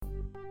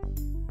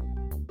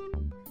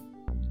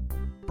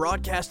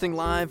Broadcasting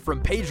live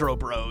from Pedro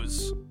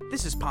Bros.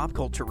 This is Pop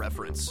Culture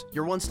Reference,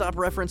 your one-stop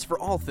reference for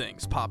all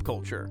things pop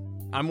culture.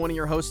 I'm one of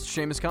your hosts,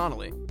 Seamus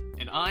Connolly.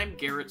 And I'm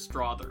Garrett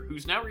Strother,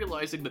 who's now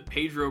realizing that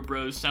Pedro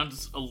Bros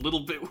sounds a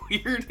little bit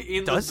weird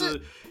in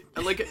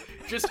like,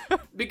 just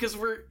because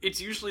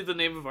it's usually the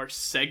name of our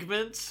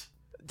segment.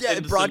 Yeah,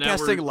 and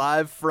broadcasting so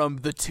live from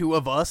the two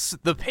of us,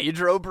 the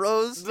Pedro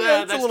Bros.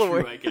 Yeah, it's that's a little true,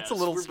 weird. I guess. It's a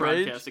little We're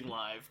strange. Broadcasting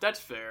live. That's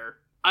fair.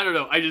 I don't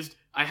know.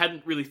 I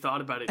hadn't really thought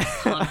about it in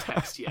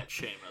context yet,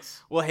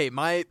 Seamus. Well, hey,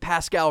 my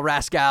Pascal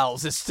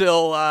Rascals is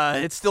still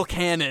it's still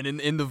canon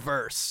in the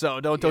verse, so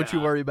don't you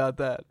worry about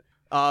that.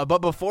 But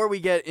before we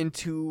get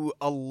into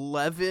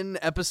 11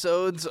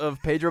 episodes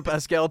of Pedro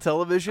Pascal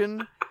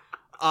television,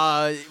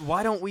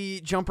 why don't we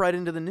jump right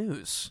into the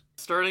news?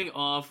 Starting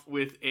off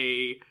with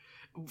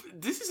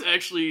this is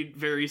actually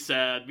very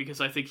sad because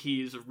I think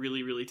he is a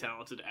really, really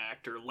talented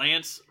actor.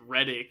 Lance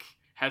Reddick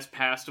has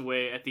passed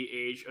away at the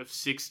age of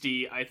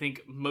 60. I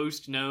think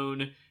most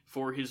known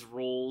for his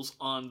roles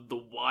on The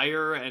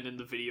Wire and in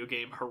the video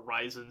game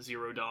Horizon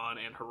Zero Dawn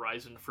and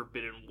Horizon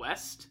Forbidden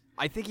West.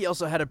 I think he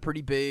also had a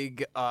pretty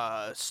big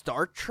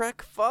Star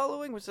Trek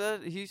following. Was that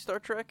Star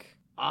Trek?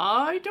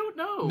 I don't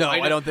know. No,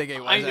 I don't think it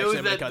was. I know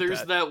actually, that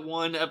there's that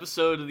one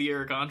episode of the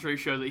Eric Andre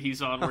show that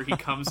he's on where he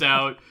comes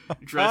out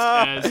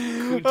dressed as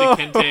Kunta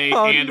Kinte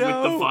and with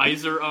the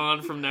visor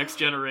on from Next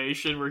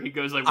Generation, where he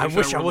goes like, I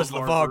wish I was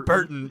LeVar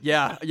Burton.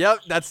 Yeah, yep,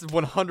 that's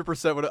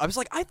 100% what I was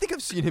like. I think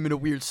I've seen him in a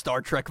weird Star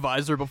Trek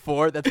visor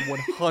before. That's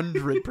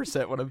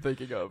 100% what I'm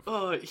thinking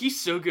of. He's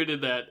so good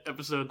in that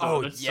episode, though.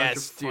 Oh, That's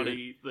yes, such a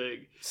funny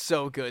thing.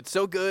 So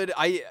good.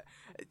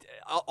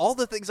 All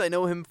the things I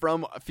know him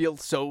from feel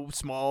so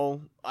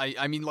small.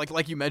 I mean,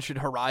 like you mentioned,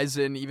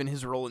 Horizon, even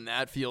his role in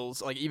that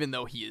feels like, even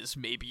though he is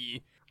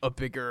maybe a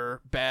bigger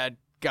bad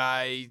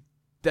guy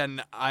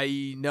than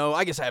I know.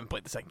 I guess I haven't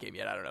played the second game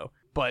yet. I don't know.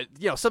 But,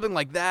 something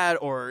like that,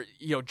 or,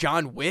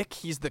 John Wick,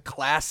 he's the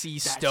classy,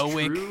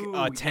 stoic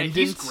attendant. Yeah,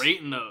 he's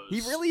great in those.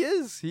 He really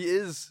is. He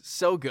is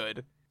so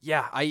good.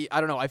 Yeah, I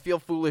don't know. I feel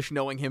foolish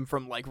knowing him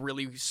from, like,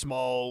 really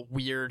small,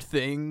 weird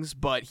things,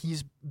 but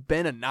he's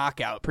been a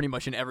knockout pretty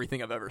much in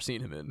everything I've ever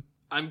seen him in.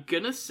 I'm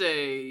gonna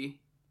say,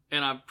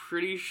 and I'm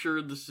pretty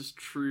sure this is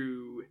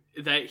true,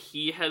 that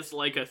he has,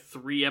 like, a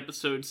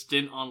 3-episode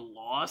stint on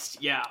Lost.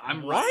 Yeah,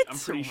 I'm right. I'm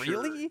pretty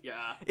sure. Really?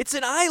 Yeah. It's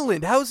an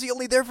island. How is he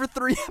only there for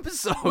 3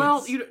 episodes?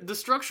 Well, the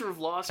structure of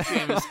Lost,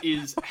 Seamus,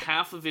 is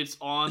half of it's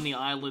on the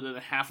island and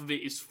half of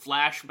it is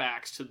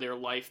flashbacks to their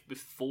life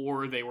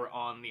before they were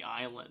on the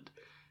island.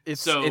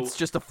 It's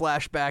just a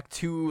flashback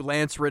to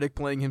Lance Reddick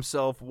playing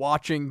himself,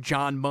 watching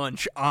John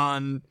Munch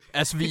on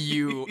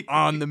SVU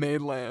on the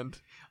mainland.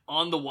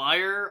 On The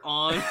Wire,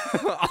 on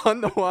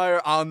The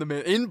Wire,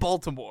 in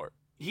Baltimore.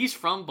 He's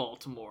from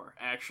Baltimore,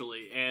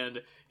 actually,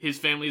 and his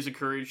family is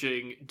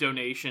encouraging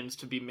donations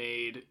to be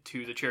made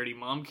to the charity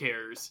Mom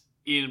Cares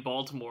in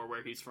Baltimore,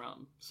 where he's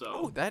from.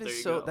 So that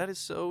is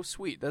so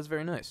sweet. That's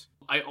very nice.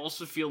 I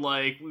also feel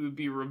like we would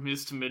be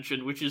remiss to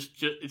mention, which is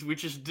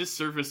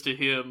disservice to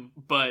him,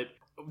 but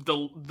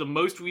the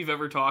most we've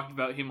ever talked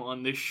about him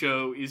on this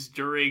show is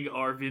during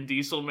our Vin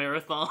Diesel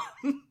marathon.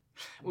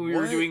 When we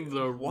were doing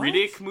the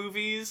Riddick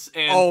movies,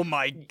 and oh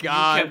my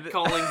god, you kept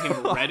calling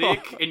him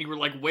Reddick, and you were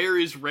like, "Where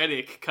is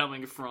Reddick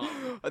coming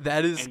from?"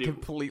 That is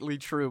completely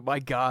true. My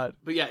god,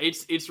 but yeah,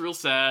 it's real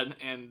sad,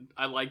 and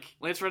I like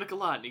Lance Reddick a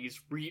lot. And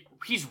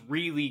he's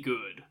really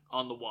good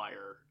on The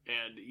Wire,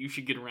 and you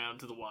should get around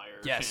to The Wire.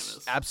 Yes,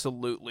 Seamus.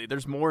 Absolutely.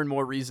 There's more and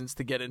more reasons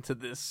to get into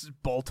this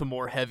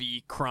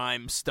Baltimore-heavy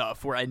crime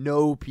stuff where I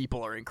know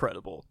people are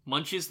incredible.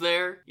 Munch is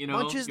there,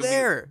 Munch is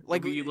there.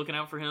 Like, are you looking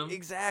out for him?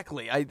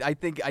 Exactly. I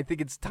think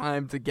it's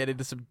time to get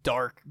into some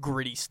dark,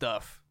 gritty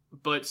stuff.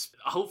 But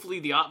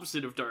hopefully the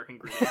opposite of dark and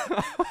gritty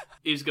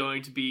is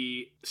going to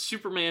be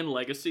Superman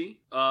Legacy,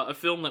 a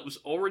film that was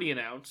already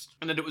announced,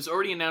 and that it was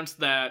already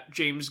announced that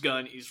James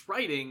Gunn is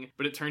writing,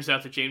 but it turns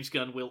out that James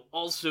Gunn will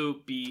also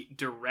be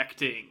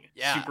directing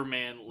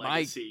Superman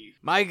Legacy.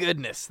 My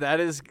goodness, that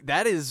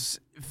is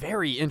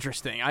very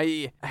interesting.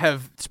 I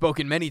have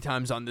spoken many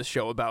times on this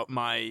show about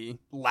my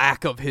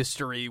lack of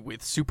history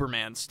with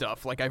Superman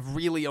stuff. Like, I've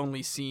really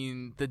only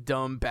seen the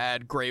dumb,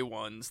 bad, gray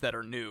ones that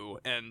are new,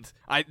 and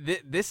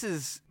this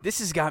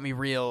has got me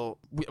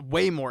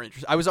way more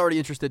interested. I was already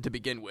interested to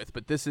begin with,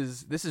 but this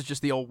is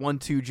just the old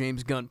 1-2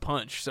 James Gunn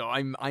punch. So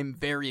I'm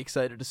very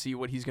excited to see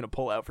what he's gonna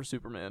pull out for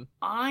Superman.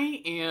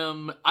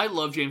 I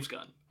love James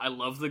Gunn. I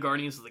love the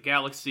Guardians of the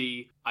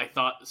Galaxy. I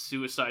thought the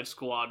Suicide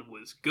Squad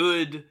was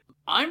good.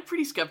 I'm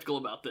pretty skeptical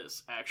about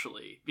this,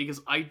 actually,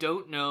 because I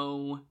don't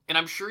know, and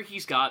I'm sure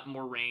he's got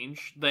more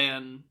range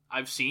than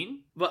I've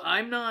seen, but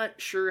I'm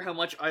not sure how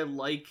much I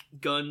like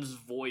Gunn's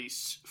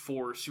voice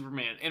for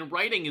Superman. And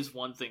writing is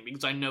one thing,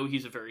 because I know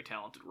he's a very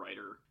talented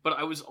writer, but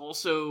I was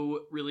also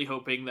really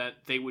hoping that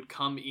they would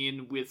come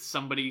in with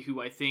somebody who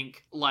I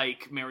think,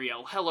 like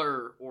Marielle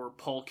Heller or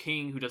Paul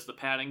King, who does the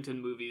Paddington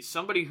movies,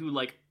 somebody who,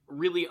 like,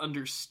 really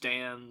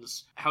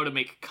understands how to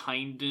make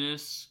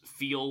kindness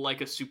feel like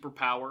a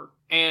superpower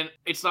And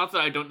it's not that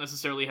I don't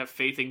necessarily have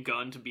faith in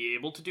Gunn to be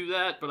able to do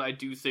that, but I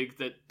do think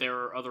that there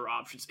are other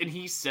options. And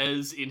he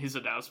says in his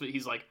announcement,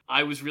 he's like,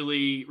 I was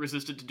really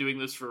resistant to doing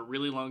this for a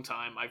really long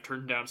time. I've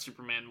turned down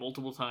Superman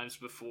multiple times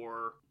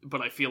before,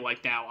 but I feel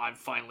like now I'm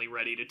finally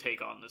ready to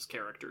take on this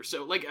character.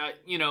 So, like,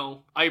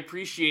 I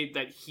appreciate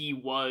that he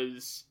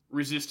was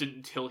resistant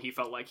until he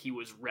felt like he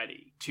was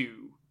ready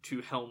to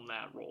helm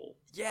that role.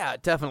 Yeah,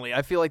 definitely.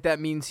 I feel like that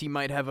means he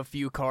might have a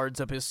few cards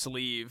up his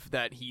sleeve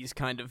that he's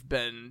kind of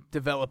been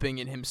developing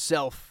in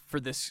himself for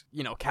this,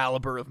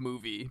 caliber of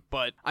movie.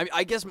 But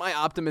I guess my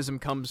optimism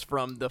comes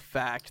from the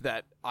fact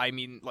that,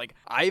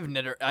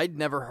 I'd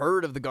never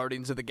heard of the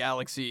Guardians of the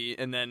Galaxy,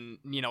 and then,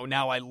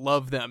 now I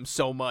love them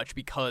so much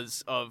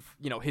because of,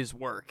 his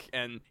work.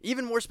 And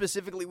even more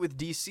specifically with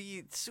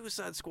DC,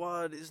 Suicide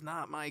Squad is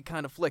not my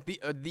kind of flick,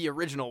 the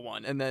original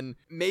one. And then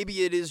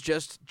maybe it is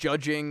just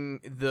judging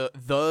the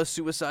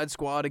Suicide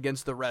Squad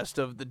against the rest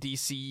of the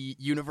DC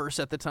universe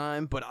at the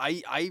time, but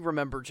I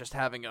remember just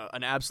having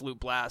an absolute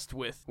blast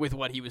with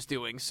what he was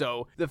doing.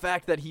 So the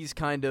fact that he's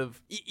kind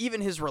of,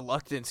 even his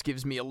reluctance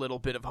gives me a little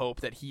bit of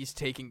hope that he's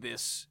taking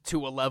this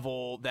to a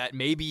level that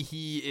maybe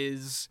he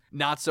is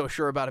not so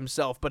sure about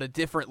himself, but a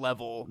different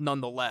level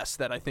nonetheless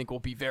that I think will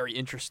be very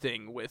interesting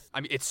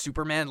it's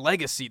Superman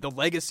legacy. The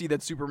legacy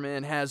that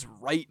Superman has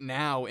right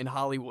now in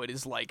Hollywood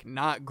is like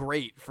not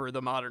great for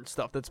the modern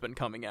stuff that's been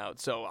coming out.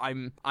 So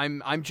I'm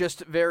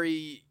just very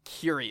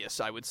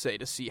curious, I would say,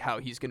 to see how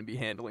he's going to be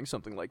handling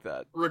something like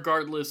that.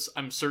 Regardless,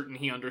 I'm certain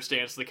he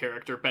understands the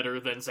character better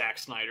than Zack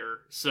Snyder,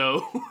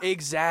 so...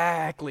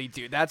 Exactly,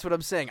 dude. That's what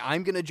I'm saying.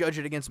 I'm going to judge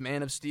it against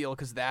Man of Steel,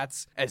 because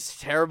that's, as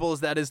terrible as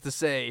that is to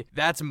say,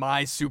 that's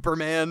my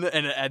Superman,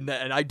 and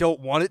I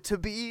don't want it to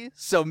be,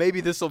 so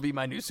maybe this will be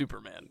my new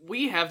Superman.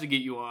 We have to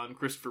get you on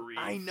Christopher Reeve.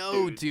 I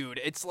know, dude.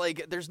 It's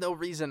like, there's no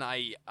reason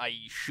I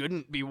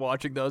shouldn't be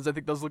watching those. I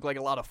think those look like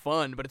a lot of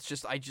fun, but it's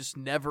just, I just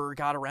never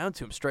got around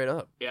to them, straight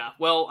up. Yeah,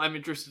 well, I'm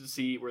interested to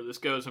see where this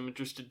goes. I'm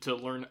interested to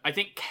learn. I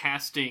think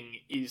casting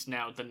is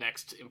now the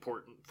next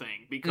important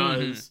thing,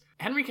 because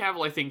Henry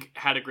Cavill, I think,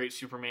 had a great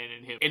Superman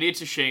in him, and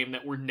it's a shame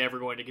that we're never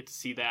going to get to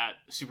see that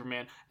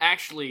Superman.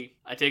 Actually,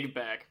 I take it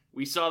back.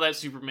 We saw that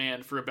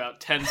Superman for about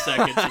 10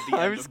 seconds at the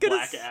end of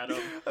Black Adam.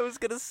 I was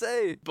gonna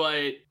say.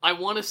 But I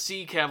want to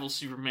see Cavill's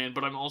Superman,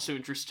 but I'm also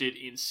interested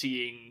in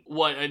seeing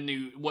what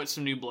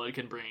some new blood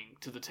can bring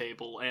to the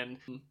table. And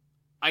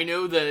I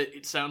know that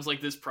it sounds like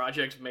this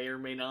project may or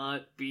may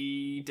not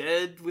be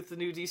dead with the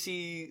new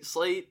DC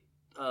slate.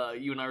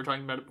 You and I were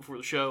talking about it before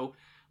the show.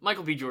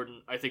 Michael B.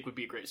 Jordan, I think, would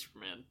be a great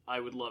Superman.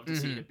 I would love to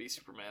see him be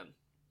Superman.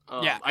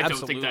 Yeah, I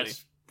don't think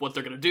that's what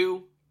they're going to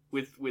do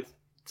with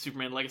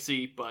Superman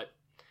Legacy, but...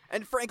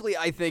 And frankly,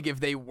 I think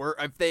if they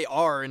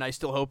are, and I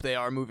still hope they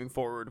are moving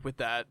forward with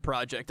that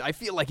project, I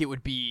feel like it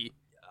would be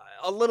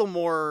a little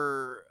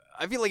more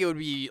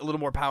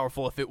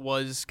powerful if it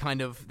was kind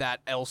of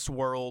that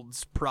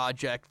Elseworlds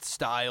project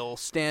style,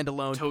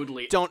 standalone.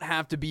 Totally. Don't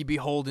have to be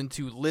beholden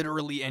to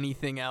literally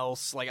anything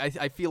else. Like,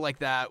 I feel like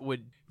that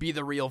would be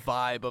the real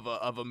vibe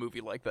of a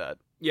movie like that.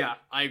 Yeah,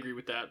 I agree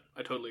with that.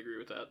 I totally agree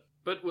with that.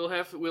 But we'll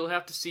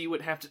have to see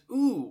what happens.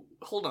 Ooh,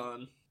 hold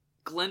on.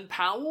 Glenn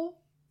Powell?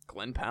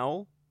 Glenn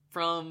Powell?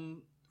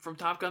 From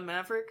Top Gun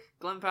Maverick?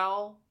 Glenn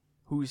Powell?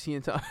 Who's he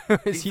in Top?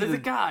 He's the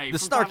guy. The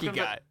snarky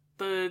guy.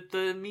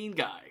 The mean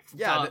guy.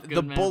 Yeah,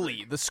 the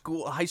bully, the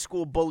high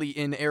school bully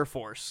in Air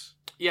Force.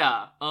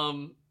 Yeah,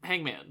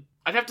 Hangman.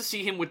 I'd have to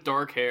see him with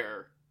dark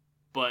hair,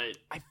 but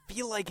I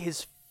feel like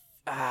his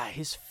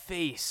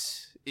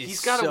face is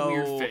he's got a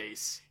weird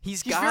face.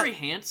 He's very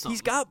handsome.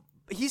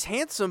 He's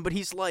handsome, but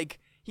he's like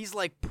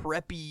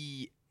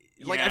preppy.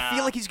 Like, I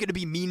feel like he's going to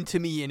be mean to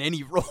me in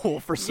any role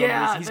for some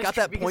reason. He's got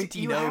that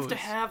pointy nose. You have to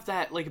have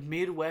that, like,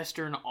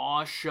 Midwestern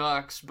aw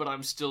shucks, but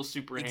I'm still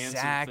super handsome thing.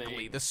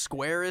 Exactly. The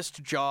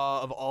squarest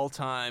jaw of all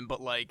time,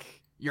 but,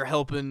 like, you're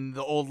helping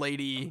the old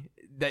lady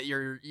that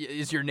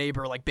is your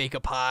neighbor, like, bake a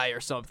pie or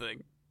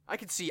something. I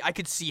could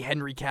see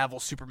Henry Cavill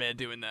Superman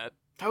doing that.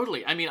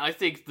 Totally. I mean, I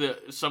think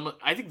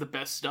the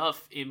best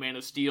stuff in Man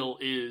of Steel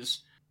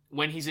is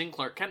when he's in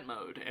Clark Kent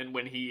mode, and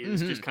when he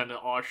is just kind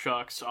of aw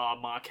shucks,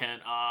 ma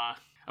Kent,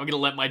 I'm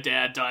gonna let my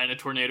dad die in a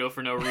tornado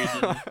for no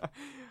reason.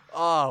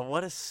 Oh,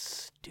 what a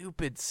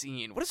stupid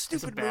scene. What a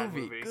stupid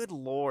movie. Good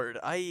lord.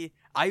 I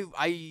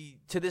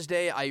to this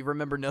day, I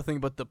remember nothing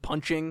but the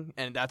punching,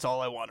 and that's all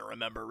I want to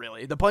remember,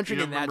 really. The punching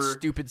in that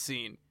stupid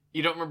scene.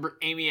 You don't remember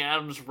Amy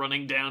Adams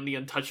running down the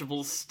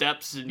Untouchables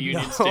steps in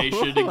Union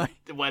Station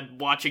when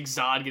watching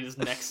Zod get his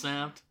neck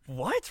snapped?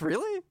 What?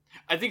 Really?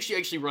 I think she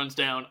actually runs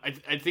down.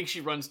 I think she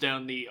runs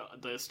down the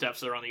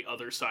steps that are on the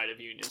other side of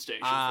Union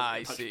Station.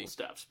 I see.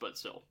 Steps, but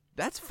still.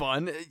 That's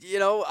fun.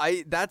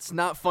 That's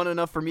not fun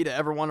enough for me to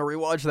ever want to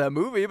rewatch that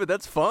movie, but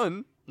that's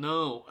fun.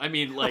 No, I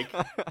mean, like,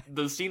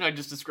 the scene I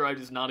just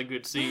described is not a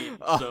good scene.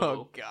 So.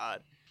 Oh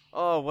God.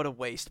 Oh, what a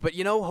waste. But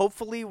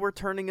hopefully we're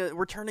turning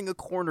a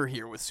corner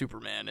here with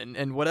Superman,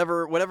 and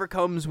whatever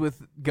comes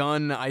with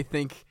Gunn, I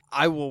think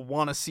I will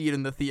want to see it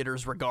in the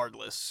theaters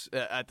regardless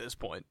at this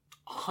point.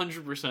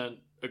 100%.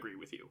 agree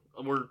with you.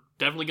 We're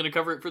definitely going to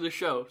cover it for the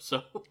show,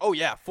 so. Oh,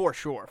 yeah, for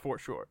sure.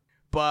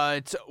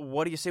 But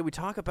what do you say we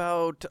talk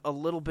about a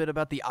little bit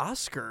about the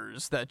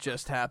Oscars that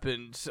just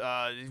happened,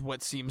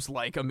 what seems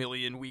like a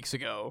million weeks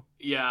ago?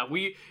 Yeah,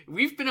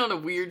 we've been on a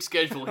weird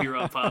schedule here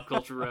on Pop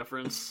Culture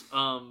Reference.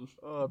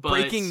 But...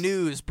 Breaking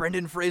news,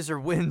 Brendan Fraser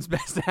wins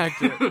Best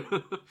Actor.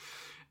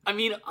 I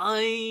mean,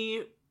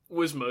 I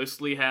was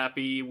mostly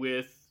happy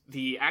with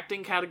the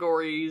acting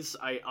categories.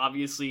 I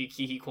obviously,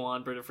 Ke Huy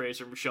Quan, Brendan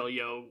Fraser, Michelle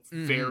Yeoh,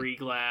 very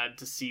glad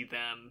to see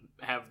them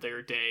have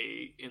their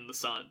day in the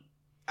sun.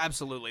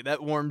 Absolutely.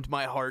 That warmed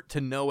my heart to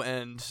no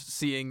end,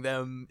 seeing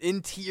them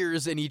in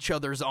tears in each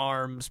other's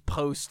arms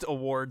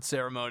post-award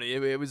ceremony.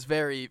 It was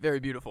very,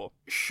 very beautiful.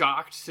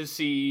 Shocked to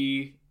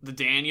see the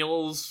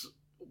Daniels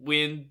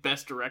win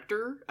Best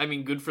Director. I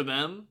mean, good for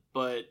them,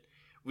 but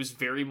was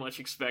very much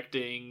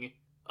expecting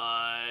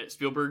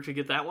Spielberg to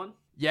get that one.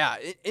 Yeah,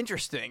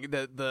 interesting.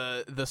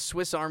 The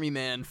Swiss Army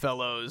Man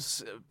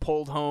fellows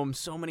pulled home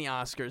so many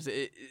Oscars.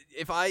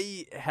 If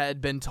I had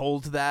been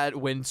told that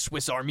when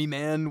Swiss Army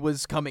Man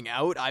was coming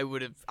out, I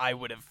would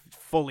have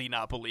fully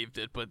not believed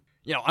it. But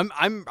you know,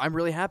 I'm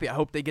really happy. I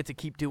hope they get to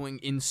keep doing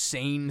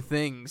insane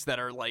things that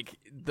are like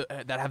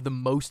that have the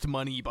most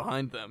money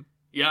behind them.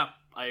 Yeah,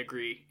 I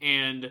agree.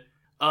 And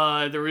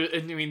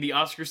the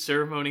Oscar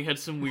ceremony had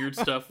some weird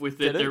stuff with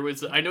it. There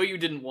was, I know you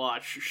didn't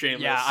watch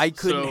Shameless. Yeah, I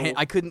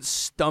couldn't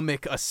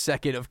stomach a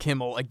second of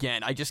Kimmel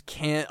again. I just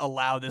can't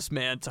allow this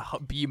man to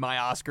be my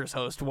Oscars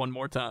host one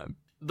more time.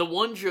 The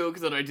one joke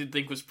that I did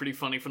think was pretty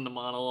funny from the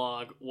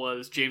monologue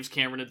was James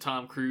Cameron and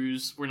Tom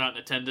Cruise were not in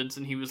attendance,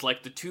 and he was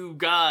like, the two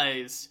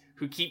guys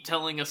who keep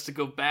telling us to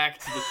go back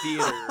to the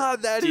theater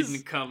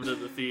didn't come to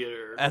the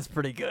theater. That's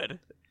pretty good.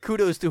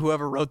 Kudos to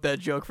whoever wrote that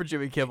joke for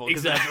Jimmy Kimmel,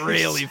 because that's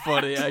really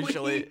funny,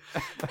 actually.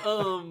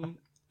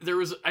 There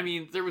was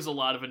a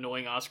lot of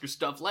annoying Oscar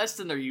stuff, less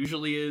than there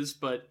usually is,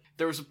 but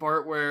there was a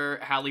part where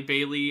Halle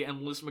Bailey and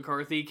Melissa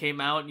McCarthy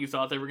came out, and you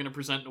thought they were going to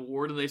present an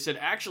award, and they said,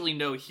 actually,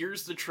 no,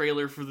 here's the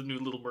trailer for the new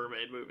Little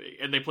Mermaid movie.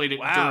 And they played it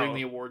during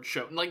the award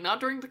show. Like, not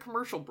during the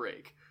commercial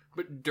break,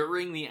 but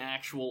during the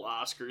actual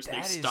Oscars,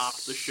 they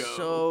stopped the show.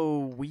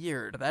 So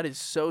weird. That is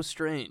so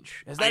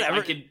strange. Has that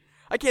ever...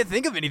 I can't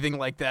think of anything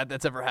like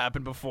that's ever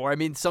happened before. I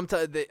mean,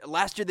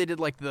 last year they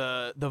did like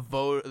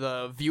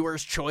the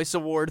Viewers' Choice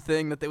Award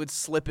thing that they would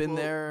slip in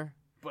there.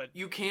 But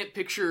you can't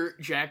picture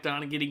Jack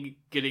Donaghy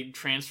getting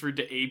transferred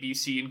to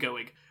ABC and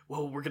going,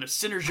 "Well, we're gonna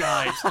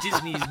synergize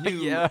Disney's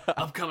new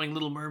upcoming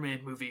Little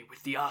Mermaid movie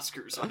with the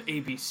Oscars on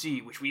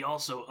ABC, which we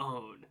also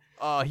own."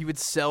 He would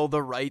sell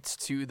the rights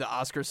to the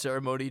Oscar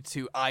ceremony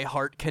to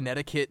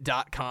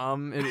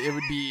iHeartConnecticut.com.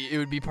 It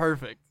would be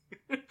perfect.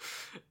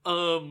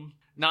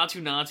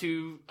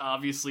 Natu,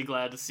 obviously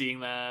glad to see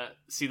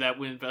that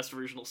win Best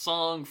Original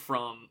Song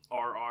from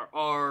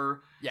RRR.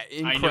 Yeah,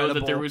 incredible. I know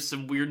that there was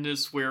some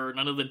weirdness where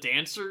none of the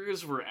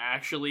dancers were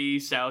actually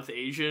South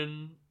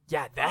Asian.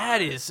 Yeah,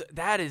 that is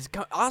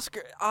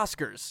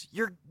Oscars.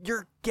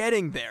 You're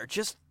getting there.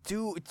 Just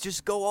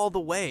go all the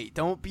way.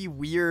 Don't be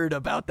weird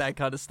about that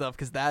kind of stuff,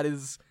 because that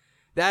is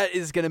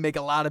going to make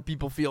a lot of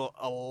people feel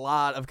a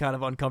lot of kind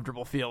of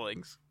uncomfortable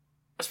feelings.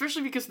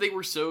 Especially because they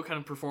were so kind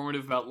of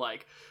performative about,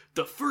 like,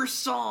 the first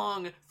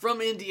song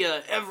from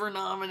India ever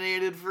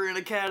nominated for an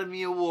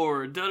Academy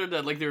Award.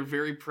 Like, they were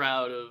very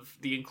proud of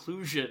the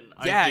inclusion.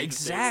 Yeah,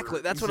 exactly.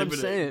 That's what I'm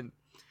saying.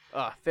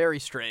 Very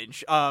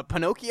strange.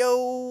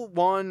 Pinocchio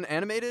won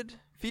animated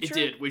feature?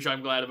 It did, which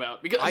I'm glad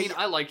about. Because,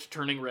 I liked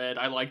Turning Red.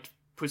 I liked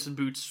Puss in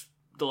Boots,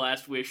 The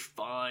Last Wish,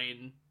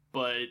 fine.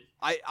 But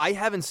I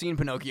haven't seen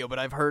Pinocchio, but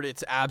I've heard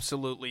it's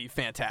absolutely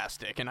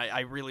fantastic, and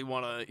I really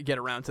want to get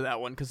around to that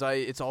one, because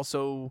it's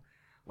also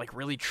like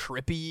really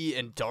trippy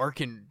and dark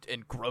and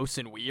gross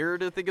and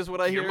weird, I think is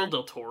what I hear. Guillermo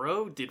del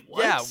Toro did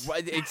what? Yeah,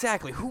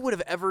 exactly. Who would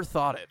have ever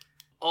thought it?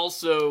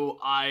 Also,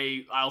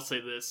 I'll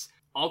say this.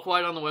 All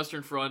Quiet on the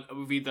Western Front, a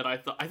movie that I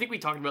think we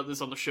talked about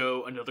this on the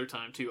show another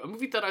time too. A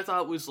movie that I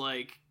thought was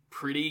like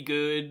pretty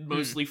good,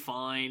 mostly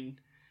fine.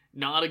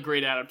 Not a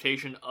great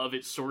adaptation of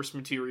its source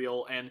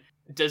material, and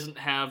doesn't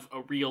have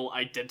a real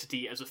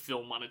identity as a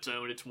film on its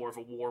own. It's more of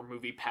a war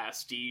movie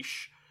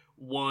pastiche.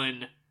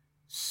 Won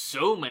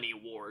so many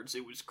awards.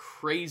 It was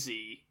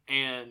crazy,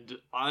 and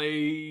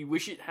I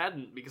wish it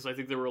hadn't, because I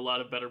think there were a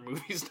lot of better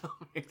movies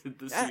nominated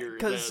this year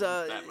than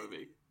that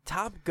movie.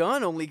 Top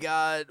Gun only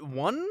got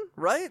one,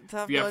 right?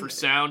 For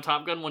sound,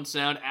 Top Gun won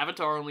sound.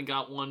 Avatar only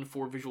got one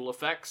for visual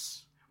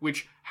effects.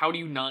 Which, how do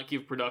you not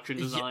give production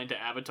design to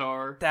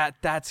Avatar?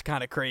 That's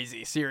kind of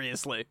crazy,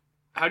 seriously.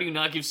 How do you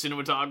not give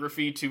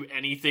cinematography to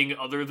anything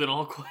other than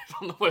All Quiet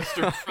on the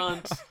Western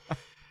Front?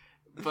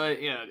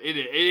 But, yeah, it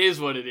is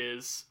what it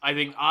is. I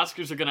think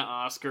Oscars are gonna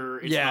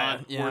Oscar. It's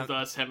not worth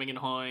us hemming and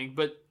hawing.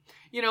 But,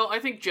 I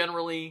think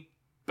generally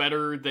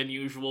better than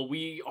usual.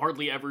 We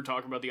hardly ever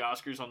talk about the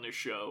Oscars on this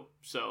show,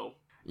 so...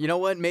 You know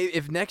what? Maybe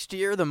if next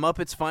year the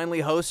Muppets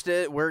finally host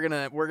it, we're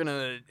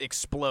gonna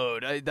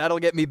explode. That'll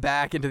get me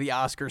back into the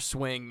Oscar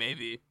swing,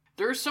 maybe.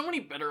 There are so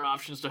many better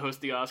options to host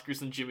the Oscars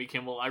than Jimmy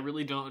Kimmel. I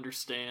really don't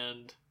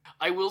understand.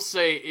 I will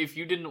say, if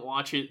you didn't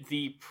watch it,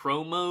 the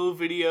promo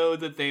video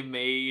that they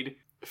made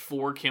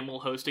for Kimmel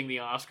hosting the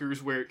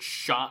Oscars, where it's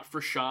shot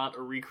for shot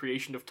a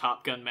recreation of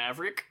Top Gun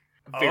Maverick,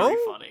 very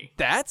funny.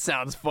 That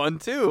sounds fun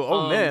too.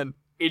 Oh man.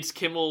 It's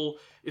Kimmel.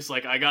 It's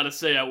like, I gotta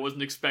say, I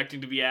wasn't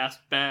expecting to be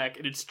asked back,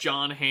 and it's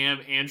John Hamm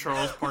and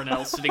Charles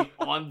Parnell sitting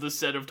on the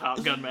set of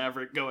Top Gun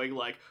Maverick going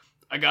like,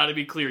 I gotta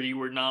be clear, you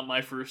were not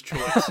my first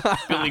choice.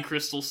 Billy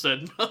Crystal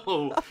said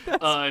no.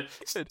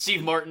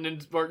 Steve Martin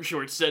and Martin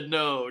Short said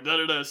no.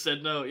 Da-da-da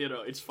said no. You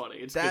know, it's funny.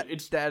 It's that,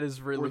 good. that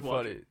is really funny.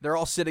 Watching. They're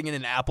all sitting in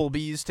an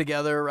Applebee's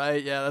together,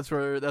 right? Yeah, that's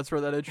where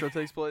that intro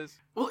takes place.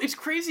 Well, it's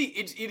crazy.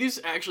 It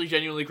is actually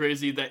genuinely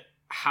crazy that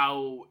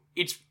how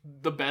it's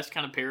the best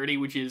kind of parody,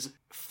 which is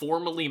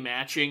formally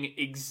matching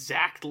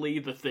exactly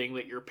the thing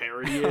that you're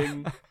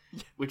parodying,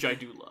 which I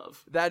do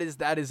love. That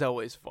is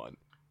always fun.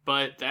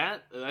 But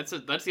that's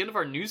the end of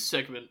our news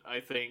segment,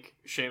 I think,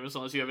 Seamus,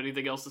 unless you have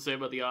anything else to say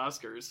about the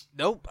Oscars.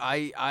 Nope,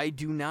 I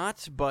do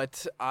not,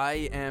 but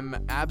I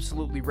am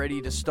absolutely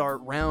ready to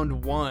start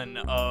round 1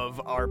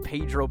 of our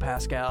Pedro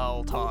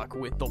Pascal talk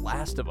with The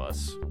Last of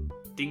Us.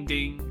 Ding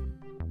ding.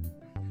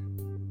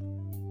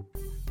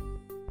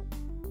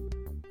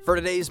 For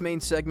today's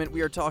main segment,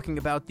 we are talking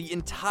about the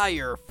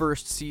entire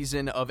first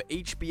season of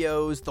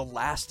HBO's The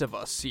Last of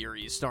Us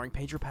series, starring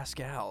Pedro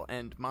Pascal,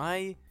 and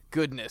my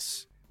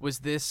goodness, was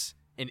this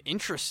an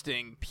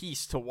interesting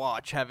piece to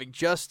watch. Having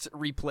just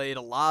replayed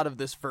a lot of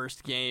this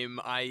first game,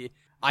 I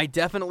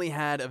definitely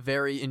had a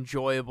very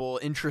enjoyable,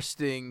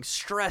 interesting,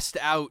 stressed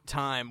out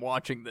time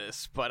watching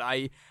this. But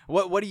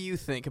what do you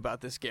think about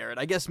this, Garrett?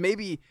 I guess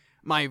maybe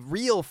my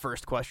real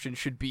first question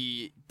should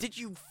be, did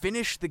you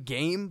finish the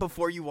game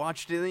before you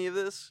watched any of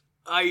this?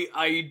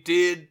 I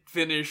did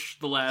finish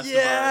The Last of Us.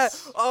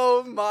 Yeah!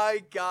 Oh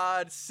my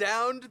god.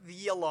 Sound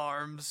the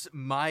alarms.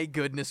 My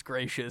goodness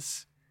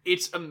gracious.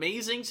 It's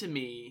amazing to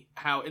me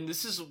how, and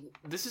this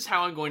is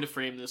how I'm going to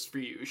frame this for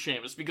you,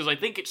 Seamus, because I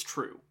think it's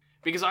true.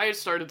 Because I had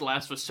started The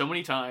Last of Us so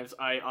many times,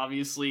 I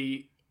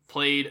obviously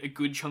played a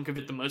good chunk of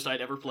it, the most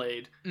I'd ever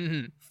played,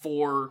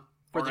 for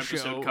our episode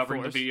show,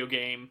 covering the video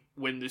game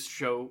when this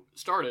show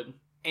started.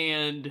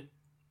 And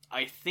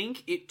I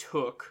think it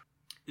took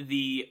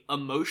the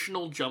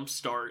emotional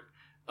jumpstart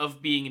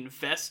of being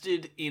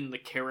invested in the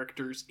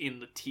characters in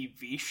the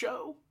TV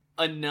show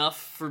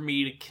enough for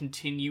me to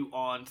continue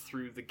on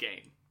through the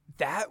game.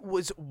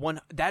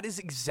 That is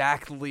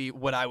exactly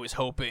what I was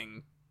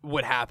hoping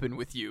would happen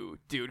with you,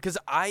 dude. Because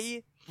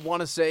I want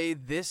to say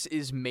this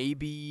is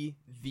maybe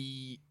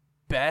the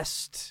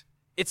best.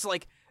 It's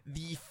like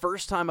the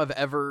first time I've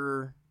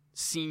ever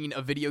seen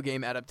a video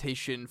game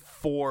adaptation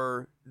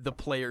for the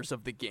players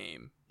of the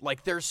game.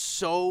 Like, there's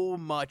so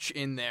much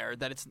in there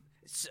that it's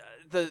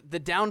the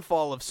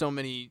downfall of so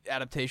many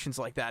adaptations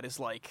like that is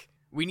like,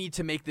 we need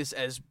to make this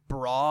as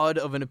broad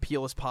of an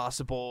appeal as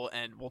possible,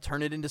 and we'll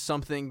turn it into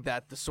something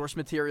that the source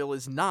material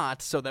is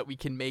not, so that we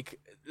can make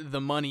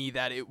the money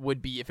that it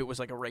would be if it was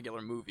like a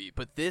regular movie.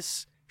 But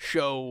this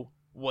show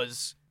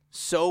was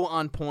so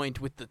on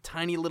point with the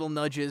tiny little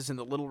nudges and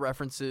the little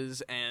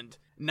references, and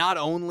not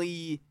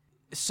only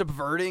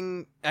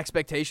subverting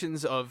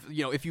expectations of,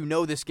 you know, if you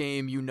know this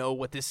game, you know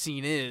what this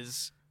scene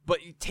is, but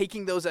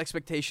taking those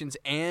expectations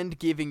and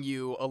giving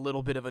you a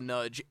little bit of a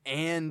nudge,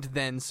 and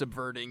then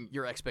subverting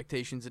your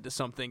expectations into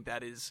something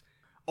that is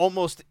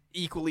almost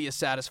equally as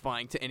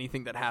satisfying to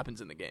anything that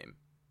happens in the game.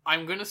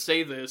 I'm going to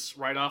say this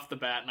right off the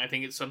bat, and I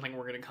think it's something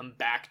we're going to come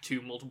back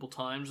to multiple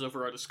times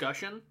over our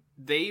discussion.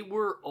 They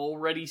were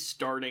already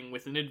starting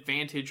with an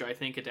advantage, I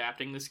think,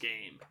 adapting this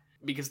game,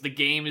 because the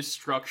game is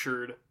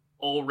structured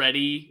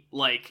already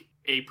like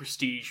a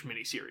prestige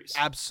miniseries.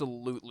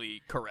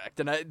 Absolutely correct.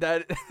 And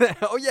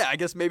oh yeah, I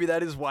guess maybe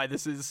that is why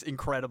this is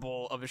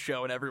incredible of a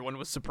show and everyone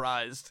was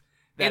surprised.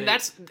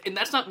 That's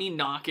not me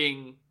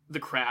knocking the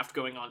craft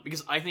going on,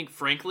 because I think,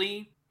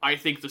 frankly,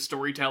 the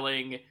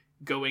storytelling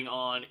going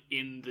on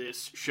in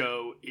this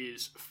show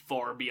is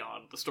far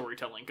beyond the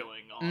storytelling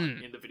going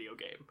on in the video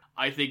game.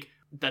 I think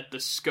that the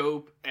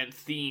scope and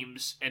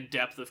themes and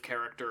depth of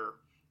character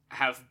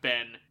have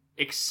been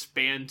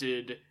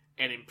expanded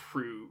and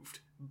improved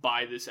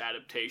by this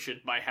adaptation,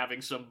 by having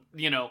some,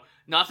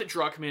 not that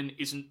Druckmann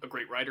isn't a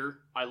great writer.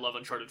 I love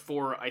Uncharted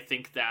 4. I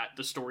think that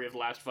the story of The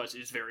Last of Us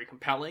is very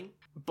compelling,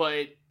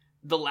 but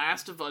The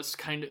Last of Us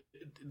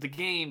the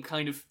game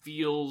kind of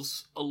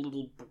feels a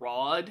little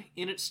broad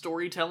in its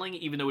storytelling,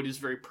 even though it is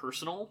very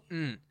personal.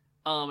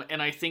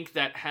 And I think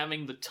that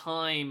having the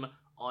time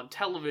on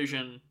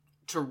television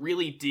to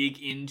really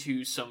dig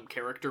into some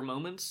character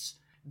moments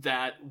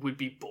that would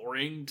be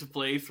boring to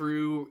play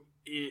through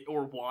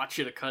or watch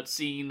at a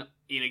cutscene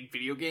in a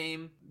video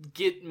game,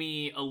 get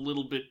me a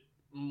little bit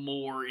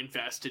more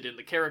invested in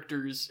the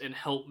characters and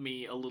help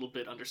me a little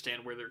bit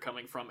understand where they're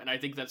coming from. And I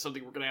think that's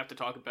something we're going to have to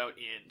talk about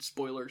in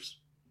spoilers.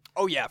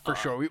 Oh yeah, for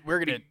sure.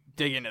 We're going to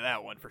dig into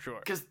that one for sure.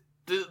 Because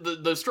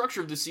the structure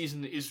of the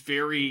season is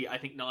very, I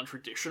think,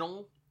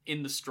 non-traditional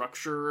in the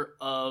structure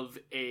of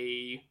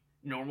a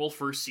normal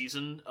first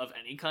season of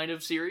any kind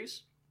of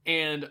series.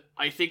 And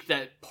I think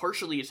that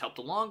partially is helped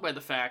along by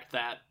the fact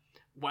that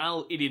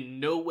while it in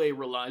no way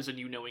relies on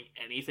you knowing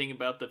anything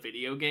about the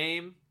video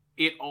game,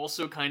 it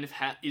also kind of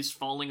is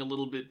falling a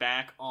little bit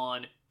back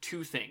on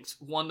two things.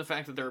 One, the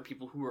fact that there are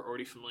people who are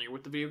already familiar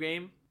with the video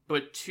game,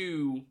 but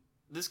two,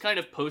 this kind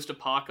of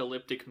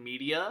post-apocalyptic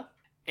media,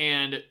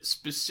 and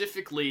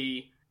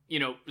specifically, you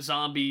know,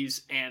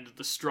 zombies and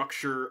the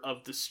structure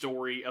of the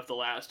story of The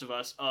Last of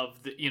Us,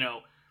 of the, you know,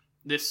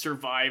 this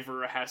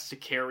survivor has to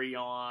carry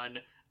on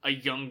a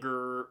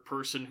younger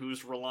person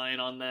who's relying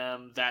on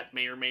them that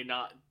may or may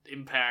not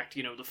impact,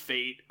 you know, the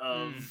fate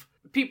of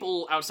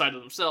people outside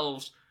of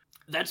themselves.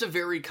 That's a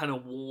very kind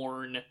of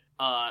worn,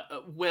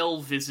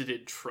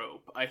 well-visited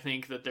trope. I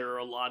think that there are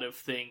a lot of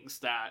things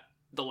that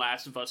The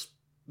Last of Us,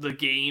 the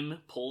game,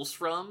 pulls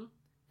from,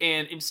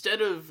 and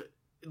instead of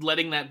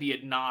letting that be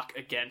a knock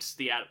against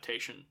the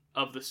adaptation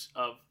of this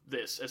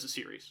as a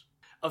series,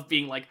 of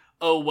being like,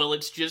 oh, well,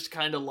 it's just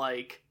kind of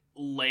like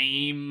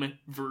lame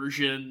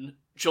version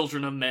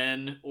Children of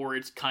Men, or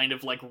it's kind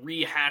of like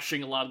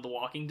rehashing a lot of The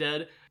Walking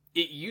Dead.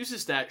 It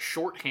uses that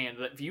shorthand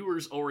that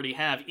viewers already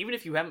have. Even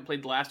if you haven't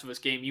played The Last of Us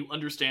game, you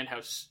understand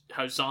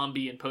how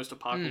zombie and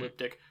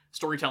post-apocalyptic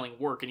storytelling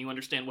work, and you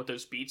understand what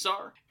those beats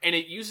are. And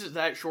it uses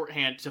that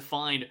shorthand to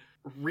find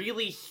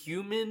really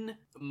human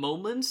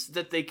moments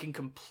that they can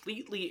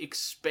completely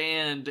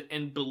expand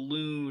and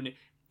balloon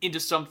into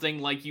something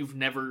like you've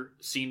never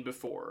seen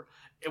before.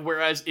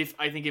 Whereas if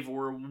it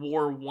were a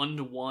more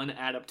one-to-one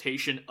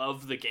adaptation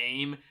of the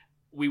game,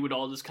 we would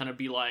all just kind of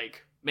be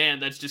like, man,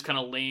 that's just kind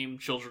of lame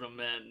Children of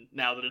Men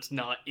now that it's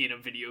not in a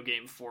video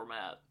game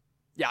format.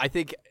 Yeah, I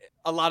think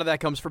a lot of that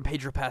comes from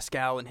Pedro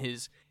Pascal and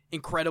his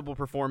incredible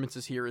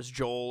performances here as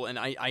Joel, and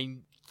I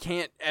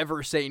can't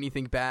ever say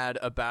anything bad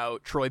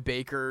about Troy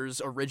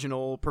Baker's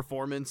original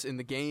performance in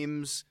the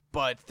games,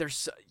 but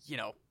there's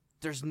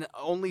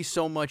only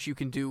so much you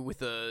can do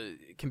with a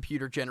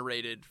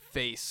computer-generated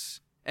face.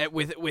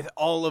 With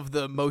all of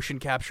the motion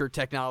capture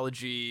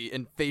technology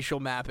and facial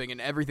mapping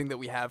and everything that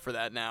we have for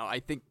that now, I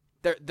think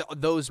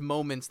those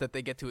moments that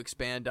they get to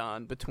expand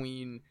on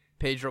between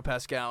Pedro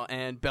Pascal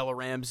and Bella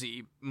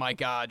Ramsey, my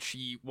God,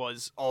 she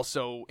was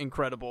also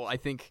incredible. I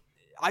think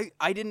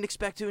I didn't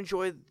expect to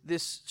enjoy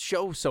this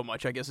show so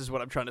much, I guess is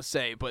what I'm trying to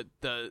say, but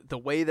the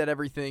way that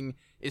everything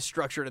is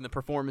structured and the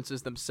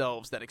performances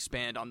themselves that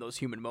expand on those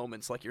human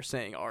moments, like you're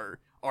saying, are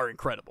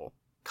incredible.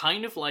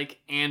 Kind of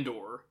like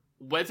Andor,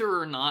 whether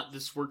or not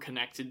this were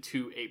connected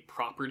to a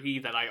property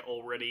that I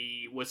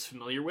already was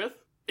familiar with,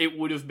 it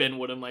would have been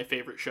one of my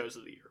favorite shows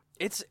of the year.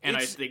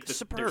 I think that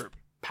superb. There's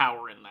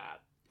power in that.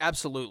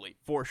 Absolutely,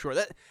 for sure.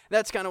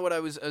 That's kind of what I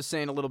was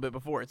saying a little bit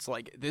before. It's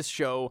like this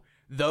show,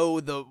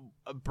 though the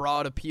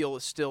broad appeal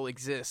still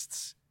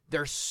exists,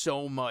 there's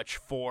so much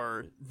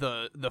for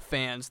the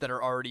fans that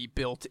are already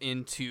built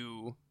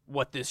into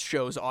what this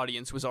show's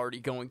audience was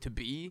already going to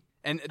be.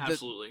 And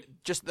absolutely,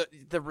 just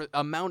the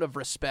amount of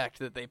respect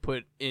that they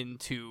put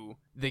into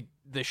the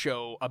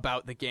show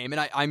about the game,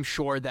 and I'm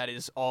sure that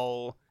is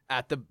all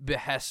at the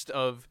behest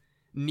of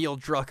Neil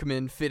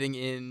Druckmann fitting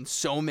in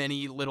so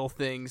many little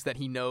things that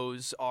he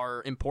knows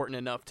are important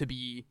enough to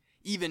be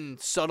even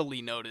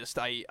subtly noticed.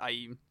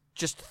 I'm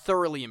just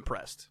thoroughly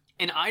impressed.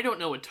 And I don't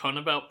know a ton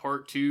about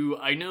Part 2.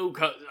 I know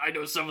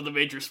some of the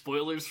major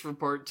spoilers for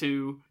Part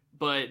 2,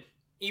 but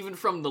even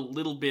from the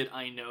little bit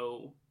I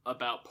know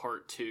about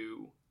Part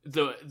 2,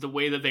 the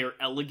way that they are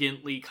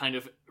elegantly kind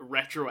of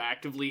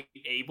retroactively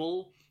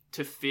able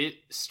to fit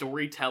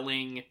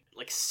storytelling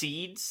like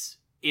seeds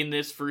in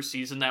this first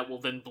season that will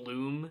then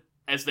bloom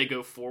as they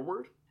go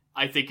forward,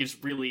 I think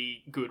is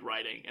really good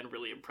writing and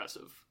really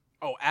impressive.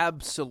 Oh,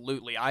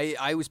 absolutely.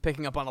 I was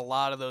picking up on a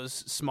lot of those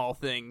small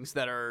things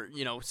that are,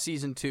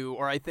 season 2,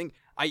 or I think,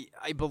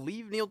 I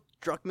believe Neil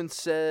Druckmann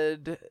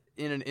said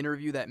in an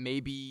interview that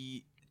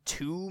maybe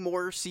 2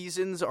 more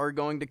seasons are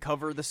going to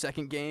cover the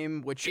second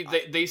game, which...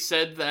 They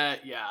said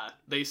that, yeah.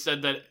 They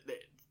said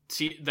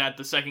that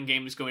the second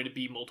game is going to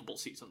be multiple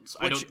seasons.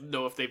 I don't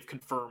know if they've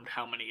confirmed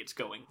how many it's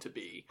going to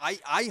be.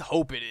 I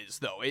hope it is,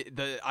 though.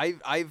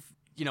 I've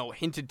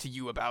hinted to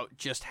you about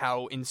just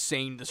how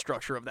insane the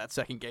structure of that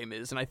second game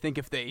is, and I think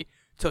if they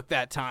took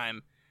that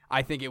time,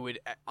 I think it would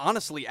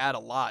honestly add a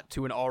lot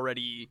to an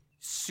already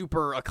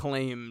super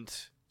acclaimed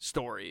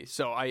story.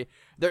 So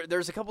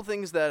there's a couple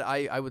things that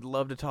I would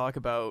love to talk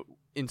about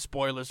in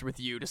spoilers with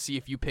you to see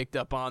if you picked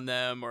up on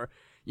them, or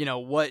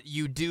what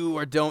you do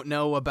or don't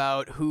know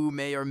about who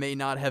may or may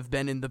not have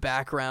been in the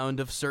background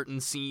of certain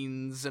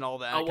scenes and all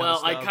that. Oh,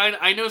 well, kind of stuff.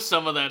 I know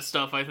some of that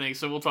stuff, I think,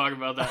 so we'll talk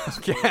about that.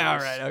 Okay, all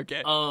right,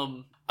 okay.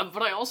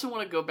 But I also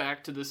want to go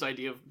back to this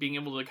idea of being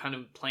able to kind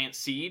of plant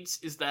seeds,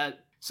 is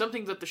that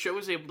something that the show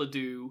is able to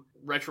do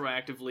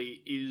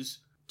retroactively is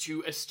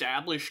to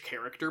establish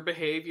character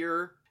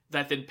behavior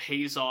that then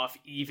pays off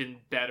even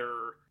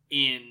better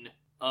in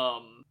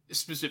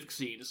specific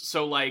scenes.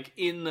 So like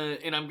and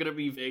I'm gonna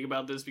be vague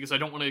about this because I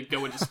don't want to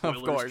go into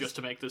spoilers just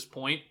to make this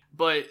point,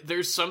 but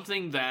there's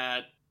something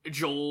that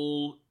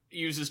Joel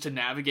uses to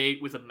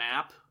navigate with a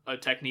map, a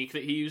technique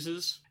that he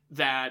uses,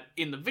 that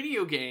in the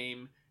video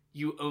game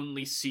you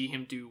only see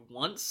him do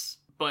once,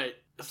 but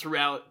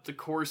throughout the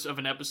course of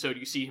an episode,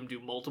 you see him do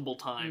multiple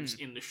times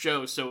in the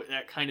show. So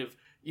that kind of,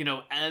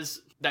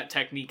 as that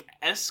technique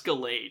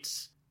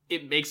escalates,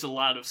 it makes a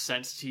lot of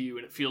sense to you,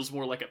 and it feels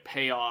more like a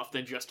payoff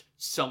than just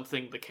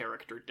something the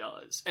character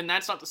does. And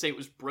that's not to say it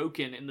was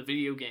broken in the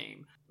video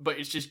game, but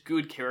it's just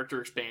good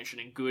character expansion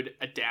and good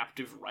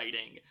adaptive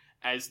writing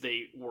as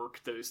they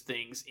work those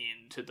things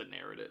into the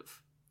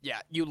narrative.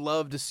 Yeah, you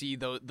love to see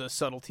the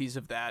subtleties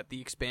of that,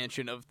 the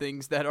expansion of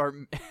things that are,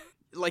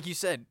 like you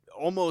said,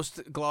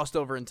 almost glossed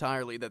over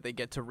entirely, that they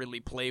get to really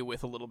play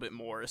with a little bit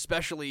more,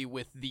 especially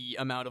with the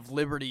amount of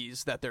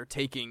liberties that they're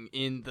taking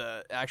in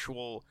the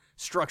actual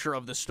structure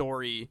of the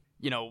story,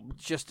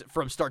 just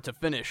from start to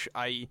finish.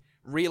 I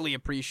really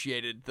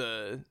appreciated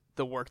the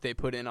work they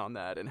put in on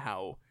that, and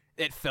how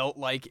it felt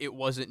like it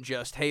wasn't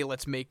just, hey,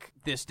 let's make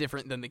this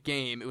different than the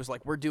game. It was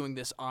like, we're doing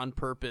this on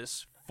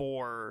purpose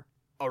for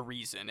a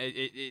reason.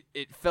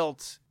 It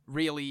felt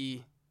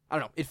really, I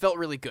don't know, it felt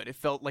really good. It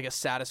felt like a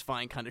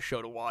satisfying kind of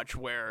show to watch,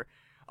 where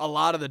a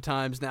lot of the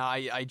times now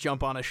I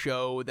jump on a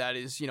show that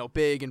is,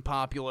 big and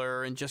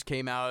popular and just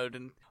came out,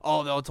 and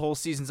the whole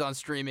season's on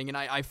streaming, and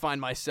I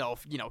find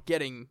myself,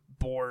 getting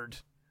bored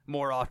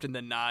more often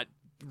than not,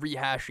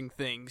 rehashing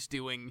things,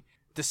 doing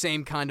the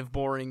same kind of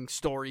boring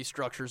story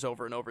structures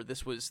over and over.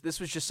 This was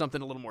just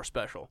something a little more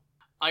special.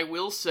 I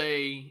will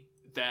say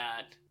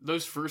that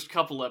those first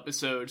couple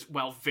episodes,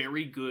 while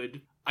very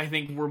good, I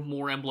think were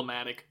more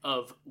emblematic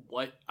of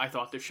what I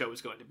thought the show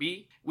was going to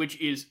be,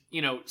 which is,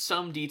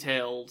 some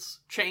details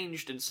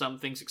changed and some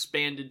things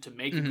expanded to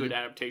make a good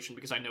adaptation,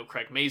 because I know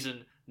Craig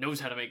Mazin knows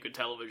how to make good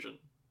television,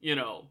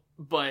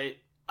 but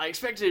I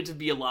expected it to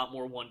be a lot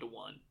more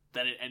one-to-one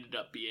than it ended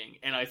up being.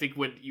 And I think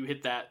when you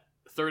hit that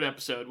third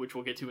episode, which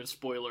we'll get to in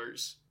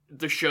spoilers,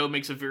 the show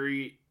makes a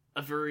very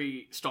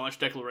staunch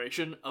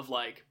declaration of,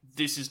 like,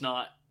 this is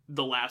not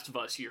The Last of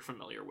Us you're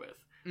familiar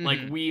with.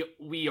 Like,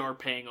 we are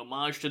paying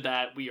homage to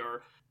that. We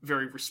are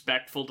very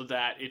respectful to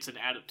that. It's an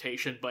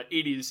adaptation, but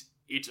it is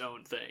its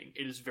own thing.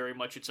 It is very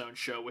much its own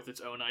show with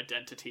its own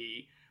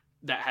identity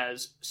that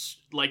has,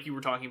 like you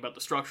were talking about,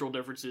 the structural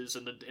differences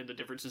and the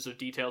differences of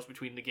details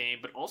between the game,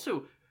 but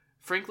also,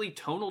 frankly,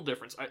 tonal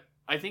difference.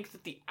 I think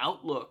that the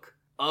outlook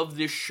of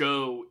this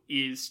show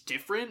is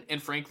different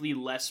and, frankly,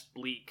 less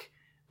bleak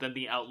than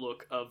the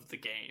outlook of the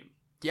game.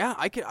 Yeah,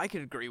 I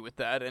could agree with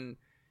that, and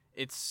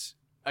it's,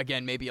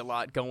 again, maybe a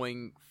lot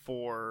going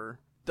for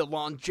the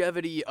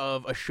longevity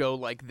of a show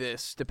like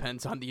this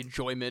depends on the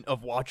enjoyment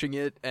of watching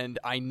it, and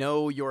I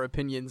know your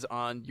opinions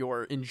on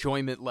your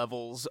enjoyment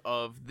levels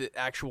of the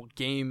actual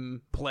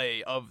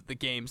gameplay of the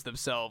games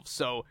themselves,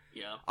 so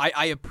yeah.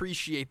 I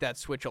appreciate that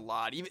switch a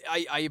lot.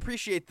 I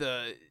appreciate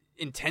the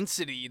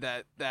intensity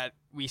that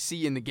we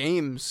see in the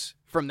games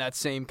from that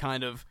same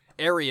kind of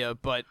area,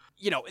 but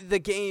the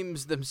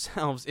games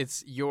themselves,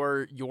 it's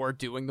you're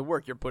doing the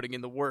work, you're putting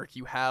in the work,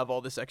 you have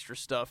all this extra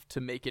stuff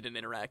to make it an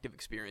interactive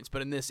experience.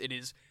 But in this, it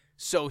is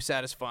so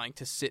satisfying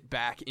to sit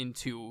back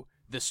into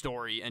the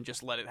story and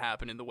just let it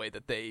happen in the way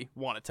that they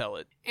want to tell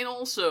it. And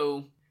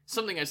also,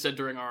 something I said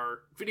during our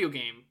video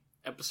game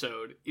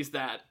episode is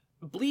that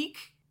bleak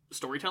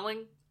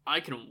storytelling I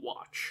can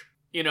watch.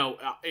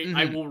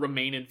 I will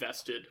remain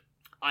invested.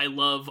 I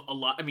love a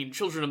lot. I mean,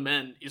 Children of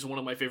Men is one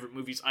of my favorite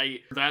movies.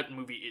 That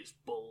movie is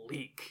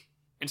bleak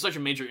and such a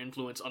major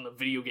influence on the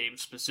video game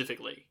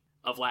specifically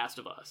of Last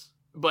of Us.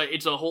 But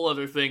it's a whole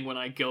other thing when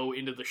I go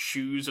into the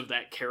shoes of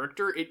that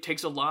character. It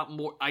takes a lot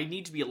more. I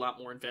need to be a lot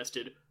more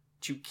invested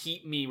to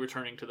keep me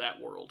returning to that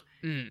world.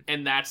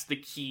 And that's the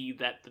key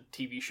that the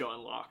TV show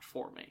unlocked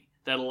for me.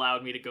 That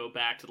allowed me to go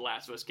back to the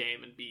Last of Us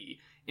game and be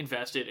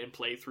invested and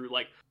play through.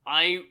 Like,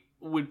 I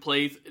would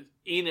play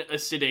in a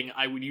sitting.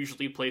 I would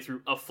usually play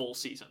through a full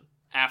season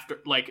after,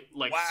 like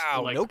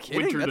wow, like no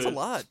kidding, winter that's to a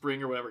lot.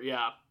 Spring or whatever.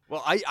 Yeah.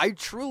 Well, I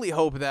truly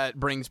hope that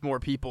brings more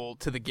people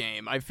to the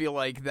game. I feel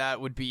like that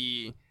would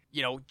be,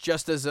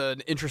 just as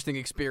an interesting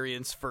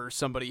experience for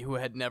somebody who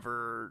had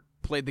never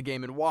played the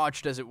game and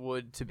watched as it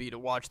would to be to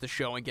watch the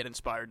show and get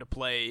inspired to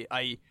play.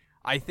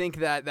 I think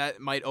that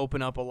might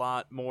open up a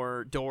lot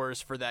more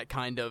doors for that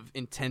kind of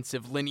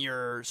intensive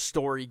linear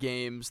story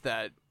games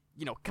that,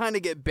 kind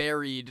of get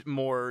buried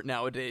more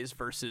nowadays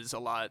versus a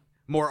lot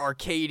more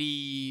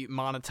arcadey,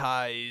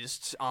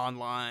 monetized,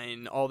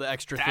 online, all the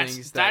extra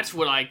things. That's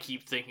what I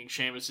keep thinking,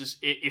 Seamus, is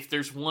if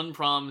there's one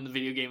problem in the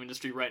video game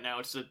industry right now,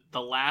 it's that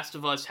The Last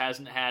of Us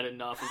hasn't had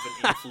enough of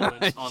an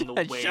influence on the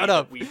way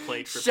that we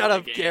play AAA Shut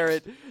up, games.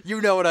 Garrett. You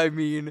know what I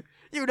mean.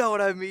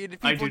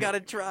 People gotta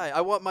try.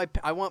 I want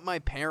my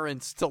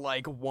parents to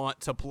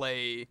want to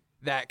play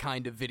that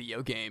kind of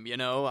video game,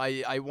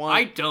 I want.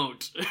 I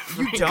don't.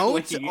 You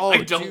don't? Oh, I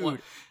don't dude.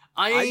 want.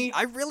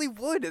 I really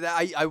would.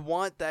 I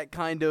want that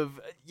kind of,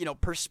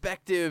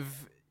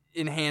 perspective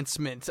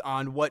enhancement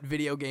on what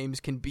video games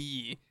can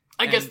be.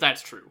 I guess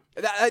that's true.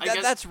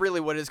 That's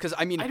really what it is, because,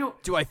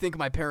 do I think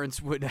my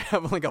parents would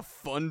have, a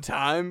fun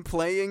time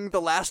playing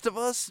The Last of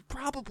Us?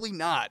 Probably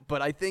not,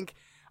 but I think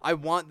I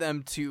want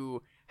them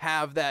to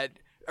have that,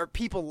 or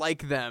people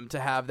like them to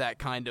have that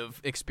kind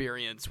of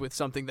experience with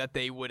something that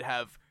they would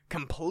have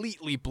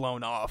completely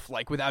blown off,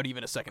 like, without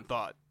even a second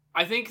thought.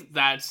 I think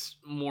that's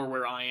more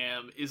where I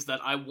am, is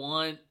that I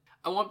want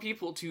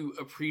people to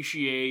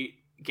appreciate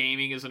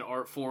gaming as an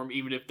art form,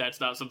 even if that's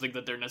not something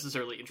that they're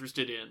necessarily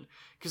interested in.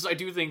 Because I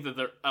do think that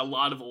a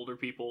lot of older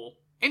people,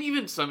 and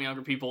even some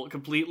younger people,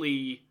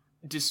 completely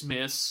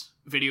dismiss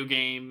video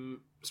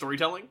game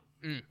storytelling.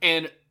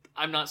 And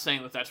I'm not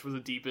saying that that's where the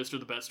deepest or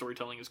the best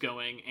storytelling is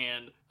going,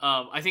 and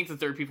I think that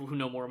there are people who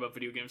know more about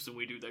video games than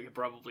we do that could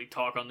probably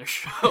talk on this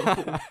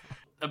show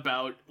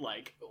about,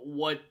 like,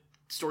 what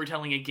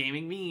storytelling in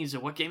gaming means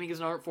and what gaming as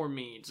an art form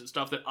means and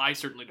stuff that I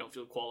certainly don't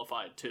feel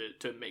qualified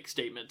to make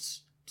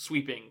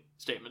sweeping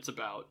statements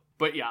about.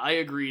 But yeah, I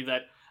agree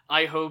that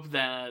I hope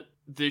that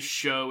this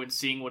show and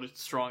seeing what a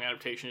strong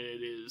adaptation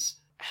it is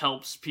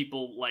helps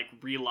people, like,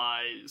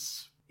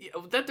 realize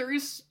that there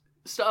is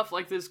stuff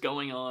like this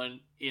going on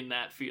in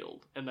that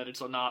field, and that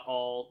it's not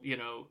all,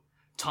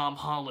 Tom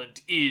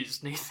Holland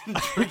is Nathan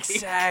Drake.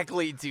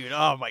 Exactly, dude.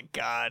 Oh my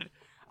god.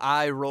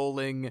 Eye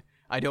rolling.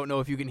 I don't know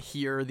if you can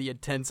hear the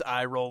intense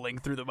eye rolling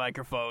through the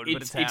microphone,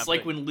 but it's happening. It's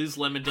like when Liz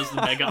Lemon does the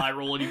mega eye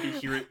roll and you can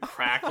hear it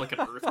crack like an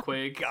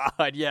earthquake.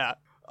 God, yeah.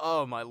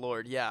 Oh my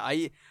lord, yeah.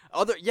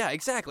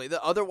 Exactly.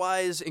 The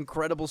otherwise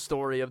incredible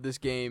story of this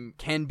game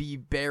can be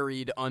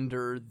buried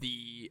under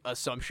the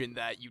assumption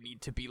that you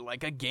need to be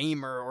like a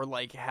gamer or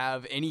like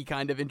have any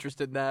kind of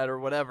interest in that or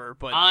whatever.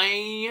 But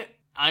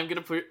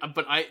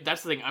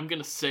that's the thing. I'm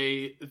gonna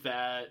say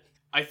that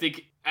I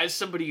think, as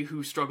somebody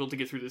who struggled to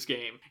get through this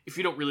game, if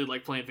you don't really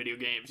like playing video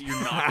games, you're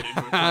not going to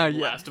enjoy playing The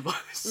Last of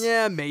Us.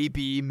 Yeah,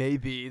 maybe.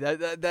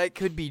 That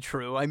could be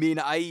true. I mean,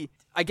 I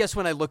guess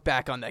when I look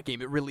back on that game,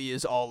 it really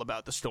is all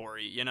about the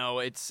story.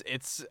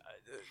 It's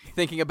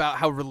thinking about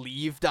how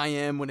relieved I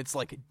am when it's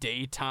like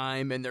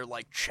daytime and they're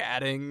like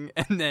chatting,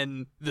 and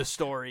then the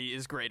story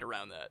is great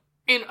around that.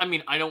 And, I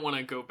mean, I don't want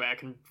to go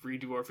back and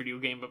redo our video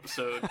game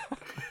episode,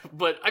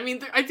 but, I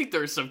mean, I think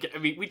there's some... I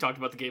mean, we talked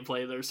about the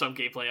gameplay. There's some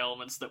gameplay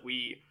elements that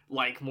we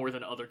like more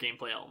than other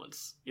gameplay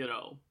elements,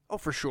 Oh,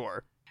 for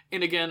sure.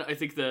 And again, I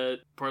think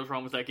that part of the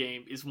problem with that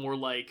game is more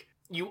like,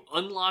 you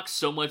unlock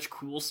so much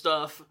cool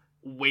stuff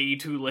way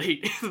too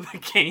late in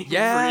the game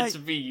for it to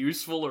be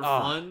useful or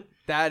fun.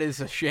 That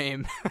is a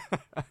shame.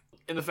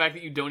 And the fact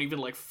that you don't even,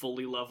 like,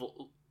 fully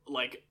level...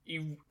 Like,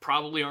 you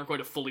probably aren't going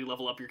to fully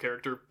level up your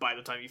character by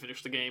the time you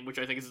finish the game, which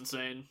I think is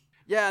insane.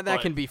 Yeah,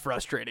 that can be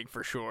frustrating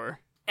for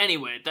sure.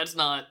 Anyway, that's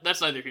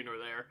neither here nor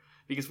there,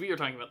 because we are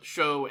talking about the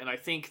show, and I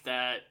think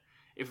that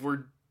if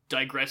we're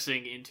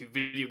digressing into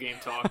video game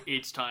talk,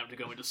 it's time to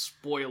go into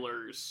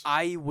spoilers.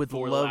 I would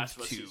for love The Last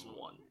of Us to. Season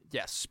 1.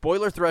 Yes,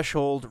 spoiler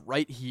threshold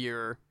right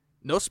here.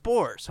 No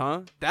spores,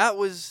 huh?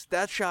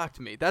 That shocked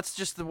me. That's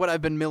just what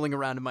I've been milling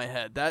around in my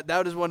head.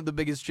 That is one of the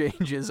biggest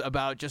changes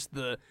about just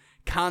the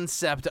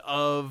concept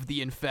of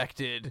the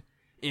infected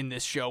in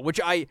this show,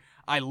 which I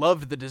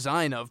loved the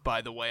design of,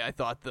 by the way. I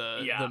thought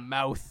the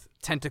mouth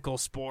tentacle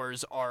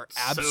spores are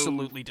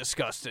absolutely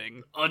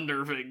disgusting.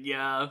 Unnerving,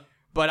 yeah.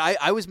 But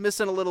I was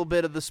missing a little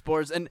bit of the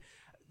spores, and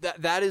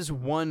that is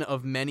one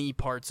of many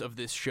parts of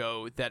this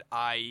show that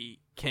I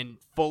can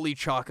fully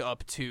chalk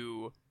up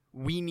to.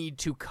 We need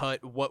to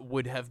cut what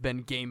would have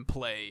been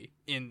gameplay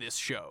in this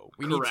show.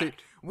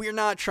 We're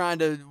not trying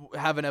to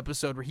have an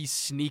episode where he's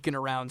sneaking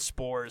around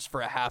spores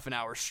for a half an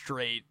hour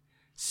straight,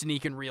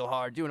 sneaking real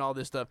hard, doing all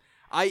this stuff.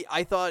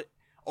 I thought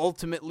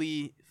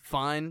ultimately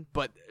fine,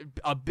 but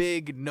a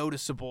big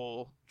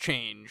noticeable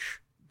change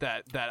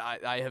that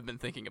I have been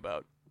thinking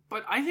about.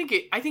 But I think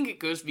it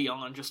goes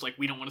beyond just like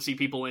we don't want to see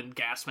people in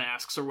gas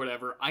masks or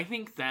whatever. I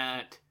think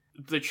that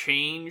the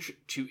change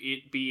to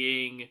it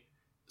being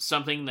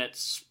something that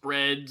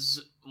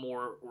spreads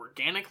more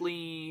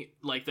organically,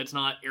 like that's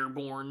not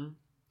airborne,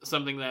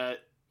 something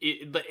that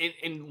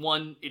in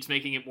one, it's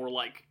making it more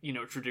like,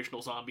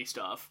 traditional zombie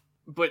stuff.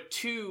 But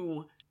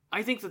two,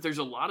 I think that there's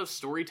a lot of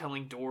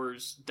storytelling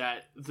doors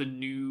that the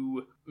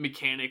new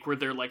mechanic where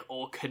they're like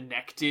all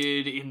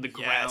connected in the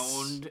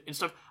ground and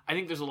stuff. I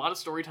think there's a lot of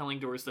storytelling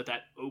doors that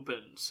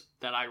opens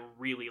that I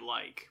really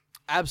like.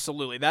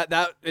 Absolutely.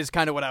 That is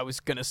kind of what I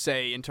was going to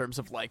say in terms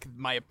of like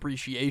my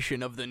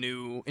appreciation of the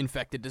new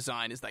infected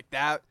design is like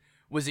that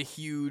was a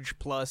huge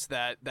plus,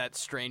 that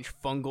strange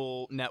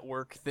fungal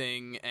network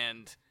thing.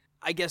 And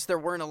I guess there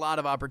weren't a lot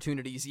of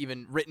opportunities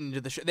even written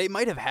into the show. They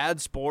might have had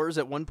spores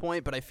at one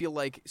point, but I feel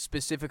like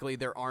specifically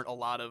there aren't a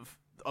lot of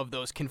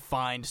those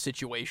confined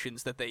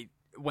situations that they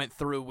went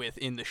through with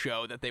in the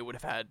show that they would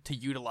have had to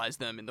utilize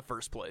them in the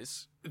first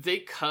place. They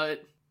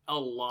cut a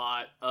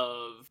lot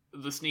of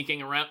the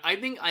sneaking around. I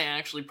think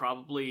I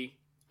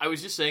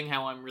was just saying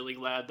how I'm really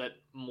glad that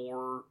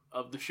more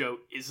of the show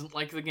isn't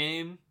like the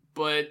game,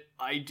 but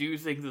I do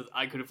think that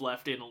I could have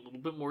left in a little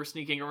bit more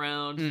sneaking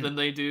around than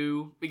they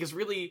do, because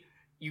really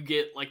you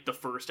get like the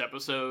first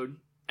episode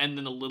and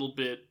then a little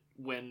bit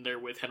when they're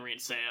with Henry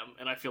and Sam,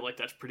 and I feel like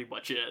that's pretty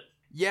much it.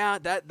 Yeah,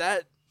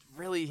 that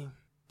really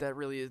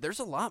is. There's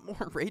a lot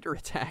more Raider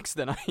attacks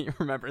than I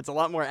remember. It's a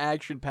lot more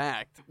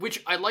action-packed.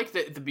 Which I like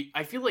that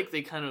I feel like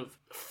they kind of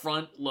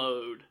front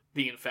load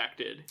the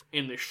infected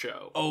in this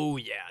show. Oh,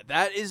 yeah.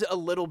 That is a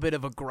little bit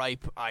of a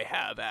gripe I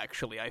have,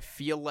 actually. I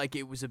feel like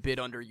it was a bit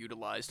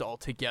underutilized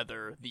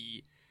altogether,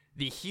 the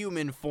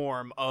human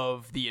form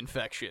of the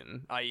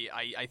infection.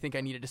 I think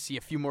I needed to see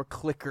a few more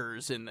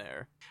clickers in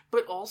there.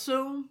 But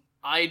also,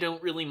 I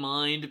don't really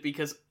mind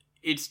because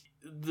it's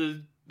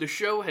the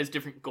show has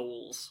different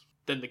goals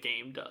than the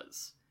game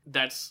does.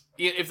 That's,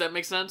 if that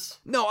makes sense.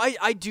 No,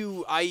 I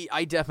do.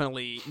 I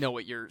definitely know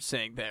what you're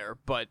saying there,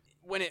 but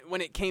when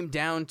it came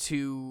down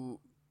to,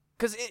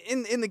 because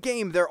in the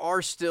game there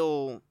are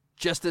still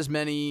just as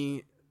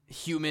many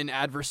human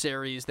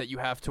adversaries that you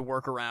have to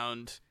work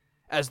around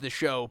as the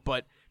show,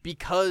 but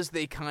because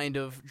they kind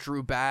of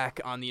drew back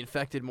on the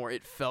infected more,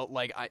 it felt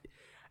like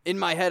in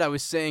my head I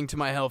was saying to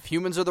myself,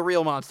 humans are the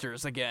real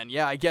monsters again.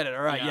 Yeah, I get it.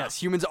 All right,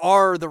 yes, humans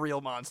are the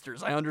real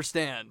monsters. I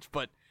understand,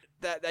 but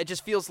that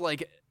just feels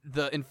like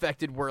the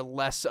infected were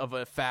less of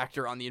a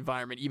factor on the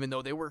environment, even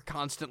though they were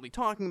constantly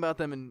talking about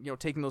them and, you know,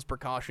 taking those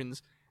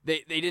precautions.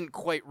 They didn't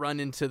quite run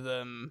into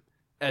them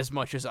as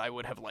much as I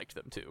would have liked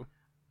them to.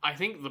 I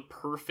think the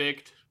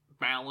perfect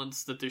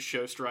balance that this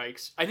show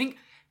strikes, I think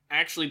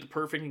actually the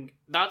perfect,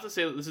 not to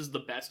say that this is the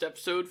best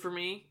episode for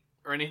me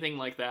or anything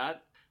like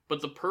that,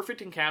 but the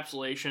perfect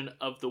encapsulation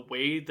of the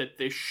way that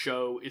this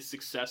show is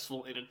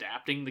successful in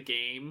adapting the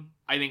game,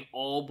 I think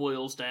all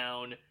boils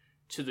down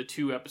to the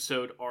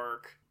 2-episode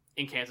arc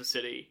in Kansas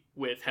City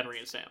with Henry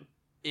and Sam.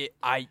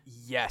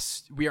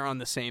 Yes, we are on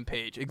the same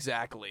page,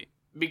 exactly.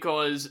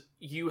 Because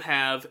you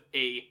have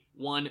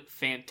one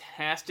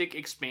fantastic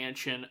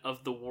expansion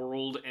of the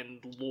world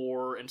and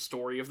lore and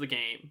story of the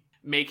game,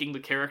 making the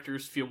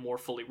characters feel more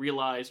fully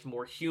realized,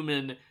 more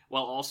human,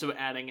 while also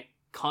adding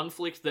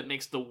conflict that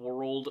makes the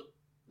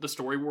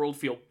story world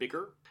feel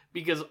bigger.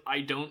 Because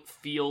I don't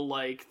feel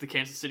like the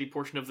Kansas City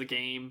portion of the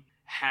game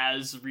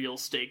has real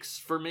stakes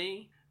for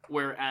me,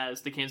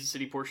 whereas the Kansas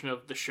City portion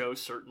of the show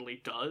certainly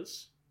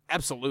does.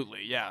 Absolutely,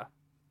 yeah.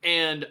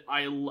 And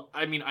I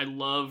mean, I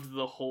loved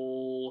the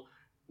whole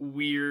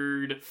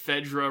weird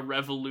Fedra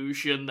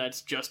revolution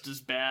that's just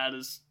as bad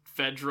as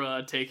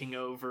Fedra taking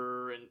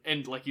over,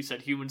 and like you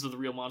said, humans are the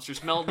real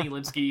monsters. Melanie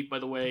Linsky, by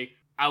the way,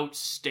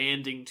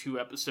 outstanding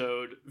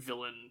 2-episode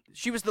villain.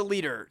 She was the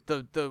leader,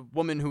 the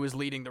woman who was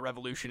leading the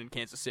revolution in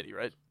Kansas City,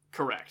 right?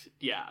 Correct,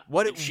 yeah.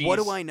 What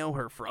do I know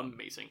her from?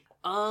 Amazing.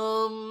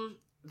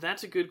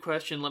 That's a good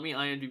question. Let me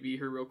IMDb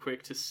her real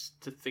quick to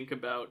think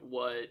about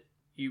what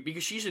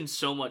because she's in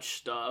so much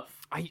stuff.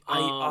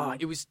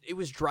 It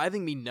was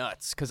driving me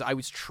nuts because I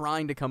was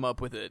trying to come up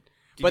with it.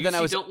 But then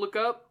Don't Look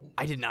Up?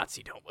 I did not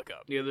see Don't Look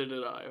Up. Neither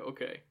did I.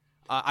 Okay.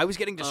 I was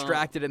getting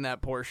distracted in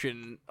that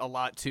portion a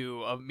lot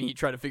too, of me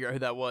trying to figure out who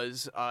that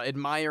was.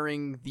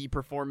 Admiring the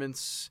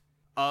performance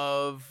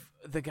of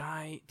the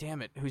guy,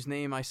 damn it, whose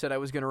name I said I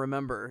was going to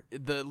remember.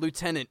 The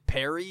Lieutenant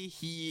Perry.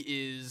 He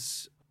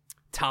is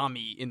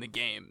Tommy in the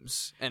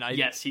games, and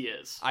yes, he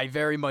is. I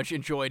very much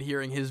enjoyed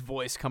hearing his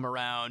voice come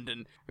around,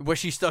 and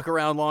wish he stuck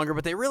around longer.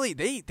 But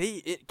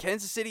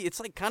Kansas City, it's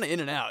like kind of in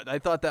and out. I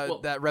thought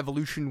that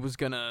revolution was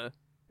gonna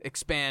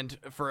expand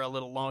for a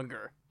little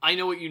longer. I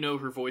know what you know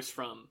her voice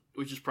from,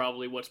 which is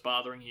probably what's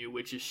bothering you,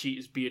 which is she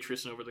is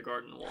Beatrice in Over the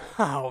Garden Wall.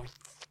 Oh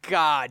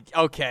God,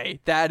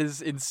 okay, that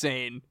is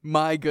insane.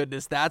 My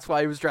goodness, that's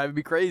why it was driving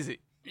me crazy.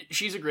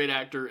 She's a great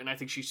actor, and I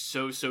think she's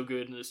so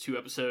good in this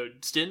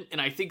 2-episode stint, and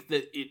I think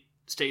that it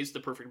stays the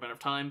perfect amount of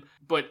time,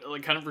 but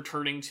like kind of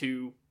returning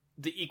to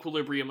the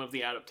equilibrium of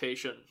the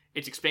adaptation,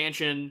 its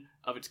expansion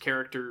of its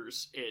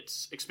characters,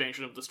 its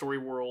expansion of the story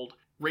world,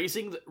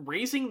 raising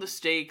the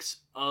stakes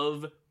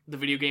of the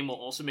video game while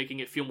also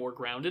making it feel more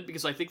grounded,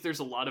 because I think there's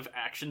a lot of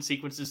action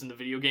sequences in the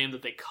video game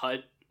that they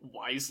cut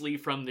wisely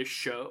from this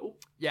show.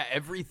 Yeah,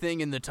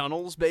 everything in the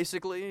tunnels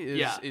basically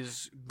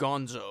is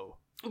gonzo.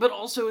 But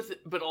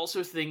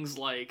also things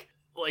like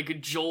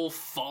Joel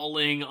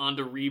falling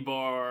onto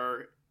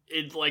rebar.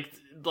 It like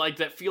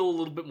that feel a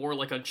little bit more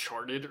like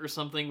Uncharted or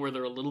something, where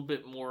they're a little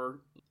bit more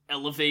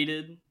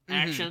elevated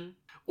action. Mm-hmm.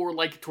 Or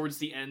like towards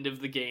the end of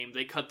the game,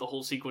 they cut the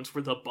whole sequence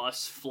where the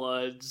bus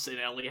floods and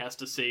Ellie has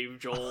to save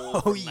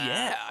Joel. Oh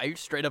yeah, I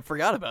straight up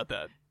forgot about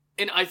that.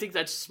 And I think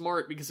that's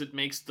smart because it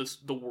makes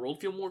the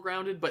world feel more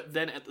grounded, but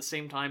then at the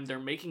same time, they're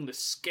making the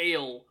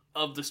scale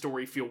of the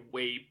story feel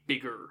way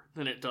bigger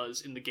than it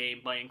does in the game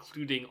by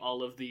including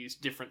all of these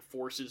different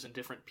forces and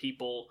different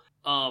people.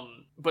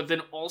 But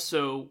then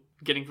also,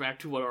 getting back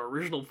to what our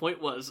original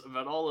point was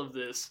about all of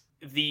this,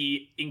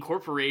 the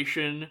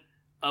incorporation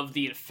of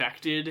the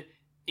infected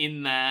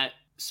in that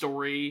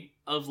story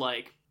of,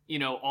 like, you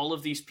know, all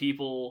of these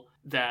people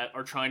that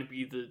are trying to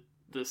be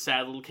the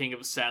sad little king of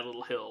a sad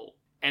little hill,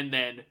 and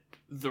then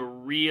the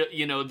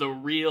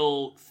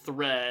real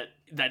threat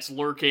that's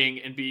lurking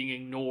and being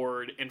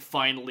ignored and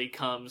finally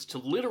comes to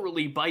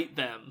literally bite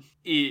them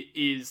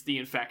is the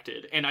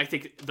infected. And I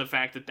think the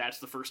fact that that's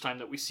the first time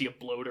that we see a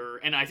bloater,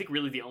 and I think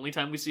really the only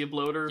time we see a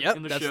bloater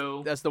in the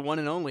show. That's the one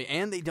and only.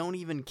 And they don't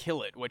even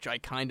kill it, which I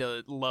kind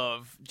of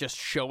love, just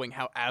showing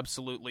how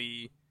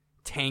absolutely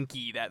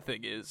tanky that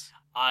thing is.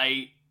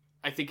 I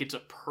think it's a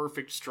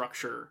perfect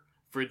structure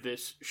for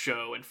this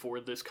show and for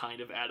this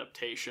kind of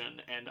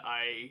adaptation, and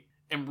I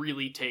am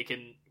really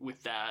taken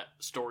with that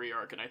story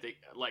arc, and I think,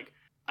 like,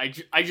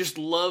 I just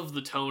love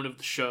the tone of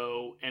the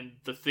show and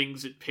the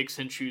things it picks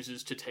and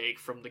chooses to take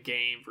from the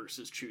game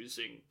versus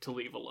choosing to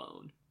leave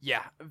alone.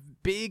 Yeah,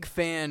 big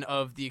fan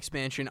of the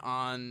expansion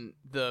on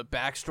the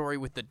backstory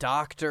with the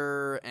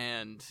doctor,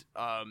 and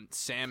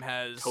Sam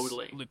has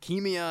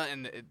leukemia,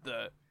 and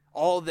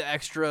all the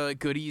extra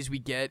goodies we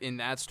get in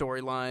that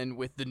storyline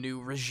with the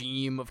new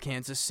regime of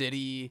Kansas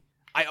City.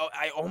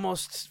 I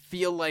almost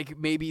feel like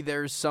maybe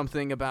there's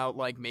something about,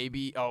 like,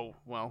 maybe,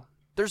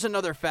 there's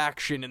another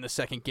faction in the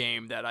second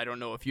game that I don't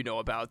know if you know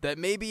about, that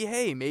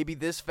maybe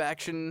this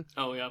faction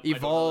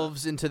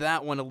evolves into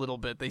that one a little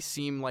bit. They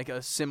seem like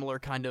a similar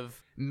kind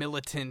of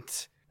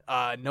militant,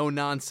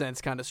 no-nonsense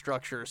kind of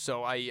structure,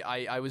 so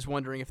I was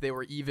wondering if they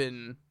were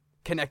even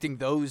connecting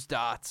those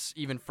dots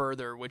even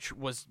further, which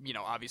was,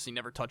 obviously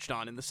never touched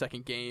on in the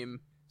second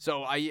game.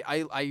 So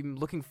I'm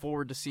looking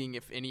forward to seeing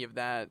if any of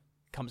that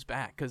comes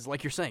back, because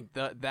like you're saying,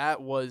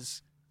 that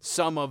was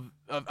some of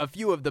a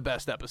few of the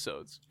best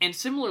episodes. And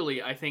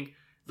similarly, I think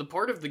the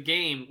part of the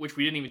game, which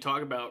we didn't even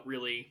talk about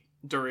really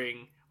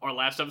during our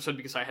last episode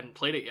because I hadn't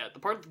played it yet, the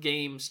part of the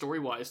game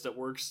story-wise that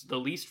works the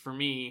least for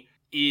me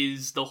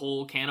is the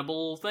whole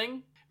cannibal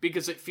thing,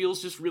 because it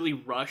feels just really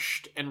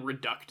rushed and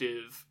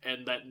reductive,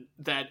 and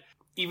that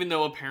even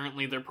though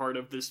apparently they're part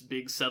of this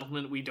big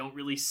settlement,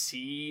 we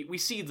see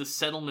the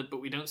settlement, but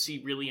we don't see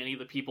really any of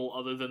the people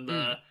other than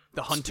the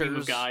hunters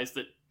of guys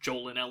that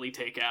Joel and Ellie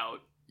take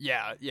out.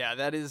 Yeah,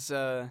 that is,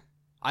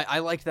 I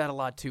liked that a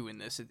lot too in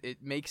this. It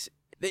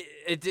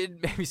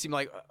did make me seem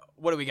like,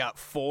 what do we got,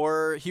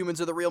 4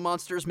 humans are the real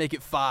monsters? Make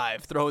it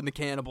 5, throw in the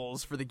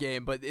cannibals for the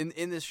game. But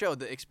in this show,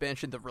 the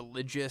expansion, the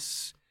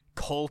religious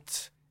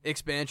cult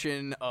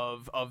expansion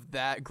of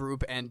that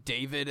group and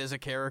David as a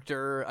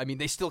character, I mean,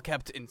 they still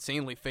kept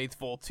insanely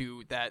faithful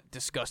to that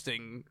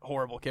disgusting,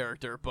 horrible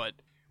character, but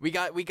we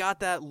got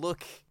that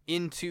look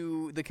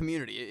into the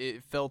community.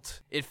 It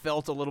felt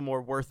a little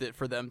more worth it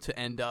for them to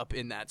end up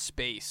in that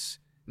space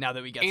now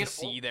that we get to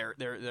see their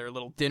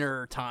little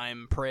dinner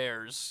time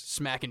prayers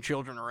smacking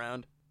children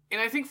around. And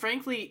I think,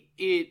 frankly,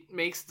 it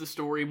makes the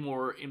story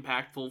more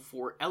impactful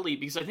for Ellie,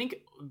 because I think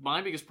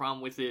my biggest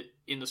problem with it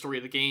in the story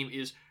of the game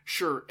is,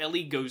 sure,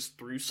 Ellie goes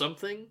through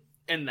something,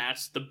 and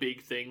that's the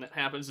big thing that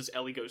happens, is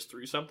Ellie goes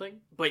through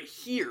something. But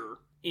here,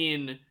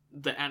 in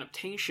the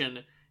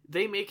adaptation,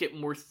 they make it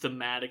more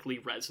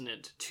thematically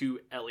resonant to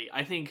Ellie.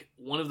 I think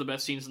one of the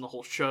best scenes in the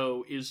whole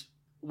show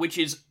which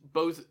is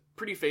both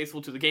pretty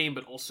faithful to the game,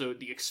 but also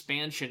the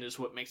expansion is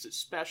what makes it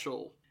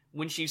special,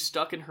 when she's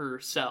stuck in her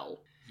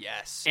cell.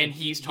 Yes. And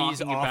he's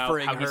talking about how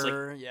he's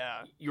like,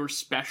 you're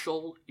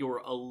special, you're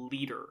a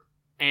leader,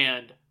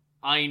 and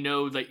I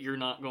know that you're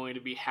not going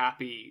to be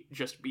happy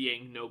just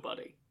being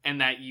nobody, and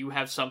that you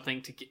have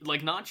something to give,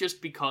 like, not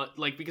just because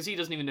he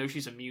doesn't even know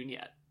she's immune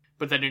yet,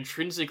 but that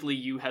intrinsically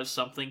you have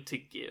something to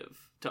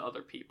give to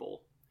other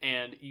people,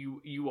 and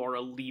you are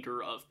a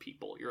leader of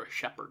people, you're a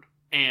shepherd,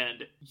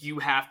 and you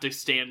have to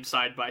stand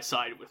side by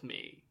side with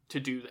me to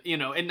do that,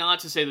 and not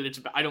to say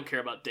that I don't care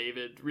about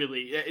David,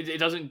 really. It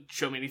doesn't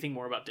show me anything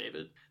more about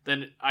David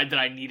that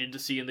I needed to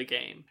see in the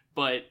game,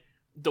 but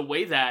the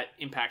way that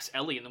impacts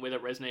Ellie and the way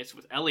that resonates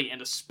with Ellie,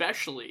 and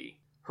especially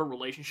her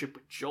relationship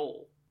with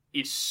Joel,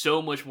 is so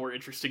much more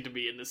interesting to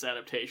me in this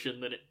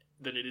adaptation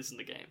than it is in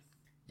the game.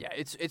 Yeah,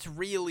 it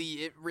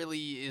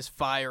really is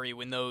fiery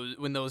when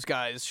those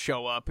guys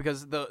show up,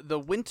 because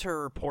the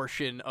winter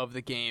portion of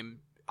the game,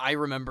 I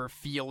remember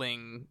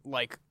feeling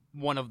like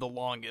one of the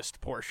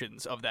longest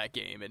portions of that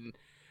game, and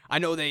I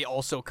know they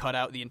also cut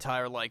out the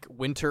entire, like,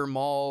 winter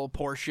mall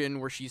portion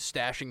where she's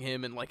stashing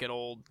him in, like, an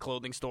old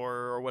clothing store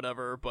or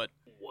whatever, but...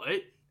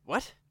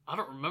 What? I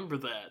don't remember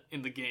that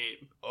in the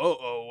game.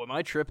 Oh, am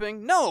I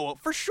tripping? No,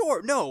 for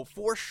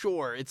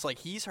sure. It's like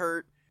he's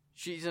hurt,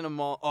 she's in a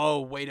mall.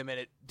 Oh, wait a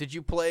minute. Did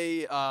you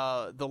play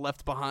the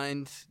Left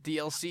Behind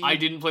DLC? I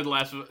didn't play the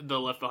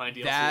Left Behind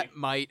DLC. That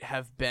might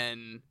have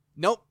been...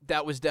 Nope,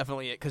 that was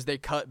definitely it, because they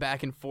cut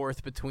back and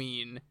forth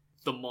between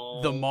the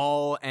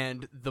mall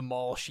and the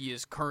mall she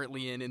is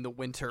currently in the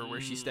winter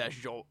where she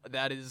stashed Joel.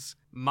 That is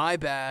my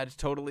bad.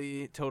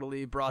 Totally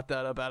brought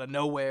that up out of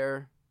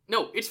nowhere.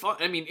 No, it's fine.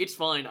 I mean, it's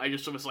fine. I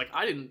just was like,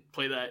 I didn't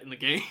play that in the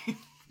game.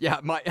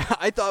 Yeah,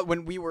 I thought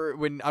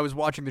when I was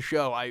watching the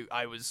show,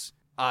 I was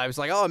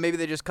like, oh, maybe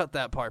they just cut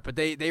that part, but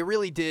they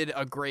really did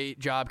a great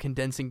job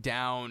condensing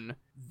down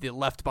the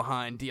Left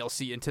Behind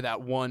DLC into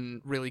that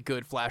one really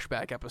good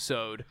flashback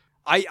episode.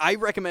 I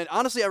recommend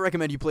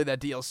you play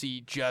that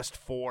DLC just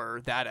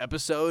for that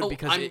episode,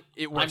 because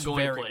it works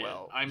very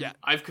well.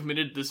 I've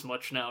committed this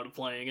much now to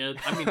playing it.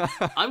 I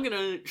mean,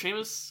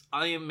 Seamus,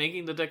 I am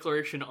making the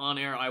declaration on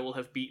air, I will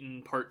have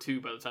beaten part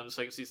 2 by the time the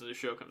second season of the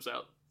show comes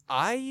out.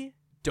 I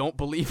don't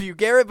believe you,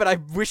 Garrett, but I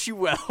wish you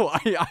well.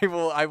 I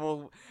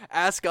will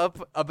ask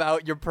up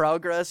about your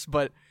progress,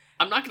 but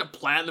I'm not going to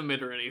platinum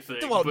it or anything.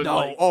 Well,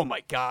 no. Oh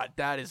my God,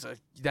 that's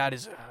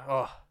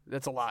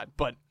a lot.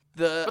 But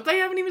But they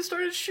haven't even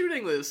started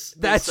shooting this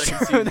That's second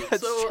true, season,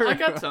 that's so true. I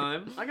got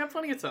time. I got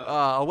plenty of time.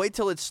 I'll wait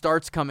till it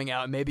starts coming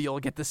out, and maybe you'll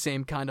get the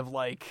same kind of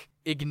like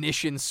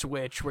ignition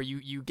switch where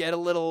you get a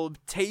little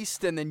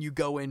taste and then you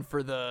go in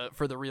for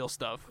the real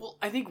stuff. Well,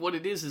 I think what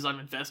it is I'm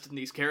invested in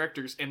these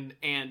characters,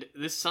 and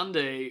this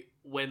Sunday,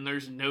 when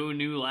there's no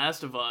new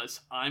Last of Us,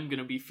 I'm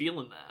gonna be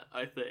feeling that,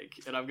 I think.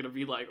 And I'm gonna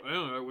be like,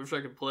 oh, I wish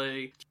I could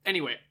play.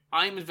 Anyway,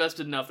 I'm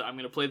invested enough that I'm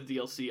gonna play the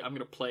DLC, I'm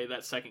gonna play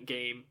that second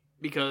game,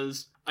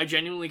 because I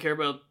genuinely care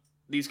about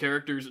these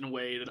characters in a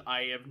way that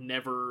I have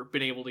never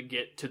been able to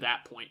get to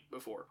that point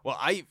before. Well,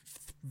 I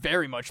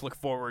very much look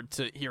forward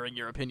to hearing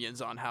your opinions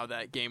on how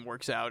that game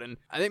works out, and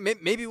I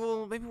think maybe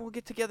we'll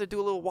get together, do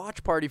a little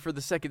watch party for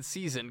the second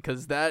season,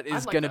 because that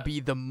is going to be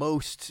the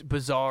most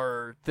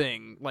bizarre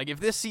thing. Like, if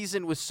this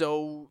season was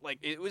so, like,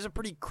 it was a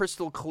pretty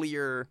crystal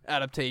clear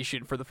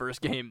adaptation for the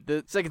first game,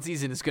 the second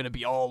season is going to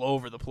be all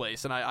over the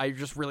place, and I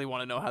just really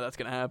want to know how that's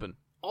going to happen.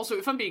 Also,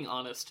 if I'm being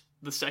honest,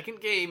 the second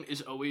game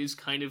is always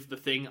kind of the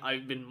thing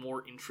I've been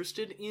more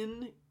interested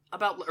in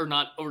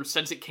or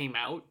since it came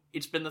out,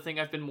 it's been the thing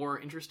I've been more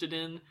interested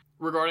in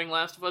regarding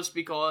Last of Us,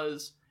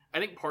 because I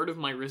think part of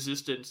my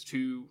resistance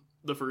to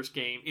the first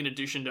game, in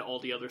addition to all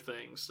the other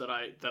things that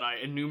I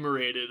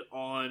enumerated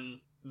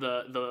on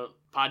the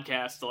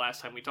podcast the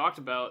last time we talked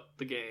about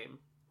the game,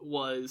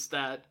 was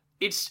that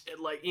it's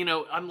like,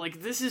 I'm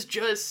like, this is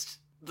just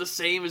the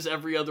same as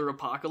every other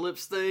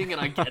apocalypse thing, and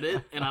I get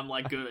it, and I'm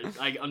like, good,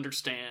 I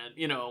understand,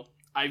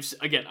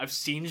 I've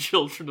seen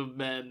Children of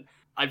Men,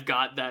 I've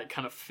got that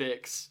kind of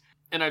fix,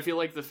 and I feel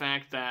like the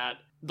fact that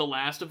The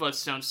Last of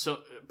Us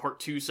Part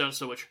 2 sounds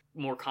so much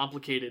more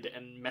complicated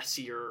and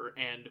messier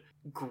and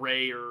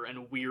grayer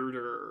and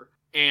weirder,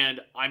 and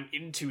I'm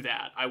into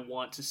that. I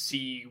want to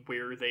see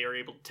where they are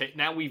able to take.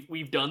 Now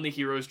we've done the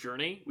hero's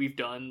journey, we've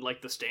done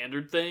like the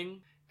standard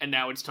thing, and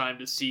now it's time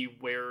to see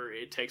where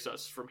it takes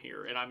us from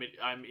here, and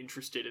I'm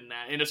interested in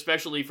that, and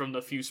especially from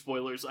the few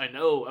spoilers I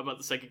know about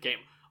the second game,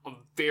 I'm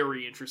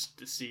very interested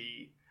to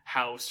see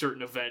how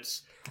certain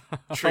events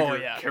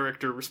trigger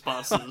character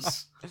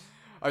responses.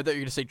 I thought you were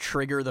going to say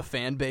trigger the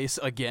fan base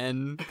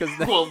again.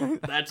 Well,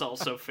 that's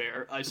also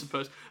fair, I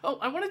suppose. Oh,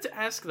 I wanted to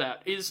ask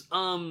that.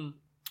 And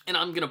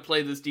I'm going to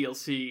play this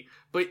DLC,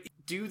 but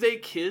do they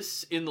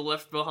kiss in the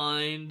Left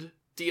Behind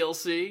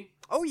DLC?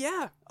 Oh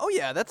yeah.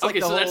 That's like okay.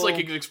 The so whole... that's like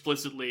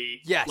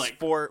explicitly. Yes, like...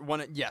 for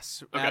one.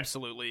 Yes, okay.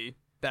 Absolutely.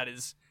 That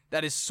is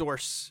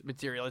source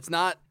material. It's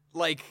not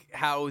like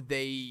how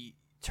they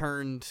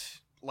turned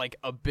like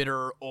a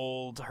bitter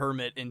old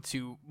hermit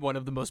into one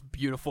of the most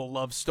beautiful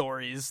love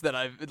stories that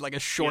I've like a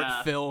short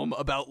film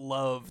about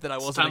love that I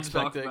wasn't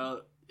expecting.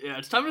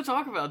 It's time to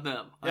talk about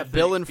them. Yeah,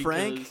 Bill and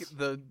Frank,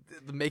 the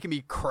making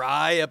me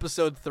cry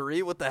episode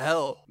 3. What the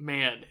hell,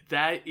 man?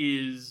 That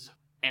is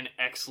an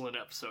excellent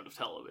episode of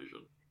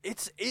television.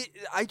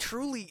 I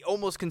truly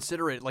almost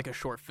consider it like a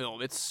short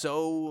film. It's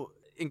so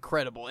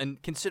incredible,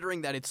 and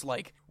considering that it's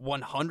like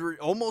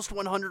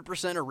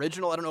 100%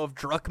 original. I don't know if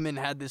Druckmann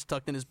had this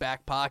tucked in his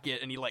back pocket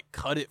and he like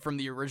cut it from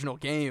the original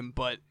game,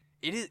 but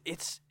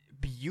it's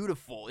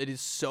beautiful. It is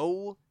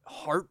so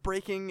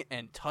heartbreaking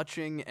and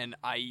touching, and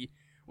I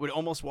would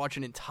almost watch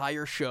an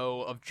entire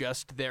show of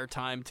just their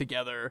time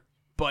together.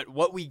 But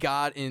what we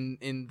got in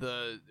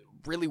the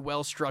really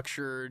well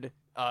structured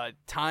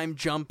time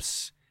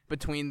jumps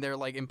between their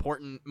like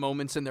important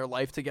moments in their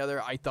life together,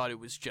 I thought it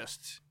was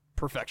just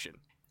perfection.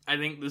 I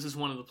think this is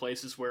one of the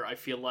places where I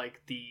feel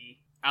like the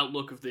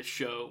outlook of this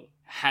show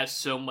has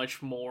so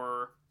much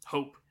more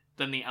hope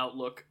than the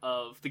outlook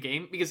of the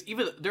game, because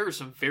even there are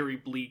some very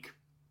bleak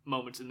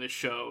moments in this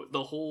show.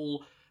 The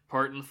whole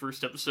part in the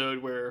first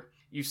episode where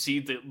you see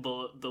the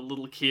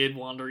little kid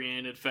wandering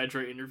in and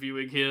Fedra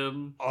interviewing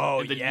him. Oh,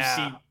 and then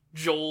yeah. You see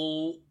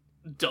Joel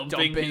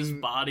dumping his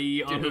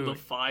body onto the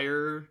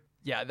fire.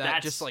 Yeah,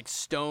 that's just like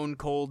stone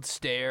cold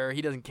stare.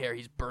 He doesn't care.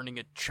 He's burning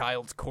a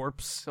child's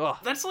corpse. Ugh.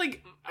 That's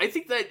like, I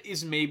think that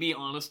is maybe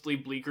honestly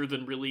bleaker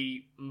than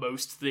really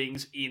most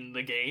things in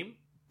the game.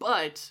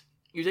 But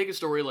you take a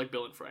story like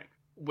Bill and Frank,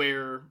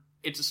 where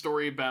it's a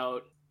story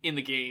about, in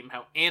the game,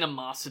 how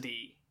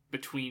animosity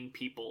between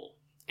people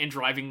and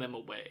driving them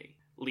away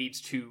leads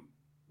to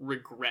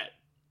regret.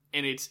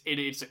 And it's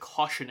a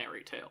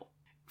cautionary tale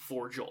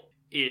for Joel.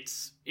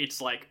 It's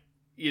like,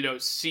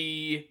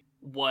 see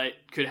what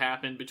could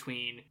happen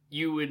between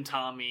you and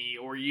Tommy,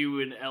 or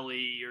you and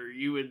Ellie, or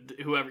you and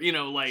whoever,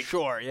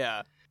 Sure,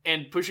 yeah.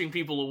 And pushing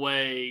people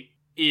away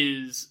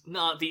is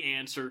not the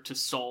answer to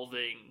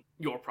solving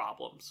your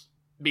problems.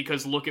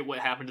 Because look at what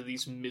happened to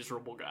these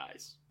miserable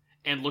guys.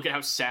 And look at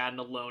how sad and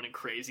alone and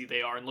crazy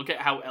they are. And look at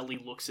how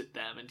Ellie looks at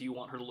them. And do you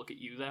want her to look at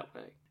you that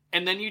way?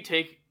 And then you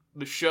take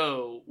the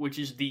show, which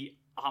is the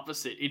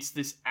opposite. It's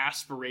this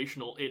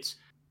aspirational. It's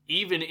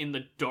even in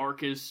the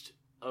darkest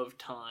of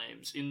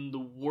times, in the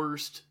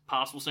worst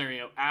possible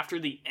scenario, after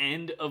the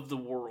end of the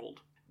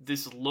world,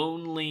 this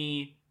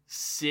lonely,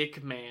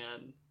 sick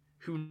man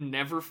who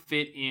never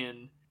fit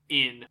in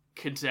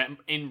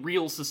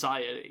real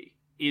society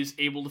is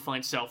able to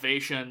find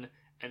salvation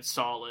and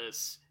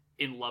solace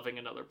in loving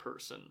another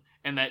person.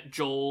 And that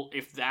Joel,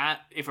 if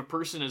a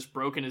person as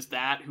broken as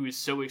that, who is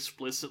so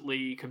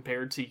explicitly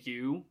compared to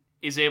you,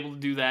 is able to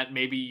do that,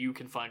 maybe you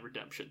can find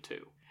redemption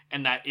too.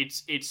 And that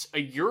it's a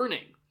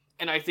yearning.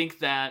 And I think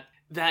that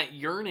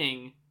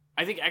yearning,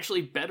 I think,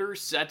 actually better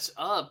sets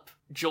up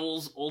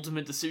Joel's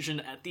ultimate decision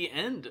at the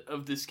end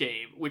of this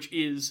game, which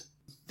is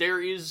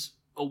there is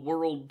a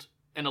world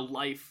and a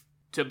life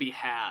to be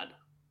had,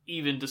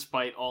 even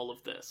despite all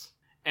of this.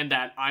 And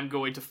that I'm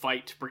going to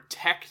fight to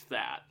protect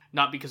that,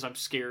 not because I'm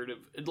scared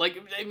of, like,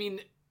 I mean,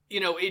 you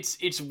know,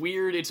 it's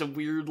weird. It's a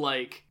weird,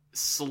 like,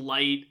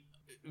 slight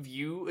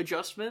view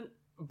adjustment,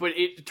 but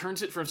it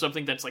turns it from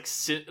something that's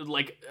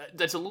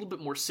that's a little bit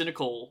more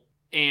cynical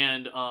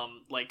and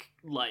like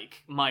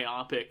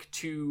myopic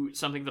to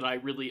something that I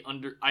really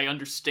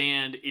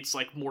understand. It's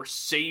like more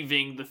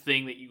saving the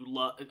thing that you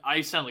love.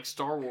 I sound like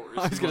Star Wars.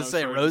 I was gonna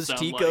say Rose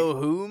Tico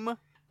whom.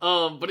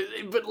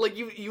 But like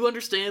you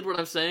understand what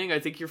I'm saying. I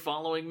think you're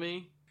following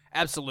me.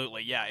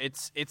 Absolutely, yeah.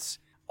 It's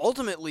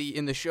ultimately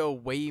in the show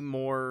way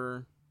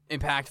more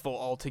impactful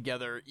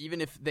altogether.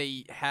 Even if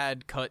they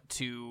had cut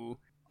to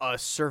a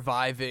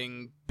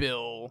surviving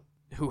Bill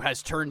who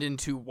has turned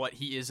into what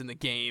he is in the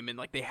game, and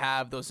like they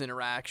have those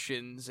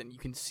interactions, and you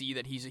can see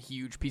that he's a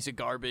huge piece of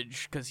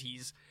garbage because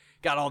he's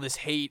got all this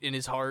hate in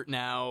his heart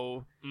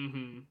now.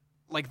 Mm-hmm.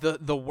 Like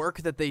the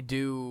work that they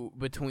do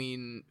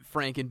between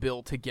Frank and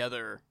Bill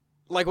together.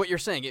 Like what you're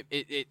saying,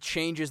 it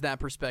changes that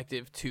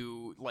perspective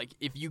to, like,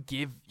 if you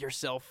give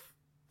yourself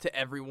to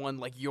everyone,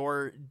 like,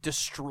 your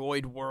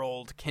destroyed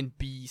world can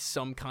be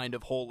some kind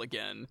of whole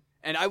again.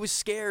 And I was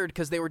scared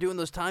because they were doing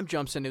those time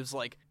jumps, and it was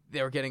like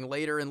they were getting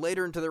later and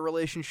later into their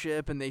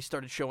relationship, and they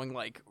started showing,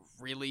 like,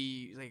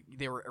 really, like,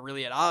 they were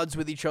really at odds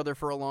with each other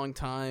for a long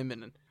time,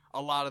 and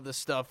a lot of the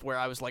stuff where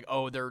I was like,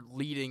 oh, they're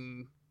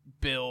leading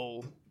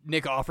Bill...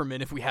 Nick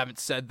Offerman, if we haven't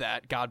said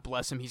that, God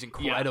bless him, he's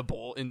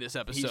incredible in this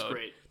episode. He's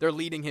great. They're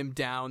leading him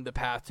down the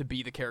path to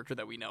be the character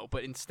that we know,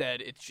 but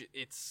instead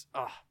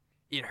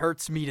it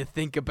hurts me to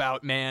think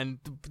about, man,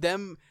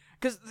 them,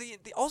 because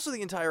also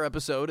the entire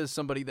episode, as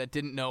somebody that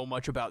didn't know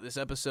much about this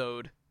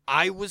episode,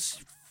 I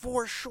was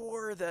for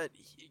sure that,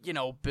 you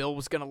know, Bill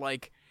was gonna,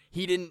 like,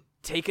 he didn't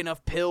take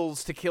enough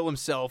pills to kill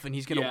himself, and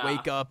he's gonna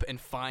wake up and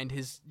find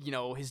his, you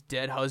know, his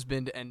dead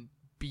husband and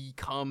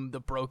become the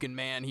broken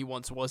man he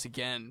once was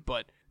again.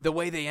 But the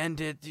way they end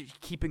it,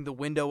 keeping the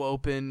window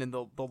open and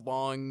the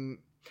long,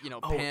 you know,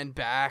 pan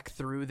back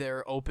through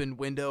their open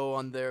window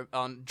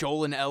on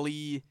Joel and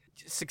Ellie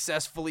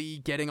successfully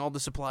getting all the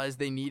supplies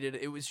they needed,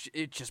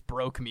 it just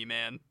broke me,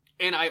 man.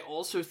 And I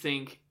also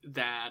think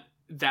that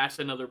that's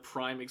another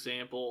prime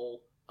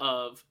example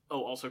of,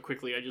 also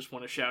quickly, I just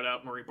want to shout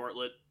out Murray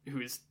Bartlett,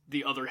 who is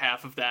the other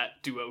half of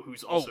that duo,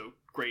 who's also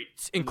great.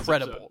 It's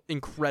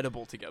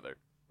incredible together.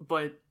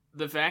 But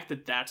the fact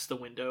that that's the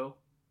window,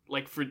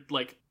 like, for,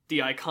 like, the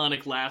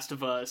iconic Last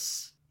of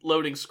Us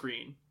loading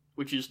screen,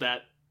 which is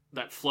that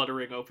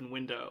fluttering open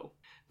window,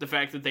 the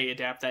fact that they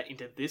adapt that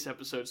into this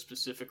episode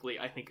specifically,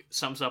 I think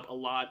sums up a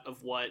lot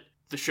of what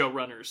the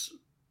showrunners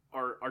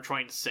are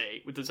trying to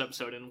say with this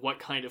episode, and what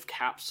kind of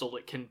capsule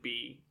it can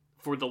be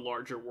for the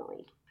larger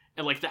world.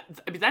 And, like, that,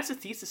 I mean, that's a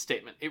thesis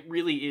statement. It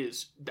really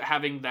is,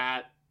 having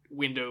that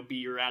window be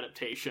your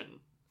adaptation.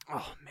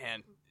 Oh,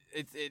 man.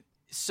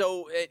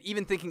 So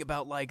even thinking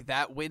about, like,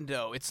 that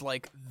window, it's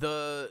like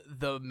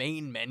the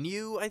main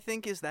menu, I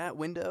think, is that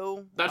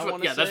window. That's what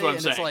I'm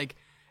saying.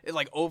 It's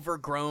like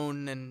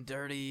overgrown and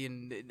dirty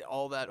and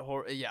all that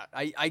horror. Yeah,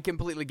 I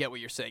completely get what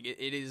you're saying.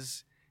 It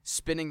is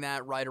spinning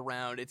that right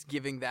around. It's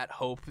giving that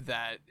hope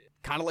that,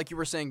 kind of like you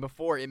were saying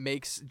before, it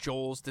makes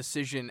Joel's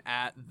decision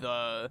at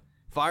the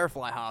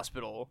Firefly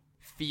Hospital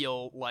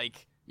feel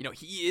like, you know,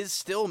 he is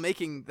still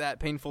making that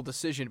painful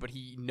decision, but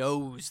he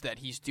knows that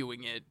he's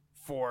doing it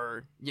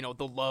for, you know,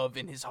 the love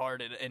in his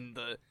heart and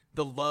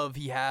the love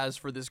he has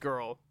for this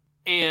girl.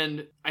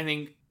 And I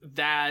think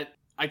that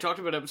I talked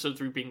about episode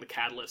 3 being the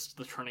catalyst,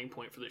 the turning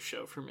point for this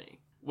show for me,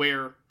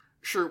 where,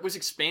 sure, it was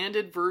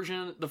expanded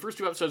version. The first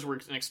 2 episodes were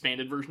an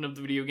expanded version of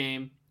the video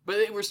game, but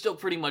they were still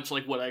pretty much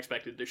like what I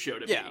expected the show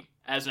to be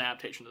as an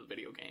adaptation of the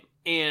video game.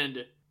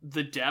 And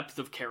the depth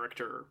of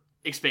character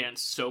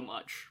expands so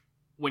much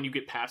when you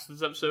get past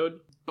this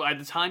episode. By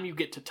the time you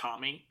get to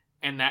Tommy,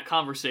 and that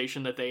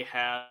conversation that they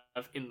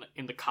have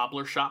in the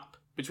cobbler shop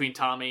between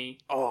Tommy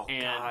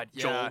and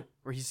Joel,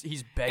 where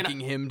he's begging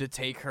him to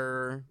take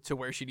her to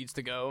where she needs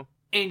to go,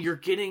 and you're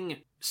getting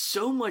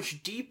so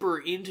much deeper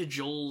into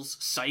Joel's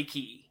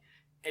psyche,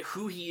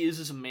 who he is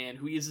as a man,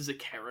 who he is as a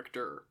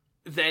character,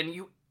 than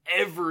you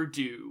ever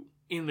do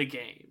in the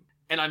game.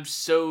 And I'm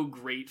so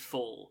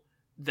grateful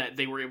that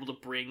they were able to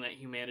bring that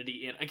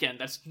humanity in. Again,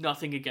 that's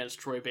nothing against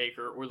Troy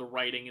Baker or the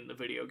writing in the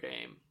video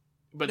game.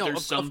 But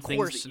there's some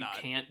things that you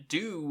can't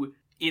do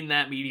in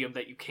that medium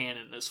that you can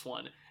in this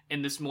one.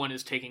 And this one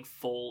is taking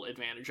full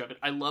advantage of it.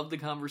 I love the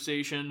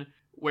conversation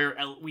where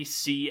we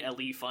see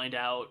Ellie find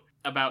out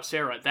about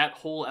Sarah. That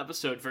whole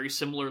episode, very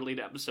similarly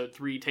to episode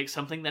 3, takes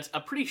something that's a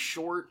pretty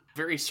short,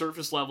 very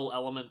surface level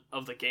element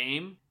of the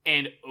game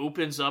and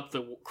opens up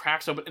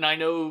cracks open. And I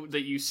know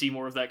that you see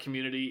more of that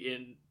community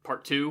in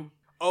part 2.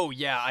 Oh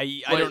yeah,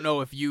 I don't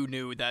know if you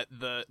knew that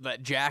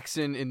that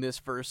Jackson in this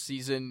first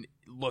season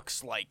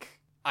looks like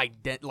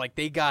like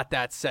they got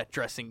that set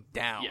dressing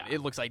down. Yeah.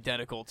 It looks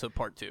identical to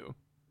part 2.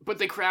 But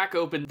they crack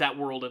open that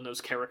world and those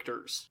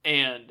characters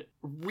and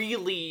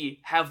really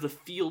have the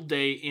field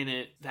day in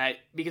it,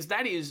 because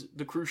that is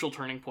the crucial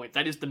turning point.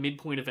 That is the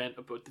midpoint event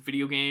of both the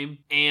video game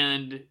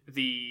and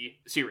the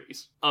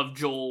series of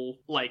Joel.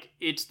 Like,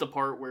 it's the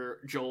part where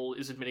Joel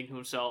is admitting to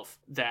himself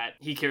that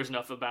he cares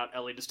enough about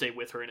Ellie to stay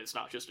with her and it's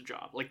not just a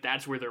job. Like,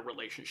 that's where their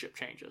relationship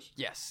changes.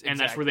 Yes, exactly. And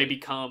that's where they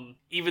become,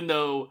 even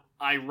though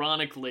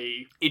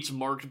ironically it's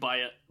marked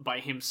by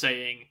him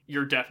saying,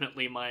 "You're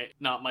definitely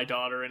not my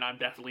daughter and I'm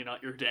definitely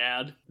not your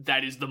dad,"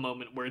 that is the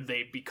moment where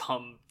they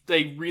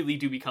really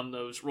do become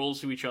those roles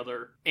to each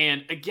other.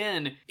 And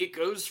again, it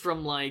goes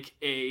from like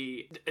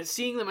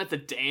seeing them at the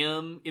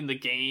dam in the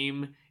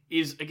game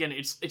is, again,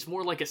 it's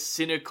more like a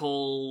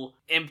cynical,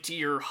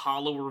 emptier,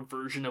 hollower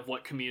version of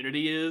what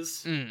Community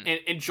is.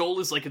 And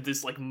Joel is like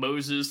this like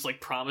Moses, like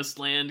promised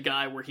land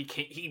guy where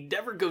he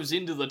never goes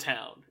into the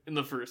town in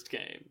the first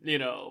game, you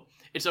know.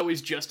 It's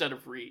always just out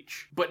of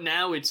reach. But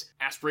now it's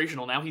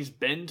aspirational. Now he's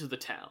been to the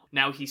town.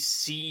 Now he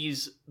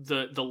sees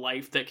the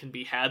life that can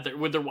be had there,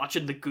 when they're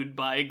watching The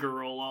Goodbye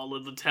Girl all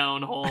in the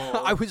town hall.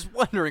 I was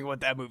wondering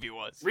what that movie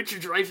was.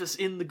 Richard Dreyfuss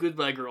in The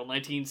Goodbye Girl,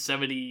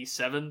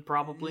 1977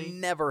 probably.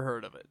 Never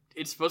heard of it.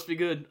 It's supposed to be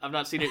good. I've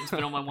not seen it. It's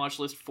been on my watch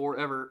list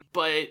forever.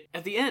 But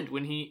at the end,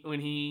 when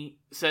he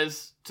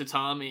says to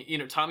Tommy, you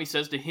know, Tommy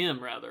says to him,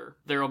 rather,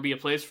 "There'll be a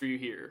place for you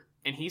here."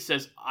 And he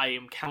says, "I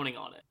am counting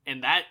on it."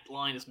 And that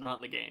line is not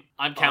in the game.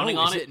 I'm counting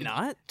on it. Is it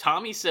not?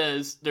 Tommy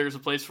says, "There's a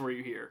place for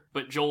you here."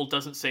 But Joel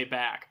doesn't say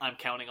back, "I'm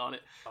counting on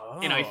it." Oh.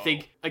 And I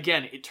think,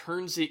 again, it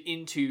turns it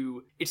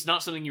into, it's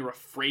not something you're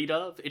afraid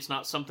of. It's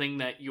not something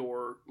that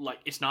you're, like,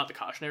 it's not the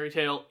cautionary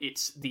tale.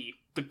 It's the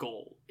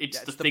goal. It's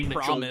the thing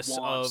that Joel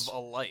wants of a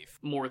life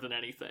more than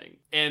anything.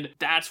 And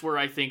that's where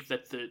I think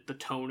that the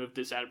tone of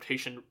this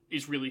adaptation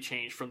is really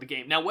changed from the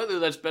game. Now, whether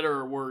that's better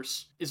or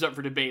worse is up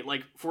for debate.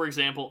 Like, for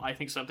example, I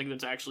think something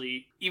that's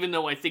actually, even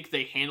though I think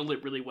they handled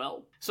it really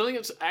well, something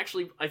that's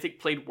actually, I think,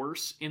 played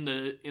worse in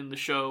the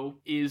show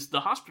is the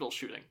hospital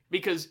shooting.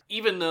 Because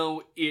even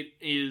though it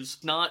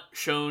is not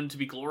shown to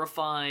be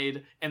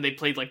glorified and they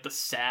played like the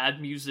sad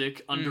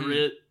music under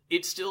it,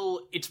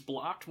 it's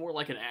blocked more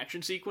like an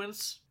action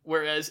sequence.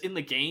 Whereas in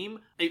the game,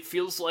 it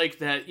feels like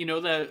that, you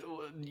know, that,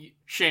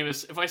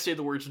 Seamus, if I say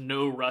the words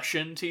 "no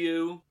Russian" to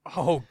you...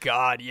 Oh,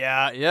 God,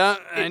 yeah,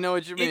 I know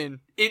what you mean.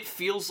 It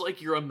feels like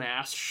you're a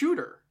mass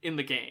shooter in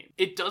the game.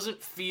 It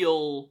doesn't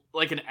feel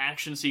like an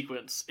action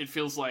sequence. It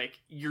feels like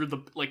you're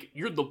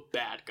the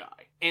bad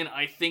guy. And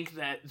I think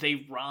that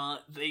they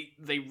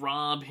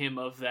rob him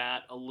of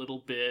that a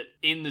little bit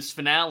in this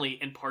finale,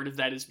 and part of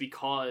that is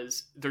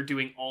because they're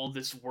doing all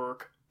this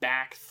work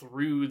back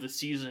through the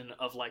season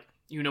of, like,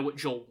 you know what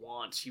Joel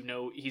wants. You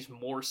know he's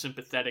more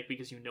sympathetic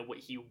because you know what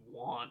he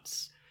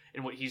wants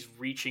and what he's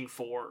reaching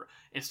for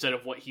instead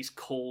of what he's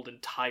cold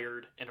and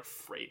tired and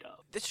afraid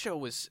of. This show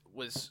was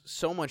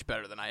so much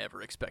better than I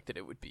ever expected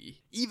it would be.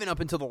 Even up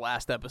until the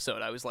last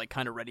episode, I was like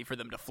kind of ready for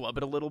them to flub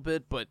it a little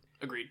bit, but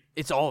agreed.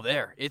 It's all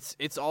there.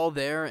 It's all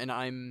there, and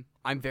I'm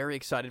very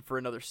excited for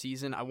another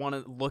season. I want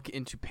to look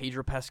into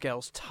Pedro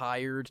Pascal's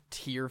tired,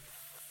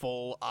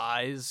 tearful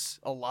eyes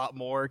a lot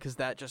more, because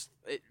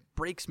it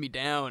breaks me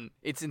down.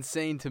 It's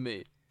insane to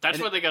me. That's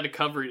why they got to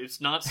cover it.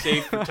 It's not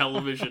safe for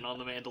television on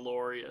The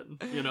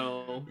Mandalorian, you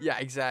know? Yeah,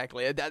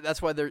 exactly.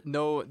 That's why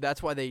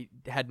that's why they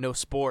had no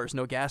spores,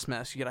 no gas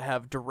masks. You got to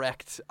have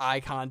direct eye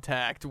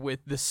contact with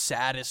the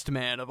saddest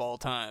man of all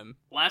time.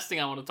 Last thing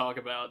I want to talk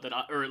about,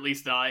 or at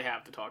least that I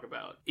have to talk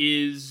about,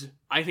 is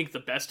I think the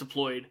best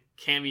deployed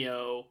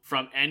cameo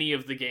from any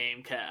of the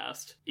game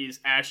cast is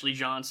Ashley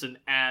Johnson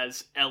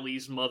as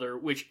Ellie's mother,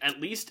 which,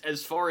 at least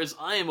as far as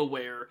I am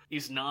aware,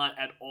 is not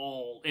at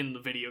all in the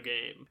video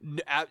game.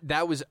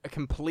 That was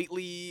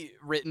completely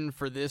written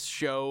for this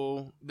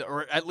show,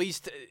 or at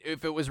least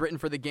if it was written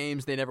for the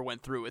games, they never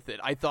went through with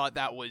it. I thought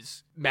that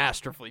was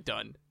masterfully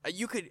done.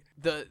 You could,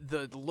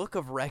 the look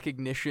of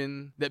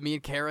recognition that me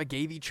and Kara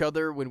gave each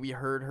other when we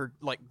heard her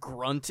like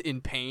grunt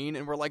in pain,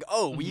 and we're like,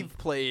 oh, we've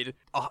played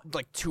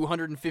like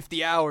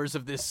 250 hours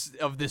of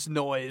this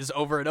noise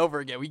over and over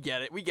again. We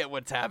get it. We get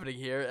what's happening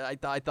here. I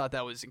thought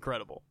that was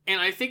incredible.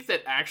 And I think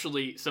that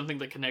actually something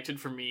that connected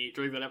for me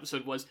during that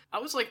episode was, I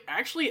was like,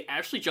 actually,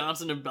 Ashley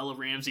Johnson and Bella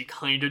Ramsey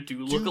kind of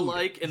do look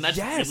alike, and that's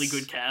really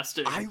good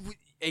casting.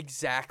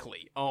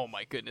 Exactly. Oh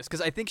my goodness.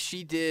 Because I think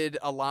she did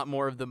a lot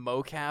more of the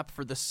mocap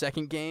for the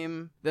second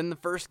game than the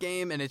first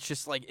game, and it's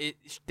just like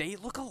they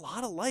look a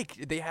lot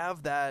alike. They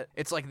have that.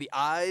 It's like the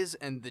eyes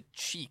and the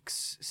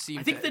cheeks seem.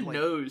 I think to, the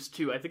nose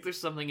too. I think there's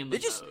something in the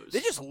nose. They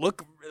just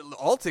look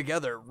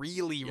altogether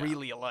really,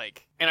 really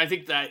alike. And I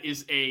think that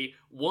is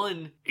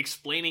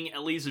explaining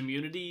Ellie's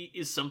immunity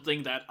is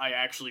something that I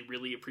actually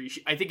really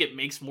appreciate. I think it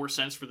makes more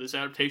sense for this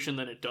adaptation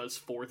than it does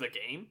for the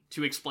game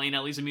to explain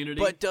Ellie's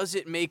immunity. But does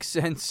it make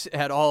sense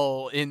at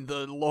all in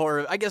the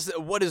lore? I guess,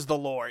 what is the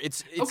lore?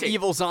 It's okay.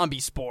 Evil zombie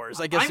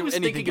spores. I guess I was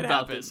anything thinking could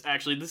about happen. this,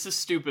 actually. This is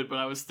stupid, but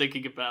I was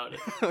thinking about it.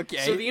 Okay.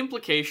 So the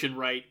implication,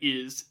 right,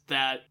 is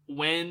that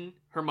when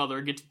her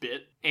mother gets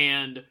bit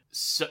and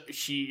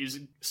she is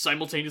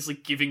simultaneously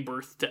giving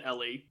birth to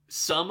Ellie,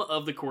 some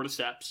of the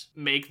cordyceps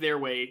make their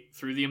way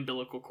through the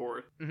umbilical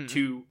cord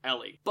to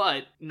Ellie.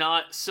 But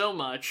not so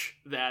much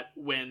that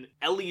when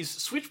Ellie's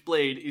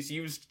switchblade is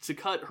used to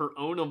cut her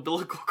own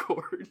umbilical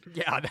cord...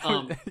 Yeah,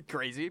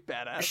 crazy,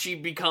 badass. She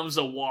becomes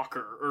a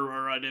walker,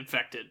 or an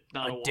infected,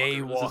 not a walker.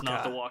 Day walker. This is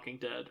not The Walking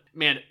Dead.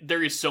 Man,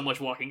 there is so much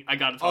Walking... I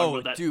gotta talk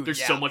about that. Dude,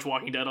 There's so much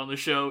Walking Dead on this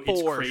show.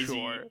 It's crazy.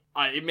 Sure.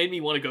 It made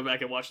me want to go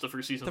back and watch the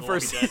first season of The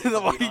Walking Dead. Season of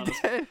The Walking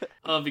Dead.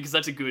 Because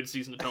that's a good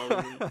season of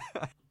television.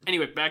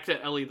 Anyway, back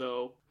to Ellie,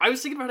 though. I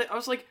was thinking about it. I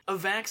was like, a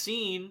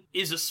vaccine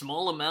is a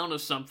small amount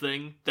of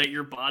something that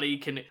your body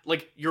can...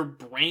 Like, your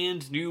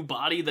brand new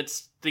body that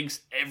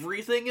thinks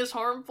everything is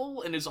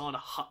harmful and is on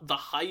the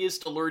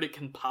highest alert it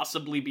can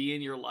possibly be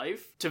in your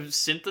life, to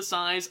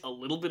synthesize a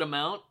little bit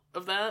amount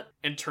of that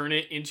and turn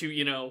it into,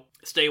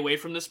 stay away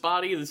from this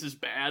body, this is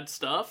bad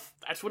stuff.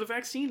 That's what a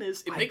vaccine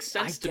is. It makes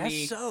sense to me. I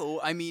guess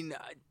so. I mean,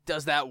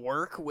 does that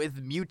work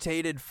with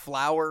mutated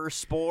flower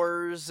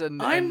spores?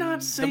 I'm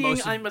not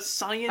saying I'm a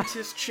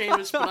scientist,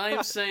 Seamus, but I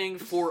am saying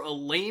for a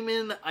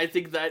layman, I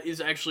think that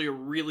is actually a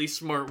really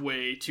smart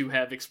way to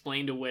have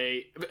explained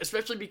away,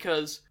 especially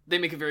because they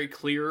make it very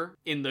clear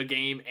in the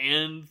game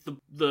and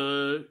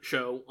the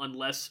show,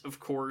 unless, of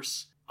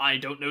course, I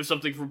don't know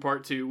something from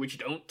part 2, which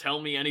don't tell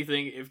me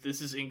anything if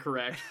this is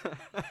incorrect.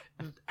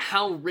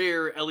 How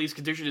rare Ellie's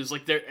condition is.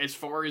 Like, there, as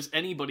far as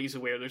anybody's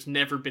aware, there's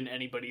never been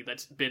anybody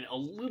that's been a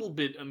little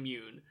bit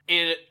immune.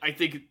 And I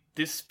think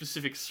this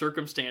specific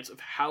circumstance of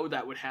how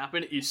that would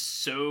happen is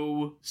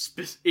so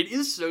it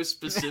is so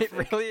specific.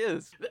 It really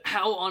is.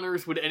 How on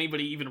earth would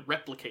anybody even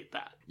replicate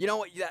that? You know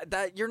what?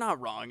 That you're not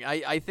wrong.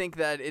 I think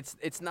that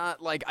it's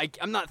not like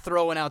I'm not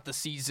throwing out the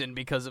season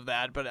because of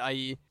that, but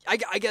I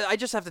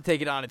just have to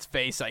take it on its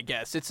face. I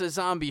guess it's a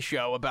zombie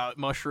show about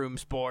mushroom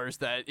spores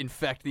that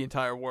infect the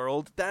entire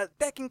world.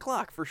 That can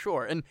clock for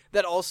sure, and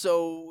that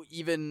also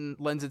even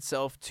lends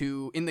itself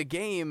to, in the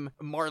game,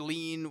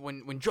 Marlene,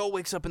 when Joel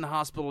wakes up in the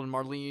hospital and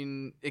Marlene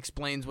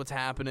explains what's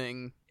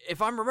happening. If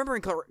I'm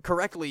remembering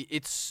correctly,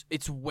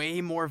 it's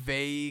way more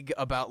vague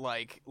about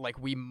like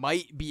we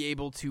might be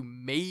able to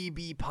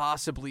maybe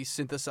possibly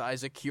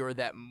synthesize a cure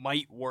that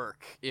might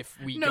work if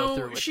we go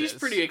through with this. No, she's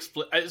pretty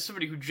explicit. As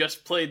somebody who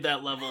just played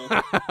that level.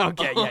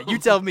 Okay, yeah, you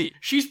tell me.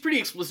 She's pretty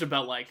explicit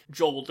about, like,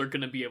 Joel, they're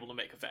gonna be able to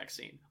make a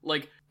vaccine.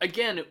 Like,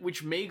 again,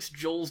 which makes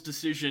Joel's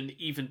decision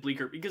even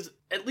bleaker, because,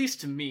 at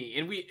least to me,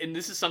 and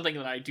this is something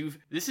that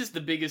this is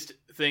the biggest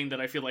thing that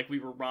I feel like we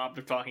were robbed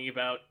of talking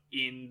about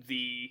in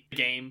the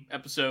game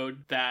episode,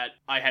 that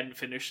I hadn't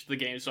finished the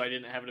game, so I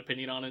didn't have an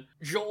opinion on it.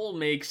 Joel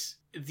makes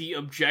the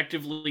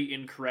objectively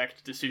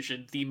incorrect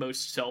decision the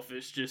most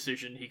selfish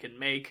decision he can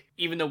make,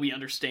 even though we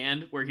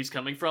understand where he's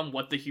coming from,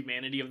 what the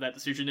humanity of that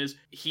decision is.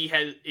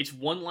 It's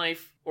one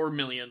life or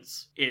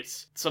millions.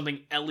 It's something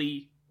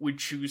Ellie would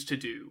choose to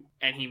do,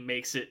 and he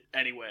makes it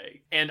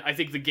anyway. And I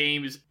think the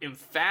game is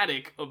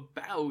emphatic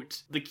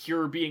about the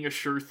cure being a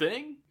sure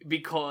thing,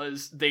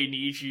 because they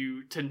need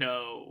you to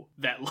know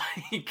that,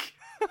 like,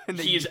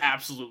 he is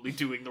absolutely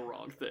doing the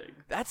wrong thing.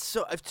 That's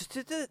so...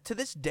 To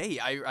this day,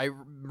 I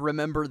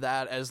remember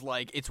that as,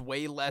 like, it's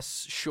way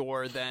less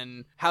sure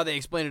than how they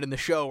explain it in the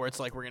show, where it's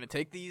like, we're going to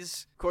take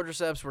these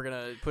cordyceps, we're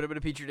going to put them in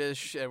a petri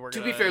dish, and we're going to...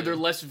 To be fair,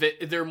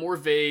 they're more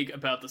vague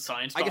about the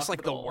science talk. I guess,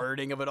 like, the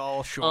wording of it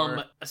all,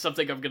 sure.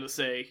 Something I'm going to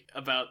say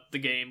about the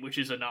game, which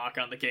is a knock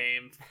on the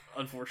game,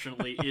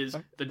 unfortunately, is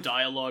the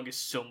dialogue is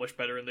so much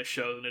better in the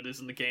show than it is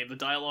in the game. The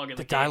dialogue in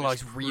the game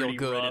dialogue's is real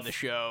good rough. in the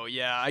show.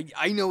 Yeah,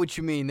 I know what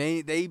you mean.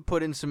 They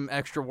put in some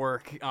extra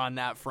work on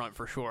that front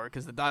for sure,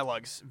 because the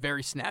dialogue's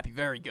very snappy,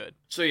 very good.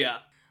 So yeah.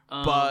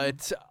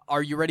 But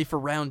are you ready for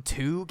round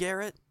 2,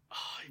 Garrett?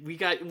 We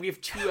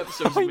have 2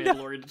 episodes of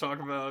Mandalorian to talk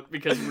about,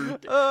 because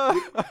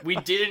we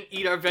didn't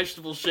eat our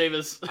vegetables,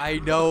 Seamus. I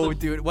know,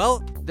 dude.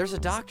 Well, there's a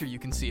doctor you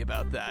can see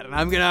about that, and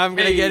I'm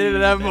gonna get into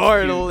that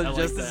more in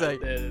just a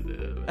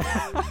second.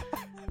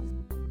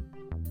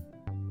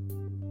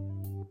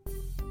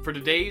 For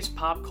today's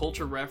pop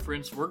culture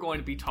reference, we're going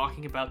to be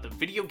talking about the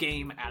video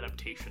game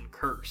adaptation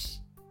curse.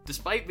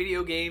 Despite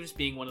video games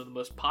being one of the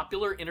most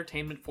popular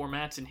entertainment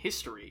formats in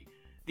history,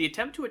 the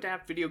attempt to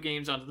adapt video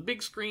games onto the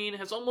big screen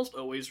has almost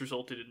always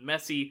resulted in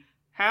messy,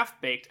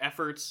 half-baked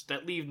efforts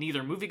that leave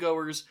neither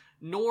moviegoers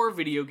nor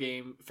video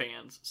game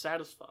fans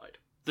satisfied.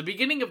 The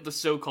beginning of the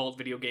so-called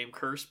video game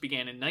curse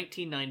began in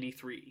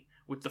 1993,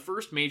 with the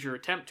first major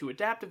attempt to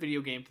adapt a video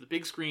game to the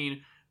big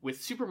screen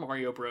with Super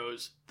Mario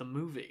Bros. The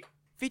movie.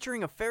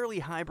 Featuring a fairly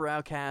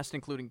highbrow cast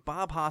including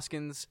Bob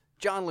Hoskins,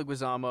 John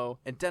Leguizamo,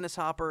 and Dennis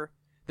Hopper,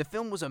 the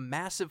film was a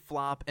massive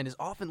flop and is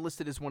often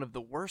listed as one of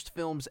the worst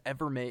films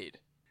ever made.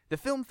 The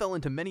film fell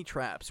into many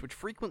traps which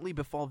frequently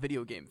befall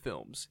video game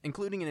films,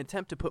 including an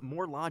attempt to put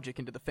more logic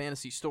into the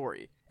fantasy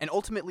story, and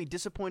ultimately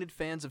disappointed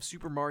fans of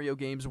Super Mario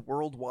games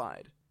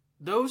worldwide.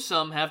 Though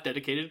some have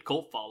dedicated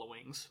cult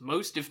followings,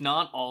 most if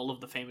not all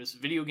of the famous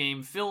video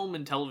game, film,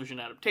 and television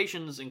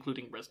adaptations,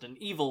 including Resident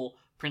Evil,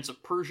 Prince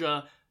of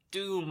Persia,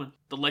 Doom,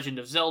 The Legend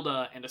of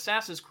Zelda, and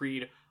Assassin's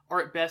Creed,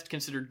 are at best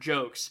considered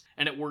jokes,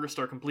 and at worst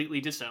are completely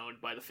disowned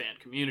by the fan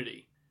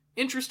community.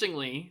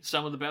 Interestingly,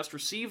 some of the best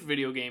received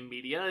video game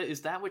media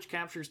is that which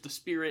captures the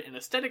spirit and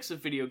aesthetics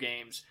of video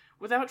games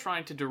without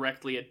trying to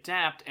directly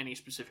adapt any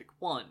specific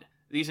one.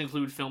 These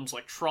include films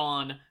like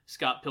Tron,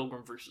 Scott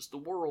Pilgrim vs. the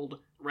World,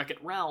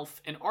 Wreck-It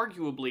Ralph, and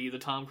arguably the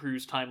Tom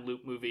Cruise time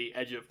loop movie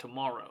Edge of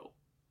Tomorrow.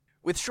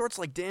 With shorts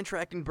like Dan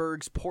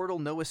Trachtenberg's Portal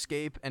No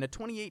Escape and a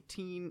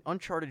 2018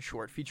 Uncharted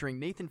short featuring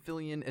Nathan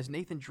Fillion as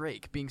Nathan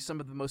Drake being some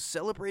of the most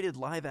celebrated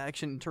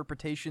live-action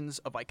interpretations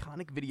of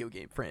iconic video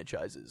game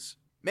franchises.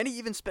 Many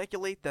even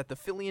speculate that the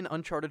Fillion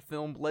Uncharted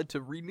film led to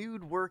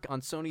renewed work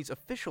on Sony's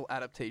official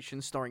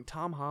adaptation starring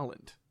Tom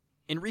Holland.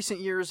 In recent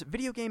years,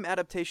 video game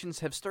adaptations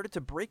have started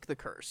to break the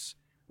curse,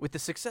 with the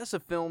success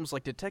of films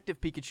like Detective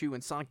Pikachu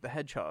and Sonic the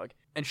Hedgehog,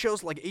 and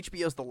shows like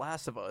HBO's The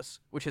Last of Us,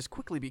 which has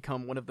quickly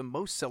become one of the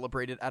most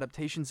celebrated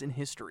adaptations in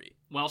history.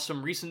 While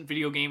some recent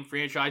video game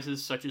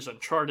franchises such as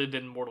Uncharted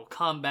and Mortal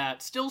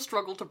Kombat still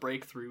struggle to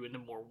break through into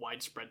more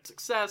widespread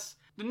success,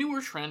 the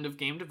newer trend of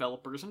game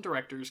developers and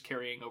directors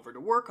carrying over to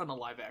work on the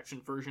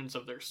live-action versions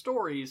of their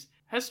stories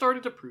has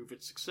started to prove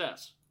its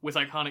success. With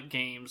iconic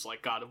games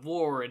like God of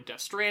War and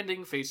Death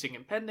Stranding facing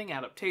impending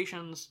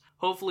adaptations,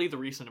 hopefully the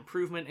recent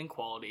improvement in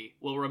quality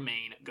will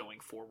remain going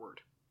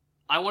forward.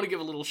 I want to give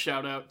a little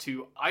shout out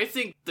to, I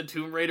think the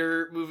Tomb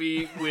Raider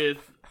movie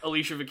with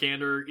Alicia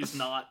Vikander is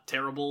not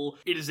terrible.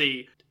 It is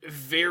a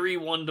very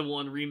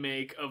one-to-one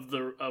remake of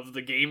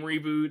the game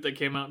reboot that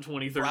came out in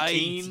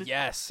 2013. Right,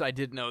 yes, I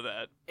did know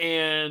that.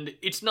 And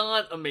it's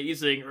not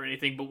amazing or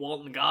anything, but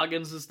Walton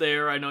Goggins is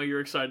there. I know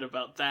you're excited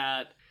about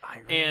that.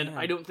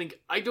 I don't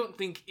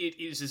think it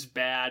is as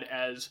bad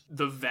as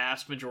the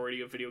vast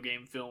majority of video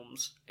game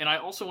films. And I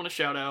also want to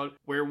shout out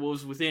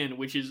Werewolves Within,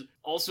 which is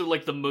also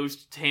like the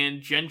most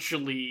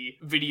tangentially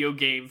video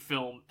game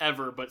film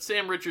ever. But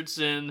Sam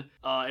Richardson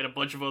and a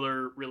bunch of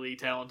other really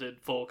talented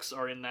folks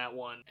are in that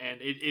one, and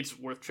it's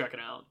worth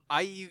checking out.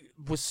 I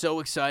was so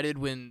excited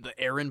when the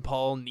Aaron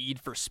Paul Need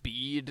for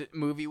Speed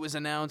movie was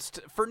announced.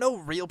 For no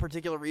real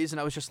particular reason,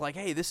 I was just like,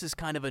 hey, this is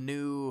kind of a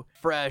new,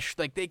 fresh,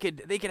 like they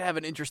could have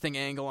an interesting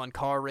angle on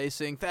car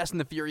racing. Fast and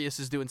the Furious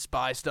is doing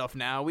spy stuff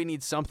now. We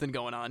need something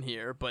going on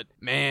here. But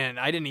man,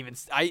 I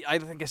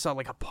think I saw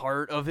like a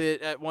part of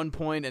it at one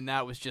point, and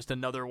that was just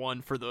another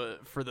one for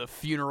the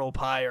funeral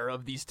pyre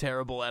of these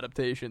terrible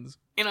adaptations.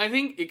 And I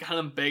think it kind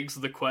of begs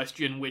the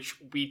question, which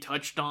we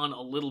touched on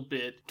a little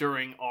bit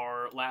during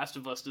our Last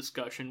of Us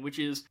discussion, which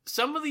is,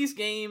 some of these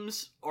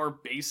games are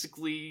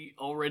basically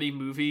already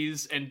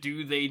movies, and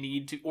do they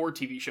need to, or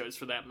TV shows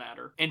for that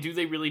matter, and do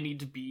they really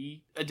need to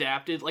be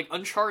adapted? Like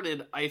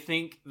Uncharted, I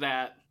think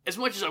that as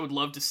much as I would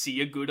love to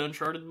see a good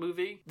Uncharted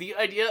movie, the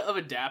idea of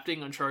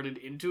adapting Uncharted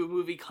into a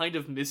movie kind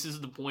of misses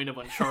the point of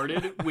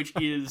Uncharted, which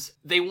is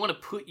they want to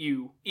put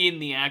you in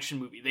the action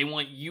movie. They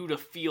want you to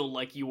feel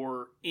like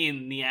you're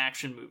in the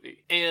action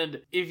movie.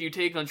 And if you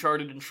take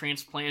Uncharted and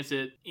transplant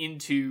it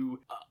into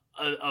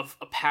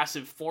a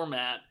passive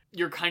format,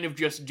 you're kind of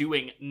just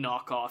doing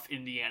knockoff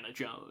Indiana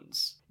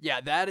Jones.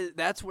 Yeah,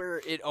 that's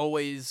where it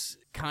always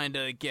kind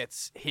of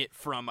gets hit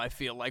from, I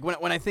feel like.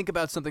 When I think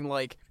about something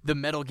like the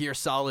Metal Gear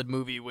Solid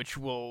movie, which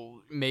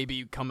will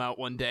maybe come out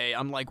one day,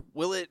 I'm like,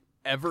 will it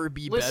ever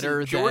be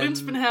better Jordan's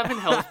than... been having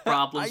health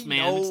problems,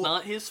 man. It's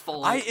not his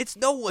fault. It's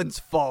no one's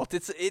fault.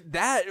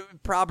 That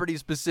property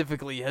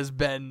specifically has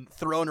been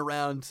thrown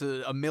around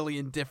to a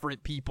million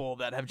different people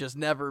that have just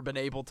never been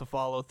able to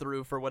follow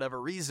through for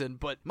whatever reason.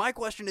 But my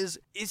question is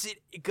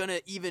it gonna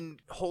even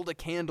hold a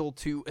candle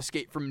to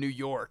Escape from New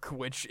York,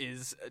 which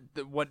is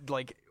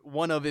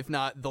one of, if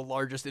not the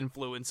largest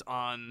influence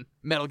on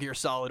Metal Gear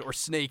Solid or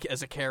Snake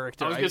as a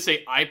character. I was gonna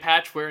say eye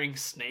patch wearing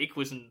Snake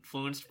was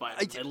influenced by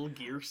Metal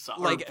Gear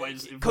Solid.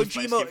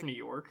 Kojima from New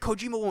York.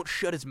 Kojima won't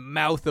shut his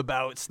mouth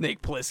about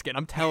Snake Plissken.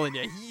 I'm telling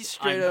you, he's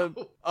straight up.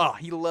 Oh,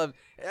 he loves.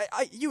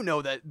 You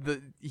know that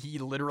he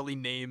literally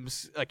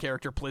names a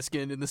character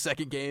Pliskin in the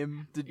second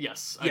game.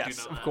 Yes, I do know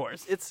that. Of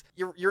course.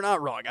 You're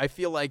not wrong. I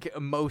feel like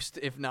most,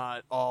 if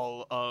not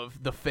all,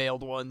 of the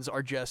failed ones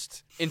are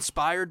just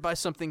inspired by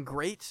something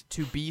great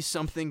to be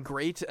something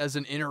great as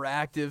an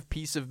interactive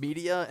piece of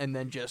media, and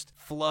then just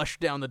flush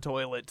down the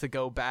toilet to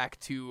go back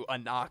to a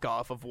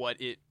knockoff of what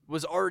it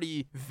was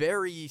already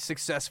very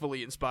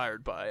successfully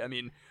inspired by. I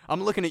mean,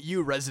 I'm looking at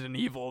you, Resident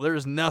Evil.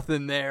 There's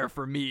nothing there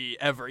for me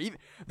ever. Even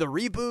the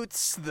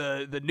reboots,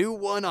 the new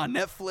one on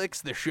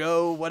Netflix, the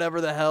show,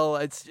 whatever the hell,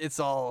 it's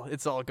all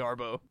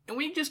garbo. And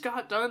we just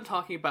got done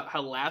talking about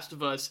how Last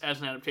of Us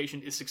as an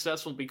adaptation is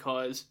successful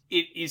because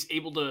it is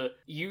able to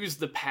use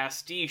the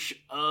pastiche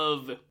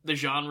of the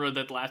genre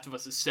that Last of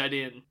Us is set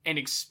in and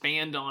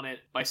expand on it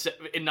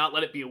and not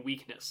let it be a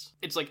weakness.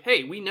 It's like,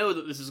 hey, we know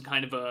that this is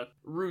kind of a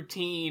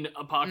routine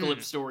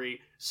apocalypse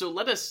story, so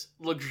let us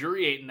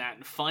luxuriate in that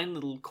and find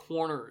little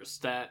corners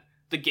that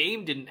the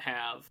game didn't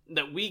have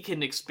that we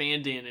can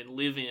expand in and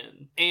live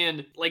in.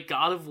 And like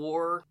God of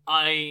War,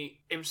 I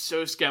am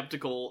so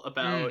skeptical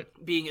about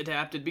being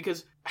adapted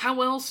because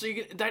how else are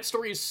you gonna, that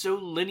story is so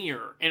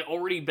linear and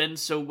already been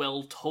so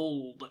well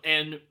told,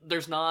 and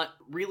there's not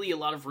really a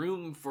lot of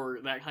room for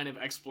that kind of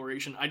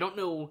exploration. I don't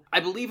know. I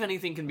believe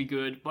anything can be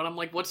good, but I'm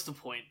like, what's the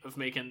point of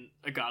making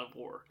a God of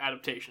War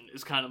adaptation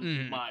is kind of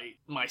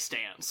my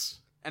stance.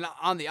 And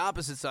on the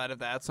opposite side of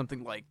that,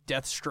 something like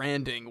Death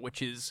Stranding,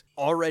 which is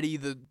already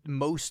the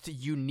most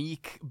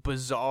unique,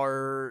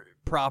 bizarre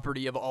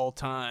property of all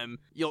time.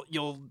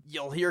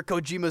 You'll hear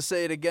Kojima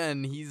say it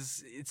again.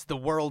 It's the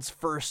world's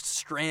first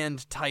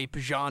Strand type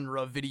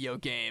genre video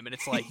game, and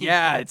it's like,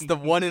 yeah, it's the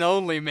one and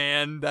only,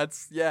 man.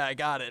 I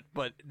got it.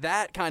 But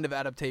that kind of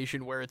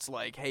adaptation where it's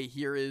like, hey,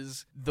 here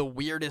is the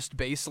weirdest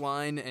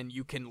baseline, and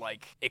you can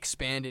like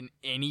expand in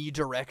any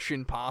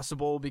direction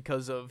possible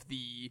because of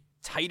the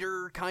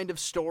tighter kind of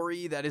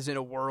story that is in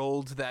a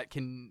world that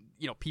can,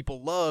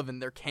 people love,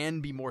 and there can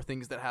be more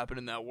things that happen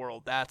in that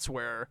world. That's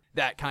where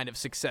that kind of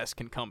success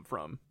can come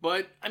from.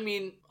 But, I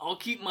mean, I'll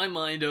keep my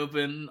mind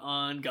open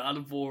on God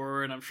of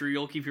War, and I'm sure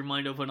you'll keep your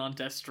mind open on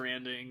Death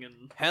Stranding,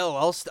 and... Hell,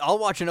 I'll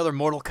watch another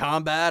Mortal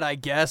Kombat, I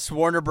guess.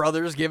 Warner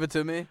Brothers, give it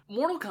to me.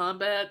 Mortal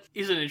Kombat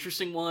is an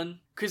interesting one,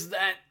 because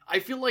I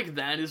feel like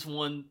that is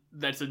one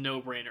that's a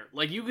no-brainer.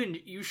 Like,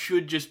 you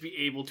should just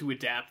be able to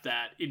adapt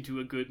that into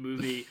a good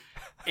movie,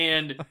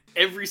 and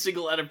every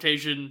single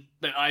adaptation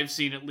that I've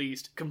seen, at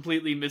least,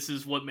 completely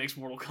misses what makes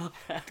Mortal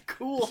Kombat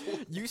cool.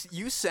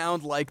 You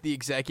sound like the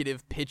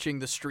executive pitching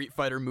the Street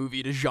Fighter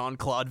movie to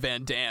Jean-Claude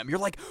Van Damme. You're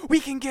like, we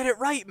can get it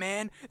right,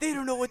 man. They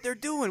don't know what they're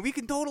doing. We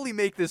can totally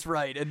make this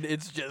right. And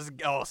it's just,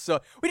 so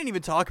we didn't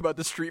even talk about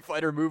the Street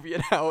Fighter movie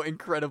and how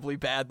incredibly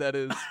bad that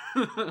is.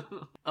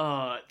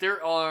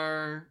 There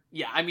are...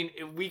 Yeah, I mean,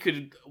 we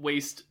could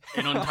waste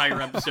an entire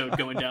episode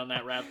going down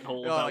that rabbit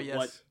hole about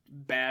what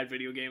bad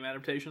video game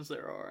adaptations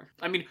there are.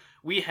 I mean,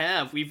 we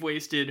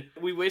wasted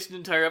an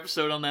entire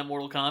episode on that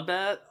Mortal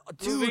Kombat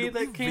movie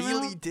that came out. We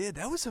really did.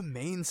 That was a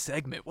main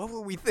segment. What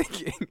were we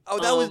thinking?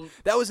 Oh,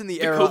 that was in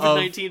the era of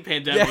COVID-19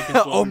 pandemic.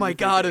 Yeah, oh my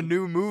god, a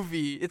new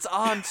movie. It's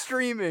on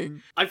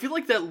streaming. I feel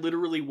like that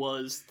literally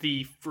was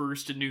the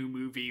first new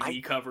movie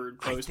we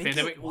covered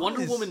post-pandemic.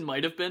 Wonder Woman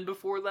might have been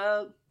before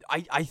that.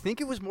 I think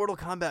it was Mortal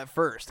Kombat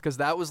first, because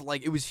that was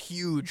like, it was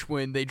huge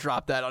when they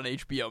dropped that on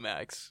HBO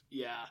Max.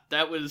 Yeah,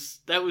 that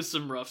was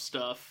some rough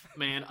stuff,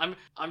 man.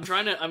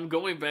 I'm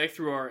going back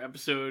through our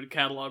episode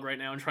catalog right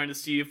now and trying to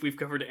see if we've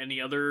covered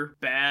any other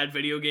bad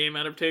video game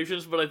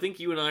adaptations, but I think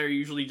you and I are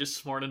usually just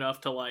smart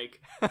enough to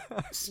like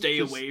stay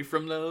away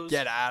from those.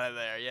 Get out of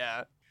there,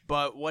 yeah.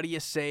 But what do you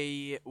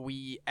say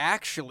we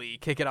actually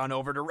kick it on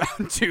over to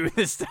round 2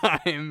 this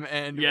time?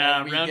 And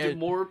round 2,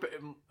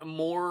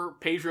 more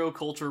Pedro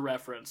culture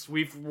reference.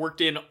 We've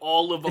worked in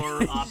all of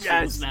our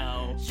options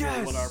now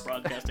for what our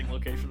broadcasting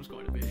location is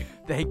going to be.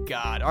 Thank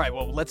God. All right,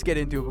 well, let's get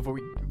into it before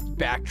we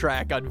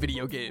backtrack on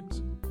video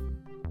games.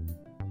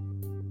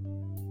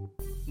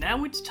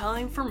 Now it's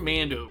time for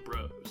Mando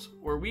Bros,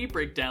 where we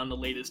break down the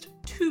latest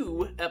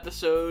 2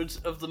 episodes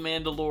of The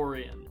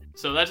Mandalorian.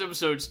 So that's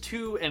episodes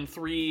 2 and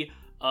 3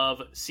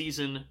 of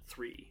Season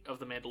 3 of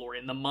The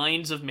Mandalorian. The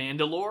Mines of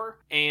Mandalore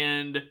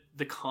and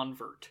The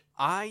Convert.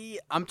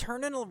 I'm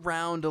turning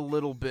around a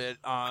little bit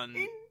on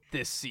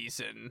this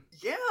season.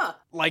 Yeah.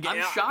 Like,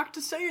 I'm shocked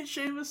to say it,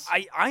 Seamus.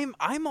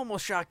 I'm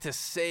almost shocked to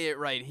say it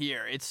right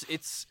here.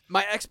 It's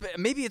my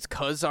maybe it's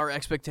cuz our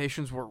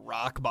expectations were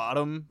rock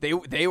bottom.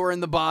 They were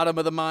in the bottom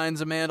of the Mines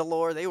of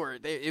Mandalore.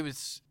 It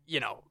was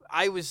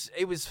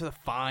it was a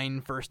fine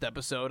first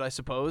episode, I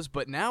suppose,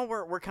 but now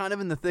we're kind of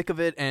in the thick of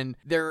it, and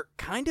they're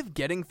kind of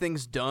getting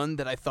things done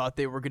that I thought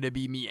they were going to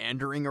be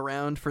meandering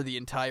around for the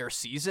entire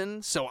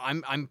season. So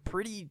I'm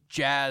pretty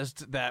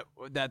jazzed that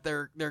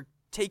they're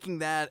taking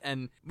that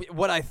and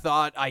what I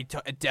thought I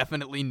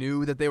definitely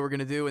knew that they were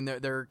going to do, and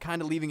they're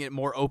kind of leaving it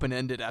more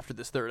open-ended after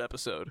this third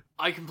episode.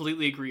 I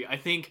completely agree. I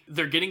think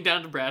they're getting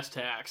down to brass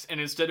tacks, and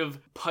instead of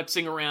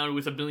putzing around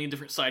with a million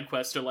different side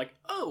quests, they're like,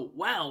 oh,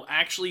 wow,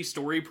 actually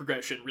story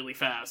progression really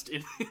fast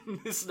in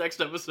this next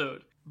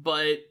episode.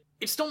 But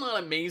it's still not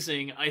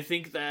amazing. I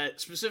think that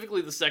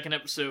specifically the second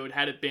episode,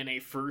 had it been a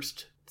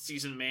first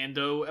season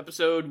Mando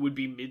episode, would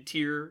be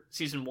mid-tier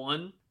season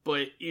 1.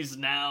 But is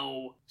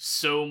now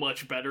so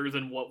much better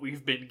than what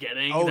we've been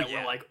getting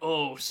we're like,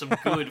 oh, some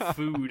good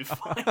food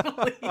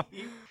finally.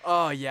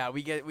 Oh yeah,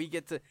 we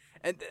get to,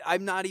 And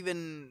I'm not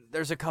even,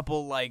 there's a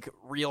couple like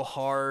real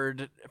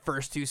hard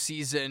first 2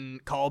 season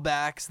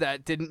callbacks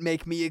that didn't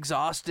make me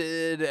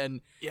exhausted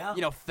and,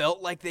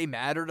 felt like they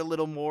mattered a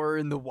little more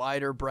in the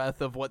wider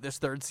breadth of what this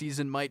 3rd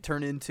season might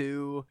turn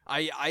into.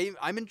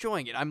 I'm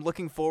enjoying it. I'm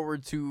looking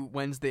forward to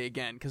Wednesday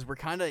again, because we're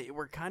kind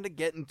of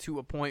getting to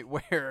a point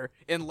where,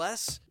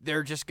 unless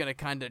they're just going to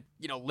kind of,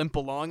 limp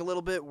along a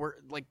little bit, we're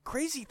like,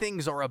 crazy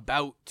things are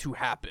about to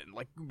happen.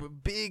 Like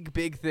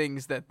big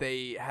things that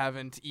they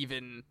haven't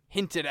even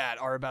hinted at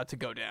are about to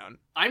go down.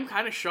 I'm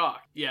kind of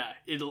shocked. Yeah,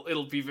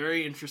 it'll be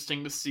very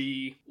interesting to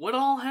see what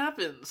all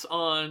happens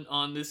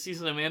on this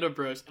season of Mando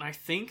Bros. And I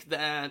think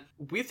that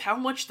with how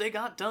much they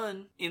got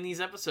done in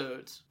these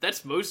episodes,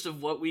 that's most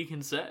of what we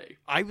can say.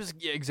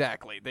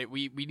 Exactly.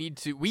 We need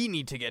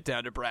to get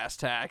down to brass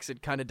tacks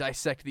and kind of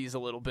dissect these a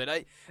little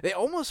bit. They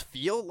almost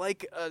feel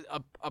like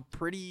a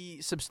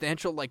pretty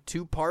substantial like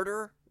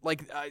 2-parter.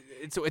 Like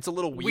it's a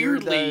little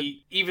weird.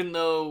 Weirdly, even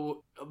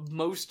though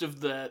most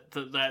of that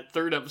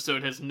 3rd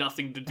episode has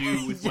nothing to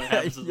do with what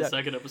happens in the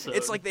 2nd episode.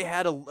 It's like they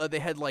had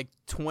like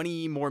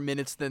 20 more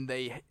minutes than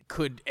they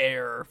could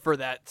air for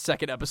that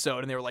 2nd episode,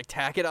 and they were like,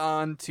 tack it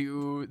on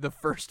to the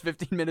first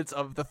 15 minutes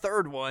of the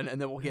 3rd one, and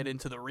then we'll get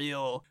into the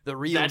real.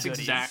 That's goodies.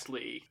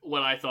 Exactly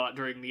what I thought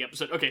during the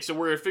episode. Okay, so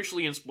we're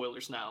officially in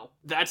spoilers now.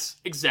 That's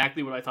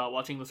exactly what I thought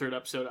watching the 3rd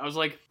episode. I was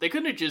like, they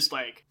couldn't have just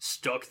like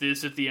stuck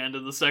this at the end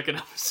of the 2nd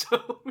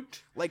episode.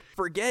 Like,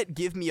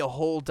 give me a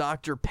whole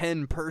Dr.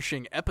 Penn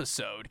Pershing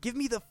episode. Give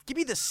me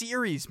the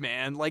series,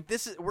 man. Like,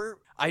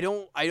 I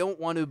don't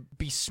want to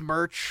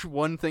besmirch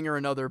one thing or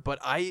another, but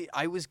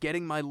I was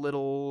getting my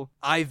little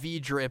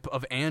IV drip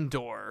of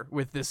Andor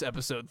with this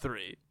episode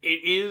 3. It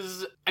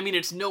is, I mean,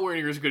 it's nowhere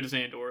near as good as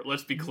Andor,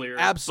 let's be clear.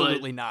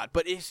 Absolutely not.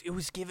 But it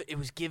was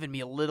giving me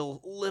a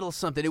little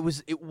something.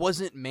 It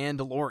wasn't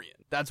Mandalorian.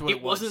 That's what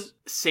it was. It wasn't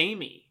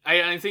samey.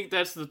 I think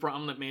that's the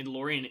problem that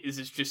Mandalorian is.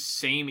 It's just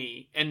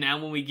samey. And now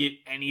when we get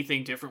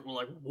anything different, we're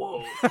like,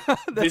 whoa,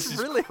 this is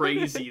really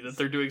crazy that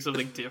they're doing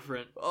something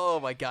different. Oh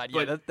my god,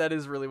 yeah, that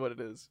is really what it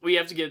is. We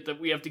have to get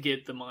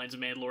the Minds of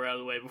Mandalore out of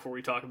the way before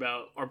we talk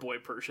about our boy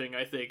Pershing,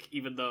 I think,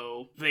 even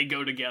though they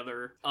go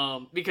together.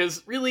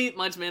 Because really,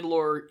 Minds of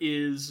Mandalore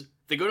is...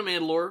 They go to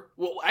Mandalore.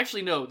 Well,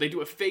 actually, no. They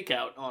do a fake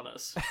out on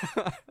us.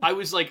 I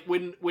was like,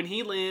 when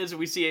he lands and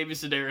we see Ava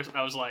Sedaris,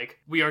 I was like,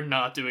 we are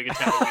not doing a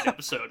Tatooine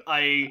episode.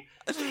 I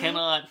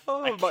cannot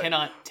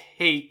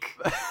take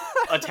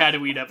a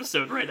Tatooine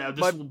episode right now.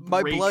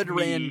 My blood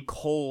ran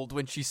cold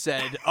when she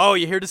said, "Oh,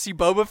 you here to see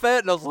Boba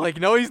Fett?" And I was like,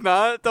 "No, he's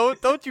not.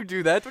 Don't you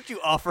do that. Don't you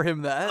offer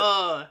him that."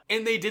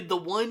 And they did the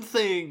one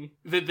thing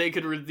that they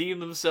could redeem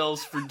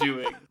themselves for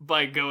doing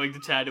by going to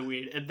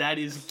Tatooine, and that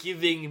is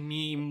giving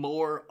me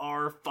more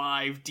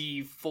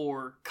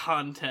R5D4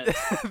 content.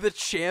 The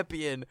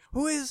champion,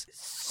 who is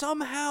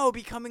somehow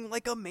becoming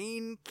like a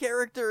main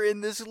character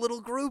in this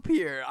little group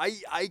here.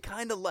 I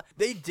kind of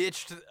they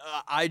ditched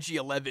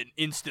IG-11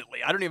 instantly.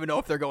 I don't even know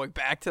if they're going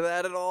back to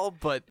that at all,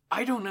 but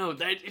I don't know.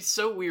 That it's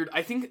so weird.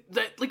 I think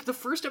that like the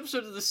first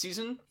episode of the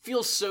season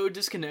feels so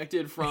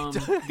disconnected from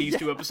these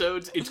 2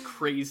 episodes. It's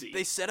crazy.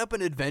 They set up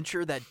an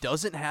adventure that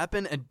doesn't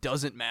happen and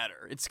doesn't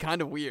matter. It's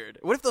kind of weird.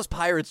 What if those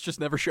pirates just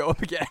never show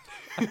up again?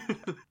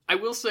 I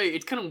will say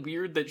it's kind of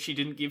weird that she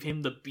didn't give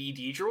him the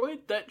BD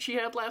droid that she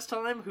had last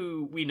time,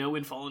 who we know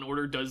in Fallen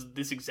Order does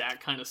this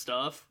exact kind of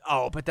stuff.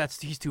 Oh, but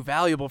he's too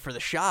valuable for the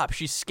shop.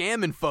 She's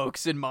scamming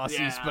folks in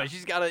Mossie's, but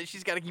she's gotta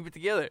keep it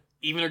together.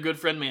 Even her good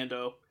friend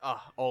Mando.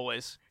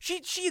 Always.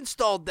 She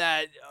installed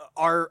that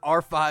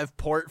R5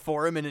 port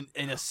for him in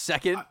a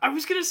second. I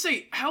was gonna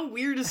say, how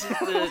weird is it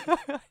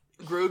that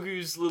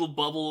Grogu's little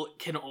bubble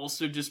can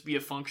also just be a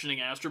functioning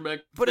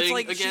astromech but thing it's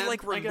like again, she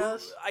like I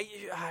guess?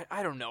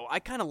 I don't know. I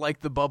kind of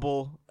like the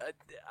bubble.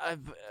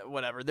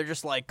 Whatever. They're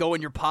just like, go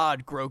in your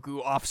pod,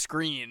 Grogu, off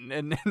screen,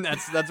 and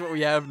that's what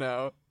we have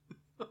now.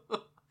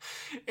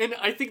 And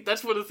I think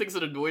that's one of the things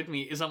that annoyed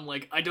me is I'm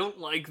like, I don't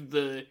like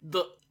the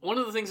one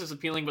of the things that's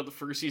appealing about the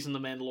first season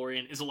of The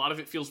Mandalorian is a lot of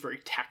it feels very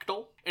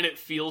tactile, and it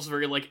feels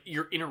very like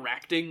you're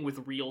interacting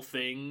with real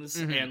things,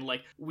 and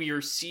like we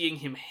are seeing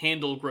him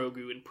handle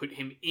Grogu and put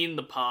him in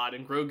the pod,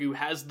 and Grogu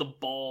has the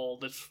ball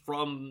that's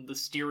from the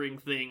steering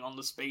thing on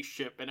the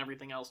spaceship and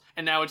everything else,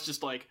 and now it's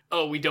just like,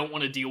 oh, we don't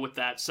want to deal with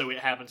that, so it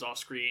happens off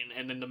screen,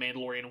 and then the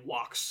Mandalorian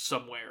walks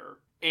somewhere.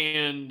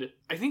 And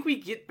I think we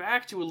get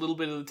back to a little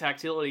bit of the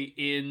tactility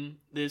in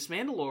this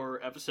Mandalore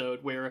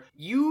episode where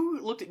you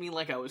looked at me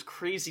like I was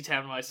crazy,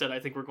 Tam, when I said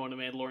I think we're going to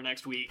Mandalore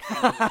next week.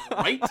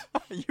 Right?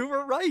 You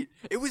were right.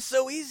 It was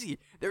so easy.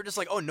 They were just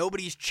like, oh,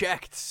 nobody's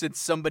checked since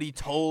somebody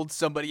told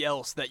somebody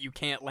else that you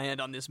can't land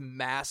on this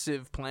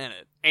massive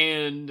planet.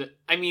 And,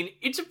 I mean,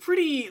 it's a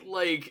pretty,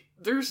 like,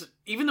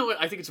 even though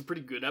I think it's a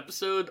pretty good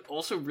episode,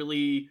 also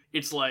really,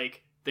 it's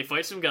like, they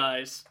fight some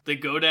guys, they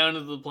go down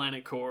to the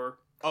planet core,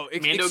 Oh,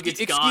 Mando gets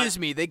excuse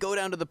me. They go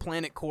down to the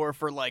planet core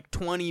for like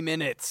 20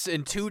 minutes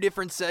in 2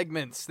 different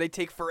segments. They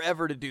take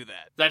forever to do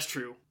that. That's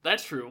true.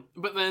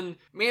 But then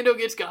Mando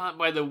gets got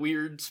by the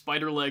weird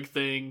spider leg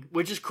thing,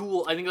 which is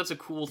cool. I think that's a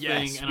cool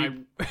thing.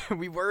 And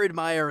we were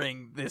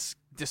admiring this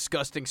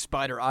disgusting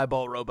spider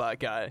eyeball robot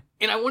guy.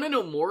 And I want to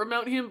know more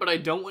about him, but I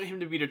don't want him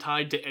to be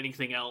tied to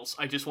anything else.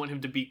 I just want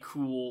him to be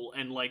cool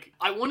and like,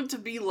 I want it to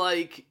be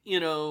like, you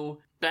know,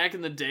 back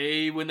in the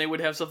day when they would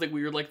have something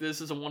weird like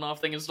this as a one-off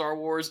thing in Star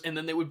Wars, and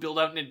then they would build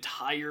out an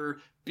entire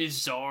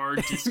bizarre,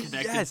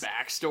 disconnected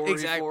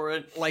backstory for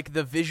it. Like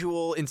the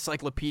visual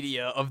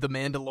encyclopedia of The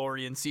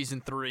Mandalorian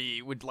Season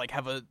 3 would like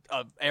have a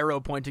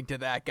arrow pointing to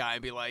that guy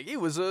and be like,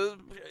 he's a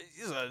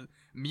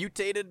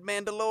mutated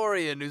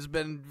Mandalorian who's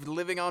been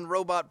living on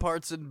robot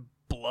parts and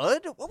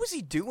blood? What was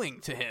he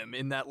doing to him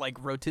in that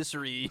like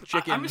rotisserie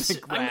chicken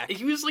rack?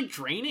 He was like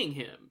draining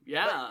him.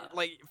 Yeah.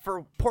 Like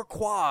for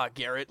pourquoi,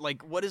 Garrett?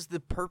 Like what is the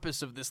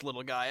purpose of this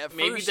little guy?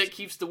 Maybe that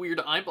keeps the weird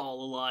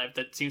eyeball alive.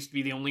 That seems to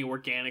be the only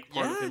organic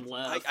part of him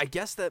left. I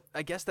guess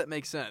that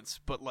makes sense.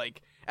 But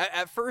like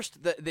at first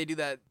they do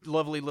that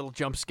lovely little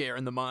jump scare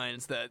in the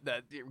mines that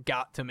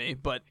got to me.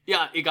 But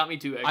yeah, it got me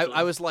too. Actually,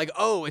 I was like,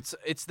 oh, it's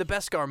the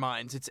Beskar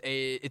mines.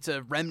 It's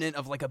a remnant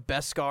of like a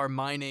Beskar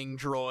mining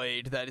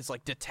droid that is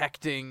like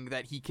detecting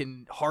that he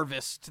can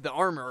harvest the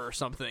armor or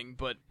something.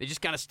 But they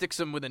just kind of sticks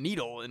him with a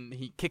needle and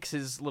he kicks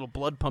his little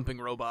blood pumping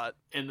robot.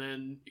 And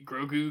then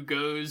Grogu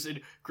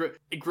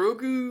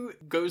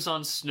goes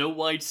on Snow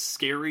White's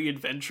scary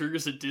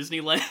adventures at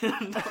Disneyland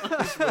on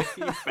his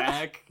way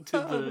back to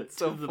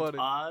the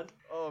pod.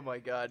 Oh my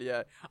god,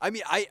 yeah. I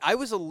mean, I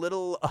was a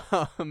little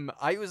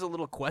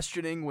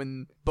questioning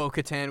when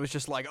Bo-Katan was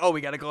just like, "Oh,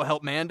 we got to go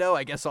help Mando.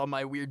 I guess all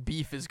my weird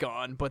beef is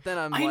gone." But then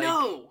I'm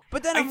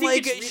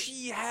like,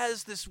 she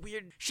has this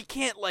weird. She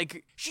can't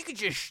like. She could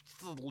just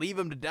leave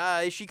him to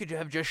die. She could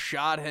have just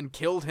shot and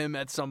killed him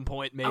at some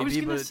point, maybe. I was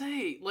gonna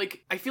say,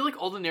 like, I feel like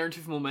all the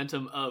narrative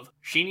momentum of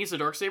she needs a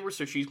Darksaber,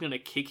 so she's gonna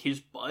kick his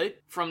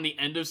butt from the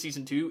end of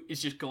season 2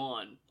 is just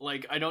gone.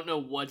 Like, I don't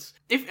know what's.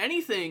 If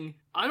anything,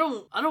 I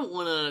don't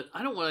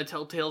want to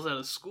tell tales out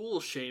of school,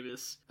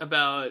 Seamus,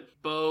 about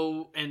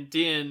Bo and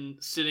Din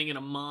sitting in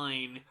a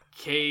mine,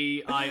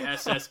 Kissin,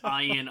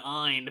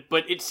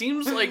 but it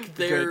seems like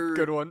they're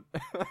good one.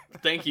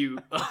 Thank you.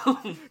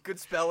 Good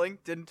spelling.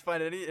 Didn't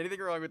find anything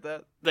wrong with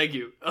that. Thank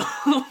you.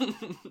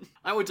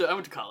 I went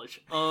to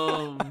college.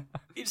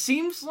 It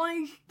seems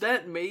like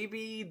that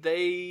maybe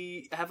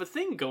they have a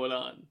thing going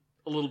on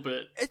a little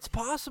bit. It's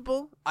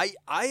possible.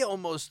 I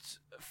almost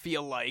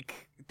feel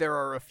like there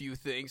are a few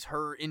things.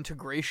 Her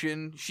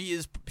integration, she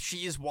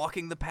is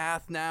walking the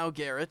path now,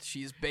 Garrett.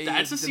 She's bathed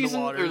in the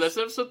waters. That's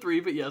episode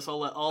 3, but yes,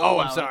 I'll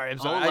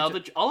allow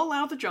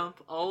the jump.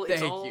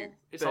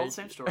 It's all the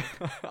same story.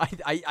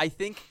 I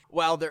think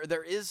while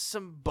there is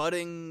some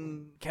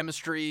budding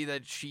chemistry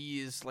that she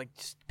is like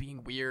just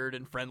being weird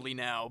and friendly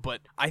now,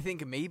 but I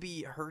think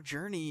maybe her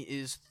journey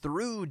is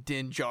through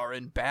Din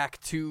Djarin back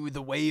to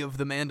the way of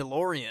the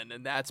Mandalorian,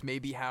 and that's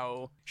maybe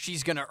how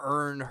she's gonna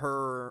earn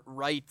her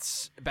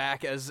rights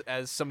back as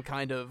some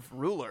kind of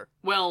ruler.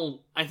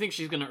 Well, I think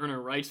she's gonna earn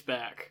her rights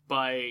back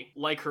by,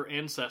 like her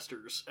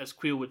ancestors, as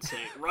Queel would say,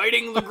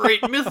 riding the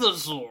great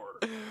mythosaur.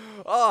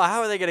 Oh,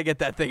 how are they gonna get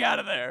that thing out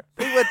of there?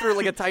 They went through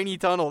like a tiny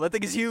tunnel. That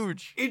thing is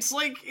huge. It's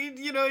like,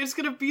 it's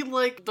gonna be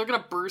like, they're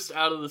gonna burst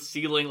out of the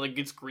ceiling like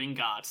it's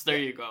Gringotts. There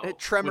you go.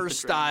 Tremors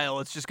style,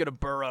 it's just gonna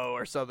burrow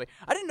or something.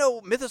 I didn't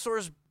know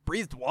mythosaurs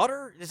breathed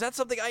water? Is that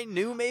something I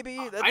knew, maybe?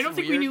 That's I don't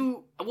think weird. we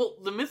knew. Well,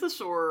 the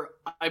mythosaur,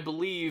 I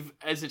believe,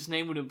 as its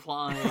name would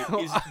imply,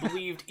 is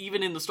believed,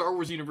 even in the Star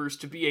Wars universe,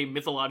 to be a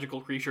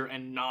mythological creature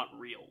and not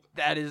real.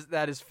 That is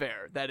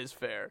fair. That is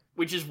fair.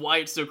 Which is why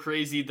it's so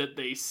crazy that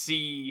they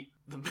see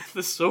the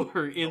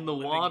mythosaur in the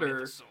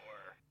water. Mythosaur.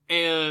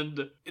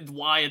 And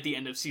why at the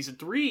end of season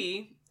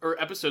 3,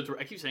 or episode 3,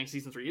 I keep saying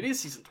season 3, it is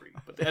season 3,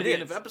 but at the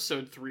end of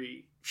episode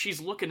 3,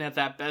 she's looking at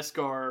that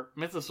Beskar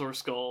mythosaur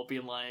skull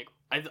being like,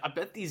 I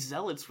bet these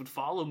zealots would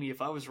follow me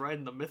if I was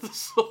riding the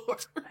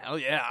mythosaur. Hell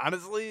yeah,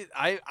 honestly,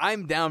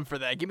 I'm down for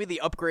that. Give me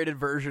the upgraded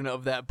version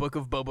of that Book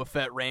of Boba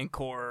Fett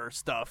Rancor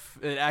stuff.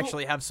 It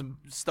actually have some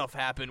stuff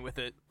happen with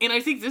it. And I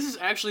think this is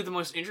actually the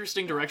most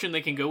interesting direction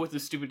they can go with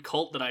this stupid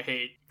cult that I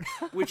hate,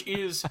 which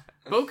is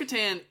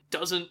Bo-Katan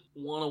doesn't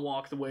want to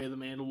walk the way of the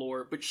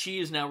Mandalore, but she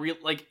is now real.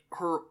 Like,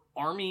 her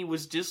army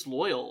was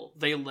disloyal.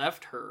 They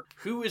left her.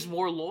 Who is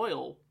more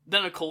loyal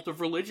than a cult of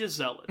religious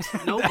zealots?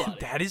 Nobody.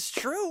 That is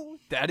true.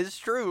 That is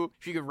true.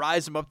 She could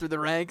rise him up through the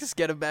ranks,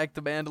 get him back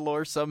to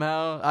Mandalore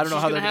somehow. I don't know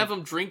how they're gonna have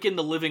him drink in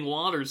the living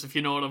waters, if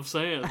you know what I'm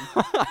saying.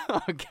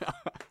 Oh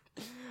god.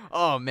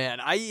 Oh man,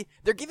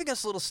 they're giving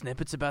us little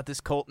snippets about this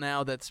cult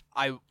now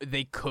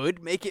they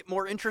could make it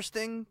more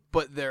interesting,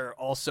 but they're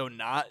also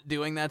not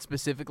doing that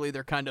specifically.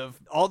 They're kind of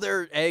all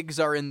their eggs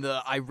are in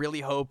the I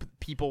really hope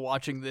people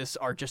watching this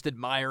are just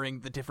admiring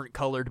the different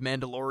colored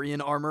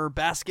Mandalorian armor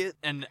basket,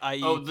 and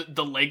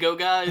the Lego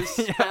guys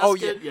basket? Oh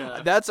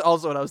yeah. That's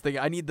also what I was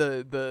thinking. I need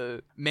the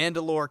the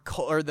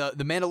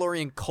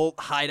Mandalorian cult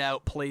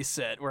hideout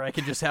playset where I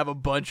can just have a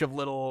bunch of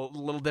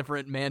little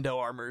different Mando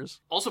armors.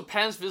 Also,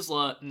 Paz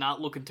Vizsla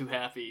not looking too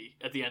happy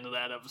at the end of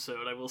that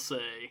episode, I will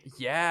say.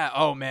 Yeah,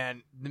 oh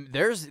man.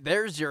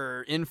 There's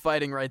your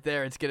infighting right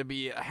there. It's gonna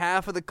be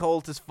half of the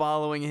cult is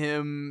following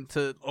him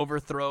to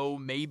overthrow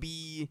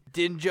maybe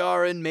Din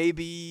Djarin,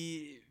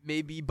 maybe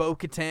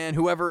Bo-Katan,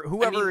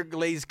 whoever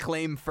lays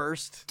claim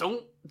first.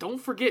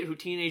 Don't forget who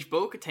teenage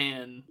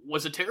Bo-Katan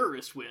was a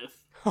terrorist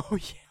with. Oh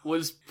yeah,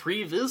 was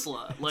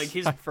pre-Vizsla. Like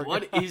his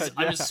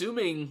I'm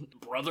assuming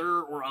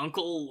brother or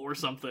uncle or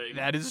something.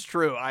 That is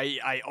true.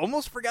 I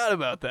almost forgot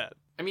about that.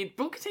 I mean,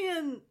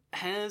 Bo-Katan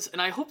has, and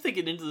I hope they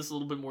get into this a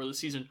little bit more this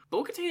season,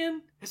 Bo-Katan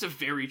has a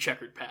very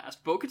checkered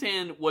past.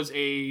 Bo-Katan was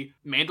a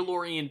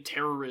Mandalorian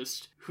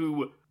terrorist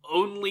who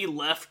only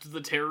left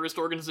the terrorist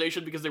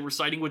organization because they were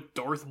siding with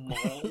Darth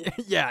Maul.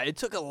 Yeah, it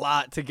took a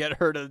lot to get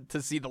her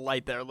to see the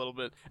light there a little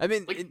bit. I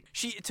mean,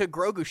 to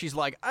Grogu, she's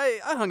like, I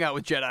hung out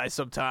with Jedi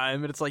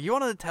sometime, and it's like, you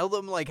want to tell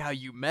them like how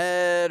you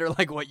met or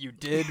like what you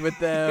did with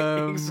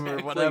them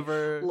exactly. Or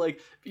whatever.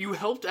 Like you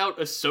helped out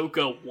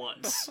Ahsoka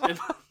once.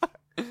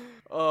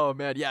 Oh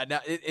man, yeah. Now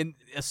in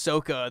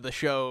Ahsoka, the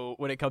show,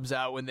 when it comes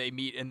out, when they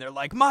meet and they're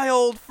like, "My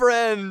old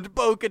friend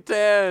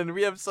Bo-Katan,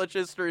 we have such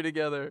history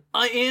together."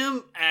 I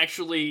am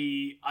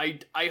actually. I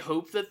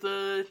hope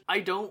that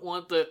I don't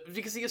want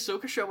because the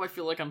Ahsoka show, I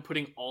feel like I'm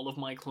putting all of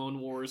my Clone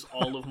Wars,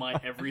 all of my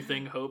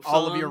everything hopes,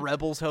 all of your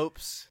Rebels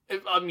hopes.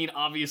 I mean,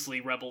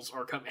 obviously, Rebels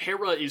are coming.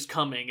 Hera is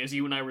coming, as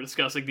you and I were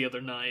discussing the other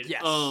night.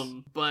 Yes.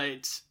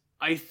 But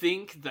I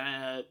think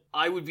that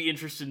I would be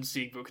interested in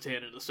seeing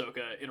Bo-Katan and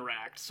Ahsoka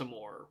interact some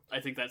more. I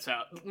think that's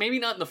how... Maybe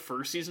not in the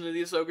first season of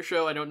the Ahsoka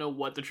show. I don't know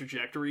what the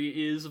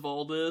trajectory is of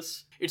all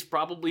this. It's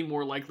probably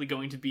more likely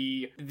going to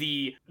be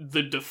the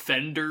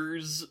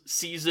Defenders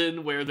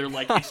season, where they're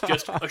like, it's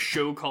just a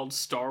show called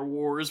Star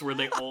Wars, where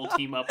they all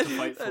team up to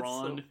fight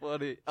Thrawn. That's so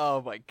funny.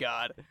 Oh my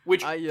god.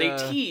 Which they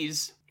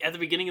tease... At the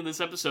beginning of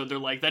this episode, they're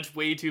like, that's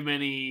way too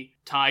many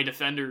TIE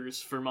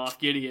defenders for Moff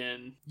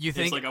Gideon. You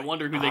think? It's like, I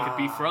wonder who they could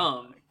be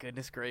from.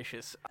 Goodness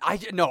gracious.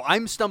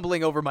 I'm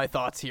stumbling over my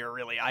thoughts here,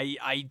 really.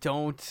 I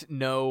don't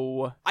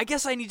know. I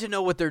guess I need to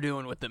know what they're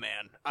doing with the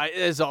man.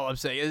 Is all I'm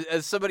saying.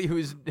 As somebody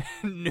who's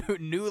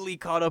newly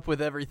caught up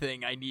with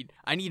everything, I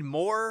need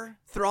more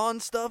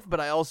Thrawn stuff, but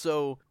I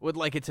also would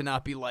like it to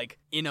not be like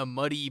in a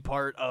muddy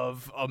part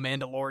of a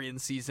Mandalorian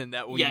season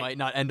that we might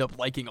not end up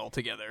liking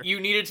altogether. You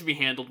need it to be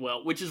handled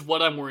well, which is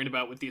what I'm worried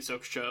about with the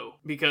Ahsoka show,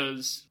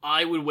 because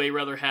I would way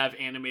rather have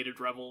animated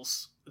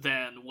Rebels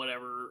than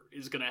whatever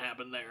is going to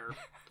happen there,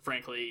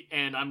 frankly.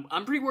 And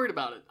I'm pretty worried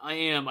about it. I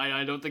am.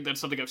 I don't think that's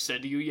something I've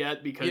said to you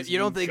yet, because you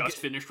don't think, just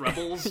finished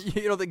Rebels.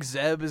 You don't think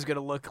Zeb is going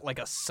to look like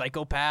a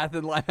psychopath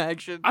in live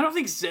action? I don't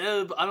think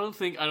Zeb. I don't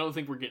think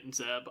we're getting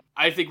Zeb.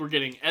 I think we're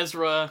getting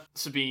Ezra,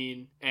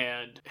 Sabine,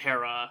 and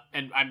Hera,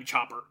 and I'm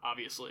Chopper,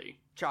 obviously.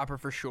 Chopper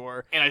for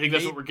sure. And I think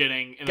that's what we're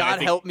getting. And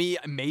God help me,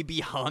 maybe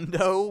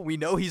Hondo? We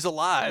know he's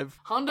alive.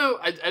 Hondo,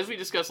 as we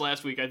discussed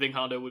last week, I think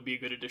Hondo would be a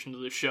good addition to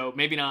the show.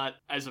 Maybe not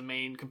as a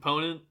main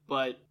component,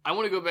 but I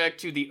want to go back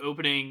to the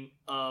opening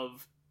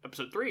of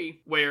episode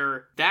 3,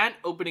 where that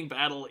opening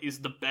battle is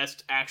the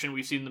best action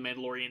we've seen in The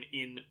Mandalorian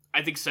in,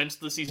 I think, since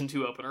the season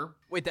 2 opener.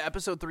 Wait, the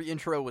episode 3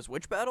 intro was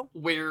which battle?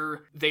 Where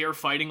they are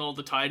fighting all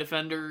the TIE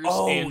defenders,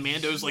 and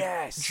Mando's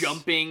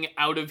jumping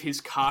out of his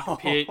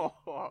cockpit,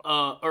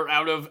 or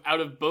out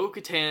of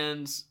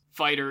Bo-Katan's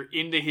fighter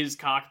into his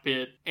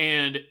cockpit,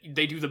 and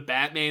they do the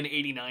Batman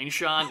 89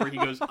 shot where he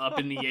goes up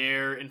in the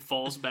air and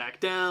falls back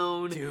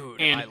down.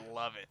 Dude, and I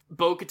love it.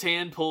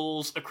 Bo-Katan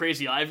pulls a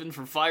Crazy Ivan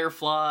from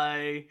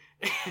Firefly.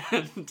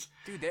 And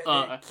dude,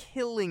 they're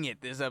killing it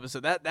this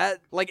episode.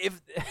 That like,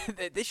 if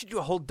they should do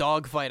a whole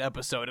dogfight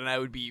episode, and I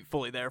would be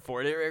fully there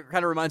for it. It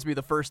kind of reminds me of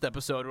the first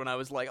episode when I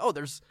was like, oh,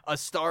 there's a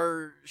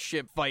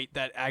starship fight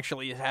that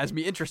actually has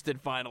me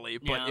interested finally.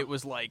 But it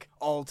was like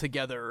all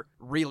together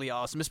really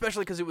awesome,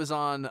 especially because it was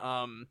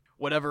on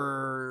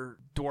whatever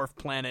dwarf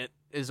planet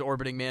is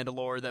orbiting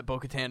Mandalore that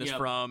Bo-Katan is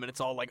from, and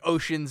it's all like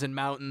oceans and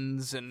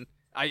mountains, and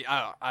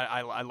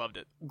I loved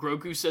it.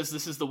 Grogu says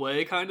this is the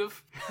way, kind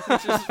of,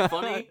 which is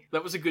funny.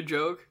 That was a good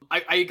joke.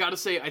 I gotta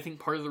say, I think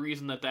part of the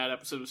reason that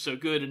episode was so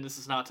good, and this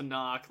is not to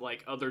knock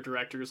like other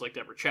directors like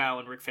Deborah Chow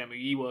and Rick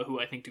Famuyiwa, who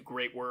I think do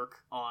great work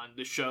on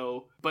the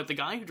show, but the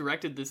guy who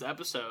directed this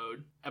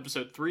episode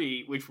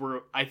 3, which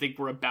I think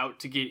we're about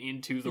to get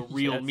into the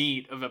real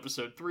meat of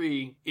episode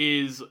 3,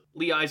 is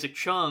Lee Isaac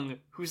Chung,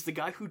 who's the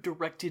guy who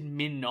directed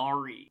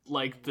Minari,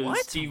 like the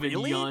Steven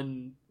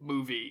Yeun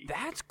movie.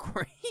 That's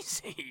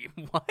crazy.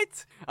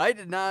 What? I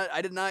did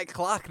not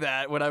clock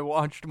that when I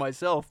watched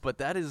myself, but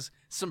that is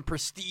some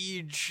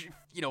prestige,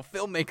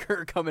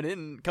 filmmaker coming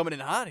in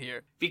hot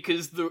here.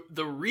 Because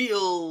the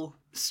real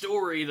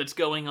story that's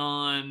going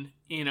on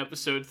in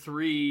episode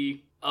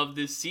 3 of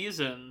this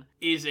season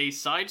is a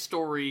side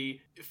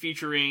story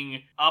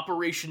featuring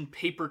Operation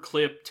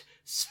Paperclipped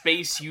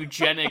space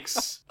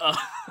eugenics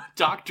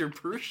Dr.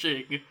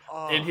 Pershing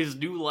and his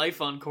new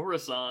life on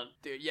Coruscant.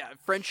 Dude, yeah,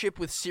 friendship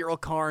with Cyril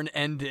Karn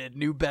ended.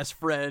 New best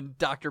friend,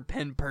 Dr.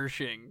 Penn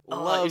Pershing.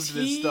 Loves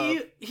this stuff.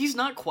 He's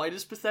not quite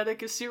as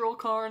pathetic as Cyril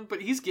Karn,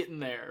 but he's getting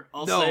there.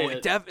 I'll say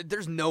it.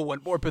 There's no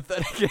one more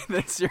pathetic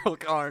than Cyril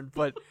Karn,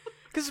 but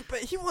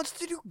he wants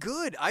to do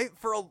good.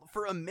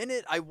 For a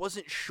minute I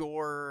wasn't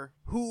sure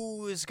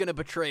who is gonna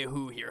betray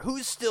who here.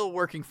 Who's still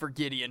working for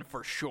Gideon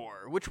for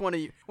sure? Which one of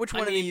you?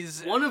 Of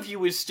these? One of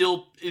you is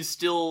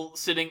still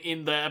sitting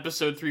in the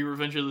episode 3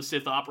 Revenge of the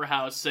Sith Opera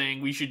House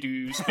saying we should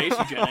do space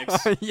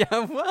eugenics.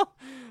 Yeah, well,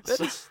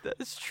 that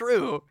is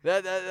true.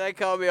 That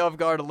caught me off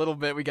guard a little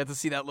bit. We got to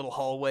see that little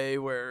hallway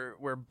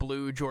where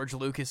Blue George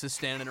Lucas is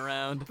standing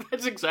around.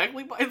 That's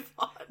exactly my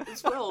thought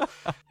as well.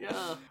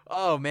 Yeah.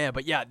 Oh man,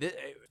 but yeah.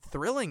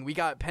 Thrilling. We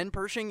got Penn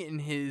Pershing in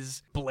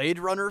his Blade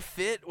Runner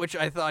fit, which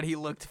I thought he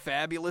looked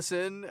fabulous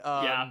in.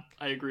 Yeah,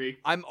 I agree.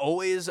 I'm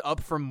always up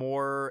for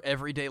more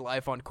everyday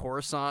life on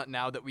Coruscant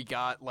now that we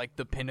got like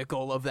the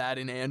pinnacle of that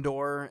in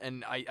Andor,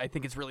 and I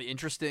think it's really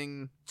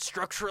interesting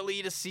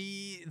structurally to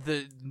see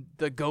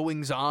the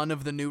goings on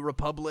of the New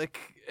Republic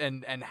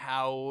and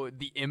how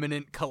the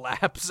imminent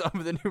collapse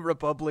of the New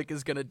Republic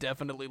is going to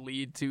definitely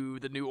lead to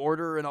the New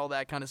Order and all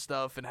that kind of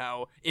stuff, and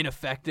how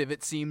ineffective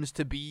it seems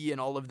to be in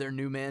all of their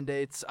new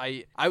mandates.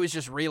 I was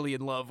just really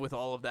in love with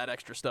all of that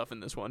extra stuff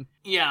in this one.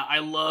 Yeah, I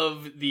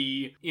love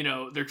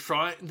they're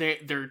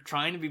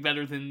trying to be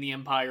better than the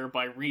Empire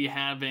by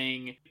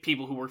rehabbing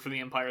people who work for the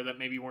Empire that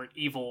maybe weren't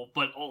evil,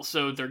 but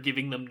also they're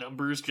giving them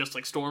numbers just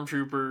like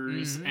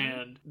stormtroopers,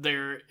 and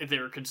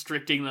they're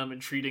constricting them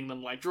and treating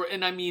them like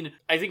and I mean,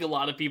 I think a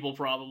lot of people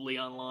probably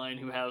online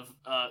who have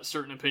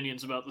certain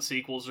opinions about the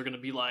sequels are going to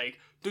be like,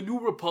 the New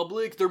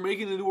Republic, they're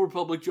making the New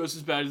Republic just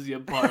as bad as the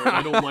Empire.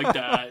 I don't like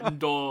that. And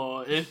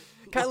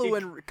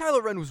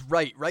Kylo Ren was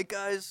right,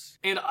 guys?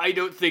 And I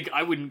don't think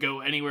I wouldn't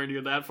go anywhere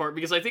near that far,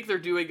 because I think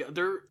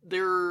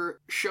they're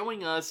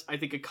showing us, I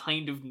think, a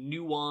kind of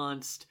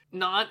nuanced,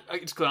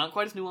 it's not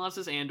quite as nuanced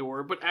as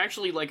Andor, but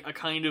actually like a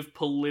kind of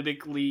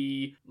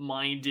politically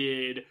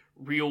minded,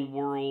 real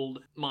world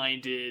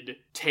minded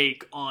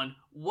take on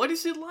what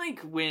is it like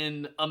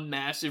when a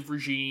massive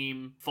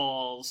regime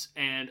falls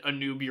and a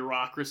new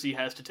bureaucracy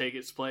has to take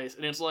its place.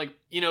 And it's like,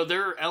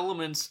 there are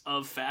elements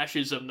of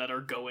fascism that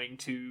are going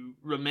to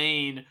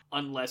remain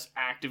unless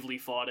actively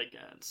fought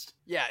against.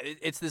 Yeah,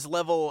 it's this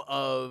level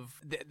of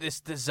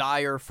this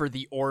desire for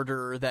the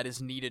order that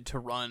is needed to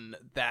run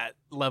that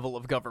level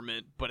of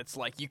government, but it's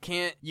like you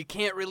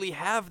can't really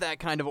have that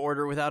kind of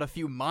order without a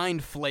few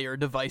mind flayer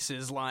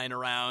devices lying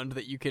around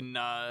that you can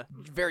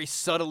very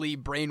subtly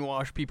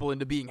brainwash people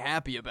into being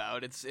happy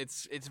about.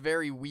 It's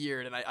very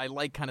weird, and I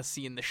like kind of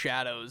seeing the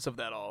shadows of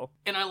that all.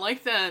 And I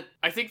like that.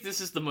 I think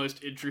this is the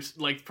most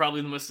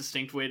probably the most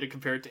distinct way to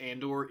compare it to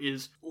Andor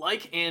is,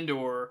 like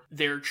Andor,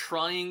 they're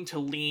trying to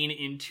lean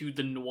into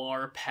the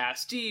noir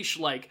pastiche.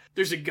 Like,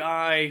 there's a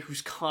guy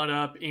who's caught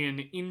up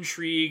in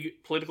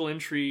political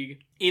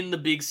intrigue in the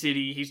big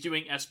city. He's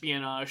doing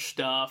espionage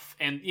stuff,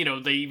 and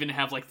they even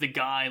have like the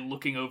guy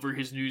looking over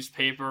his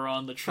newspaper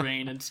on the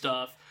train and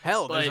stuff.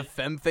 Hell, there's a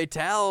femme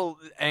fatale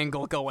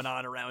angle going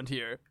on around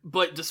here.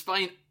 But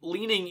despite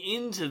leaning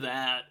into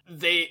that,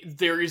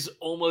 there is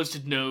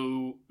almost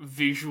no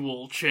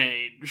visual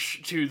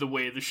change to the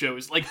way the show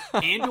is. Like,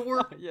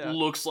 Andor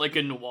looks like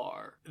a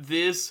noir.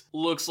 This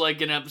looks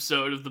like an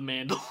episode of The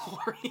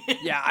Mandalorian.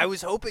 Yeah, I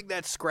was hoping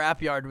that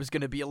Scrapyard was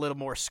going to be a little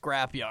more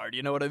Scrapyard,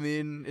 you know what I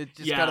mean? It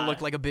just kind of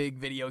looked like a big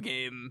video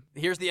game.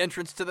 Here's the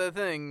entrance to the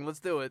thing, let's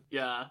do it.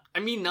 Yeah. I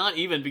mean, not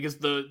even, because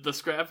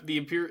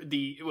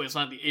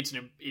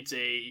it's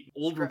a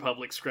Old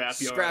Republic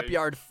Scrapyard.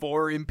 Scrapyard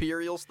for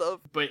Imperial stuff?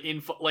 But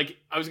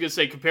I was going to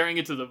say, comparing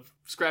it to the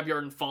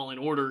Scrapyard in Fallen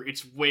Order,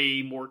 it's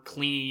way more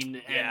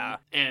clean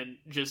and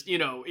just,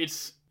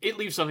 it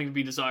leaves something to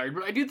be desired.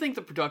 But I do think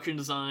the production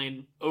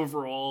design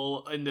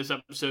overall in this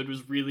episode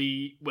was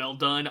really well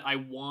done. I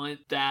want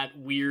that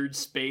weird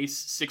space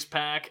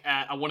six-pack.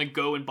 I want to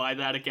go and buy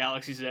that at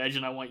Galaxy's Edge,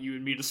 and I want you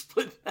and me to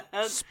split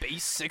that.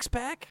 Space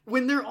six-pack?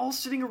 When they're all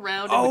sitting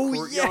around in the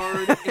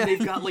courtyard, and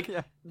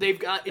they've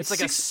got it's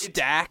like a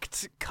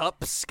stacked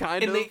cups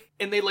kind of.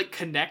 And they like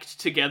connect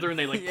together, and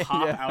they like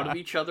pop out of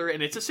each other,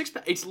 and it's a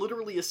six-pack. It's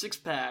literally a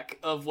six-pack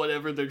of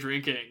whatever they're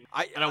drinking.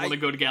 I want to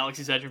go to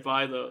Galaxy's Edge and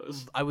buy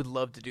those. I would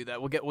love to do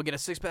that. We'll get a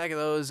six-pack of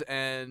those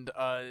and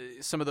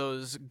some of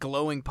those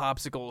glowing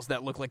popsicles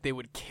that look like they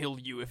would kill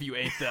you if you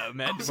ate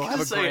them, and we'll have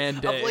a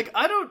grand day.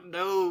 I don't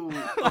know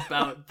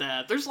about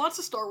that. There's lots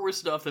of Star Wars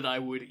stuff that I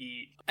would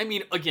eat. I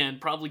mean, again,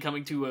 probably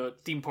coming to a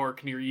theme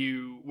park near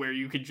you where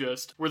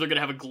they're gonna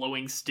have a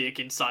glowing stick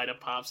inside a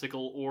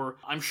popsicle, or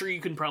I'm sure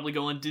you can probably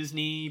go on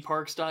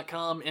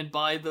DisneyParks.com and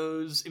buy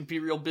those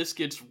Imperial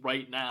biscuits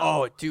right now.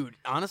 Oh, dude,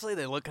 honestly,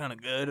 they look kind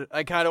of good.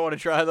 I kind of want to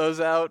try those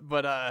out,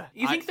 but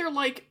you think they're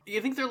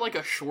like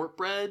a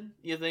shortbread?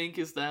 You think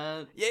is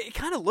that? Yeah, it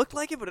kind of looked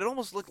like it, but it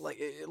almost looked like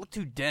it looked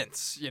too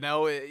dense. You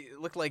know, it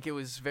looked like it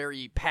was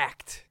very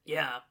packed.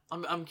 Yeah,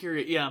 I'm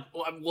curious. Yeah,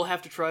 we'll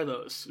have to try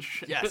those.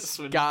 Yes,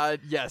 God,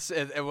 yes.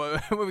 And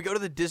when we go to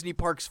the Disney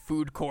Parks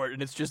food court,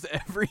 and it's just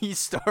every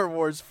Star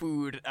Wars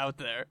food out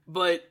there.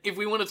 But if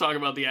we want to talk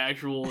about the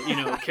actual,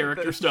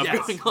 character stuff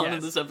going on in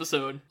this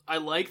episode, I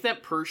like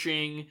that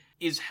Pershing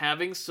is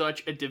having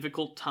such a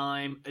difficult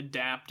time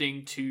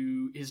adapting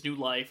to his new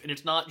life. And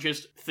it's not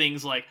just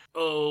things like,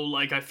 oh,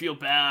 like, I feel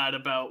bad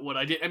about what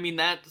I did. I mean,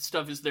 that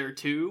stuff is there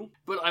too.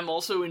 But I'm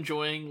also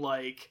enjoying,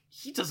 like,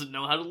 he doesn't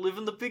know how to live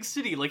in the big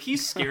city. Like,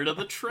 he's scared of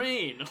the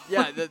train.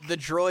 Yeah, the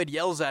droid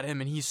yells at him,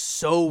 and he's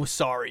so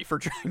sorry for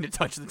trying to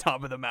touch the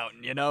top of the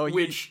mountain, you know?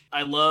 Which,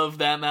 I love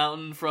that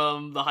mountain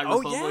from the High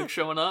Republic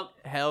showing up.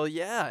 Hell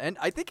yeah. And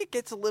I think it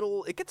gets a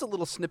little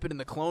snippet in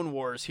the Clone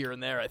Wars here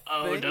and there, I think.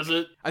 Oh, does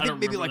it? I think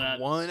maybe like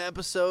one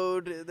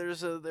episode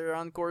they're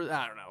on course.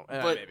 I don't know.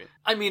 But, maybe.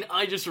 I mean,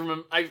 I just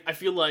remember, I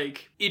feel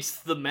like it's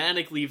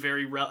thematically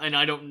very and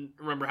I don't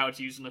remember how it's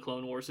used in the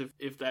Clone Wars,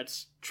 if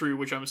that's true,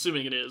 which I'm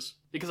assuming it is,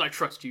 because I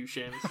trust you,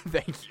 Seamus.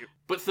 Thank you.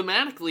 But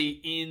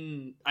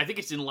thematically, I think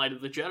it's in Light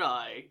of the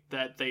Jedi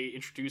that they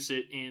introduce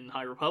it in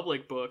High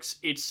Republic books.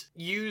 It's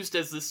used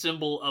as the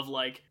symbol of,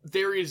 like,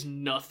 there is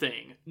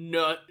nothing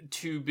not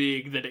too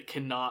big that it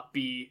cannot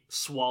be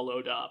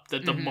swallowed up,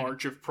 that the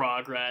march of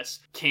progress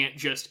can't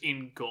just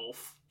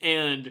engulf.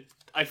 And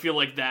I feel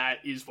like that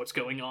is what's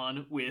going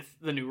on with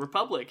the New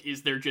Republic,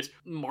 is they're just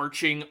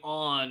marching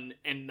on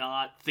and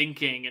not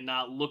thinking and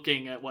not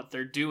looking at what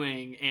they're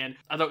doing. And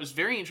I thought it was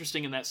very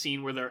interesting in that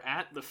scene where they're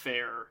at the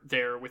fair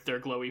there with their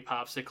glowy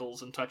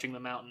popsicles and touching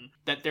the mountain,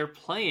 that they're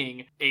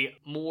playing a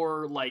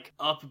more, like,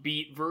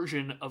 upbeat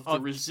version of the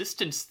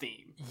Resistance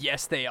theme.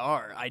 Yes, they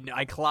are.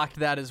 I clocked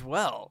that as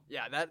well.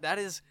 Yeah, that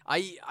is...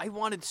 I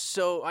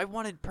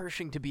wanted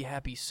Pershing to be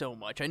happy so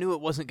much. I knew it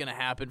wasn't going to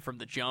happen from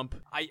the jump.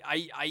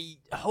 I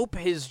hope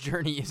his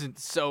journey isn't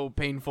so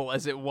painful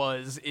as it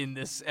was in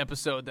this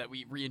episode that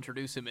we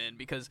reintroduce him in,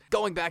 because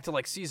going back to,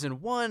 like,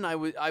 season 1, I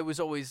was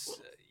always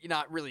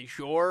not really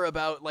sure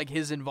about, like,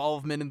 his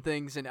involvement in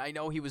things, and I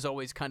know he was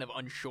always kind of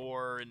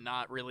unsure and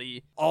not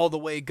really all the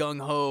way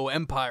gung-ho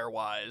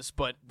Empire-wise,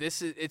 but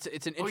it's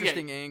an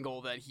interesting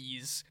angle that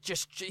he's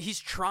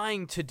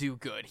trying to do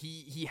good.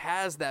 He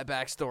has that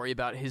backstory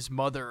about his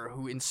mother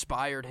who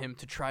inspired him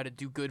to try to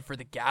do good for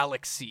the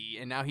galaxy,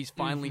 and now he's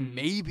finally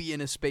maybe in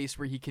a space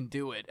where he can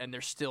do it, and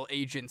there's still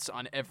agents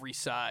on every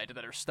side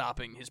that are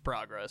stopping his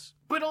progress.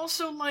 But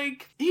also,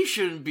 like, he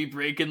shouldn't be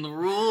breaking the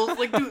rules.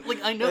 Like, dude,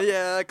 like, I know...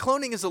 Yeah,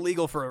 cloning is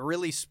illegal for a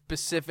really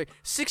specific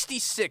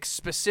 66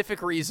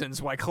 specific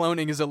reasons why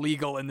cloning is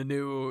illegal in the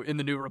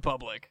new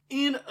Republic.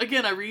 And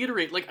again, I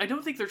reiterate, like, I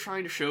don't think they're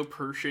trying to show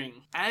Pershing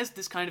as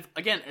this kind of,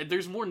 again,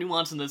 there's more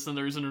nuance in this than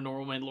there is in a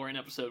normal Mandalorian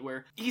episode,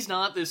 where he's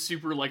not this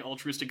super, like,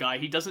 altruistic guy.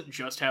 He doesn't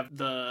just have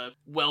the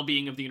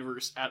well-being of the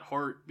universe at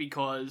heart,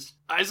 because,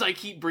 as I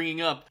keep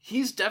bringing up,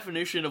 his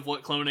definition of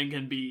what cloning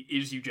can be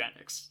is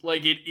eugenics.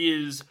 Like, it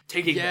is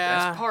taking the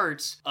best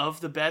parts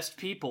of the best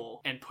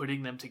people and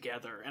putting them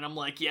together. And I'm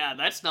like, yeah,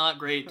 that's not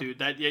great, dude.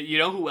 That, you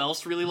know who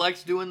else really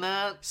likes doing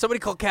that? Somebody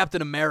call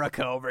Captain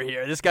America over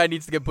here. This guy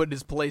needs to get put in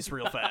his place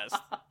real fast.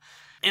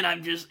 And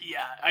I'm just,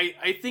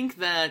 I think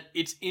that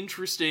it's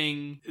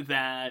interesting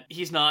that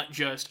he's not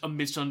just a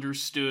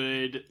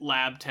misunderstood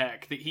lab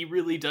tech, that he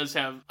really does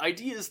have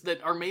ideas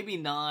that are maybe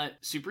not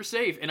super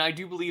safe. And I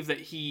do believe that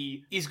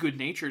he is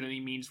good-natured and he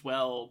means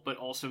well, but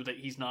also that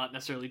he's not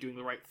necessarily doing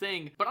the right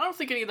thing. But I don't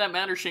think any of that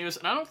matters, Seamus,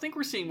 and I don't think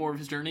we're seeing more of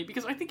his journey,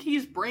 because I think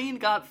his brain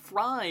got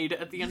fried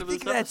at the end of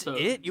this episode.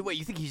 That's it? You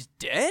think he's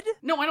dead?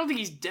 No, I don't think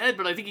he's dead,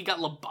 but I think he got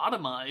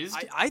lobotomized.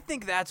 I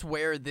think that's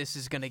where this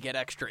is going to get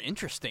extra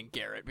interesting,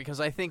 Garrett, because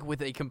I think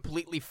with a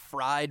completely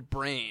fried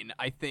brain,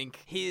 I think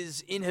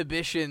his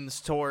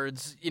inhibitions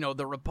towards,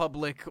 the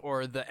Republic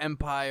or the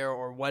Empire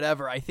or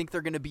whatever, I think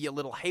they're going to be a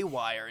little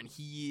haywire, and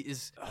he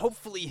is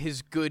hopefully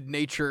his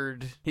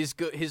good-natured, his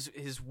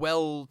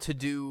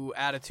well-to-do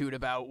attitude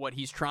about what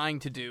he's trying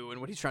to do and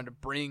what he's trying to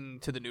bring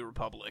to the New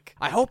Republic.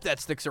 I hope that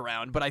sticks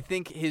around, but I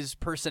think his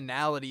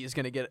personality is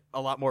going to get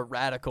a lot more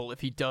radical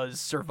if he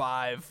does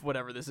survive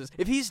whatever this is.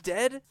 If he's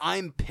dead,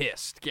 I'm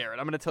pissed, Garrett.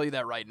 I'm going to tell you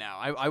that right now.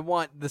 I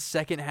want the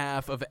second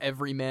half of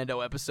every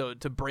Mando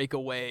episode to break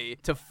away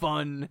to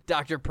fun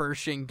Dr.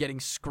 Pershing getting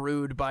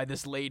screwed by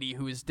this lady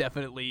who is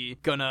definitely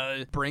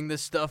gonna bring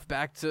this stuff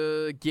back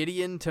to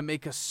Gideon to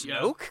make a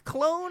Snoke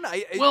clone?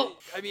 I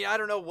mean, I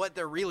don't know what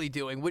they're really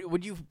doing.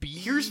 Would you be...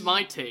 Here's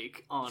my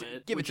take on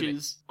it, which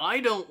is, I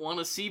don't want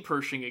to see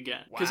Pershing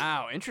again.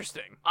 Wow,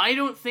 interesting. I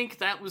don't think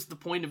that was the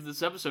point of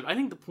this episode. I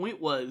think the point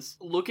was,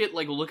 look at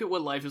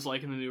what life is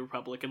like in the New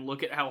Republic and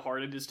look at how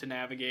hard it is to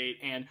navigate,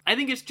 and I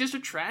think it's just a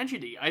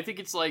tragedy. I think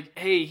it's like,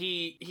 hey, he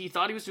he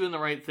thought he was doing the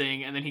right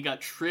thing, and then he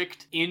got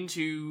tricked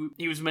into,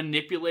 he was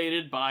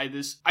manipulated by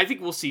this, I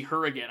think we'll see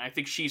her again. I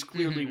think she's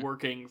clearly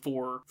working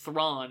for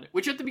Thrawn,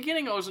 which at the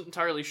beginning I wasn't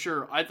entirely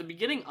sure. At the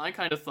beginning, I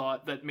kind of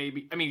thought that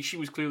maybe, I mean, she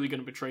was clearly going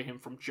to betray him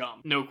from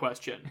jump, no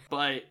question.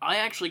 But I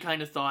actually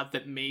kind of thought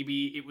that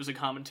maybe it was a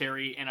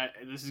commentary, and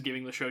this is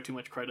giving the show too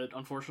much credit,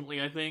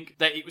 unfortunately, I think,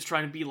 that it was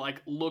trying to be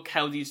like, look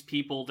how these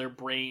people, their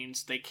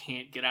brains, they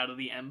can't get out of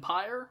the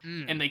Empire,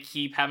 and they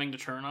keep having to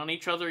turn on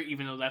each other,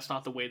 even though that's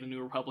not the way the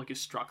New Republic is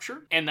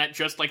structured. And that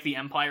just like the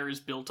Empire is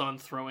built on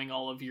throwing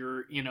all of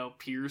your,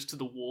 peers to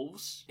the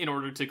wolves in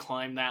order to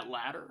climb that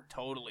ladder.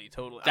 Totally.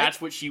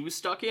 That's what she was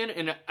stuck in.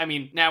 And I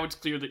mean, now it's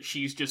clear that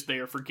she's just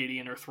there for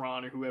Gideon or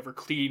Thrawn or whoever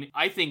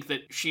I think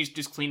that she's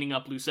just cleaning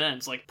up loose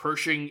ends. Like,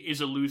 Pershing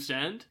is a loose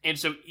end. And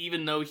so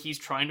even though he's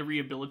trying to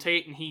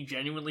rehabilitate and he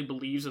genuinely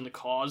believes in the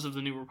cause of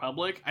the New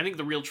Republic, I think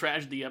the real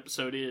tragedy of the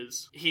episode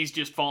is he's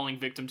just falling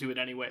victim to it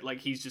anyway. Like,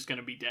 he's just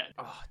gonna be dead.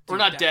 Oh, dude, or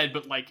not dead,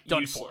 but like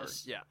done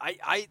useless. For. Yeah,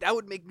 I that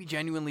would make me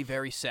genuinely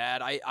very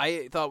sad.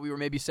 I thought we were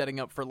maybe setting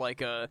up for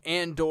like a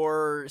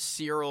Andor,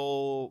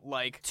 Cyril,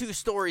 like 2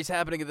 stories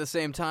happening at the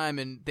same time,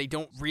 and they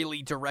don't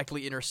really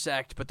directly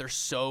intersect, but they're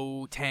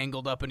so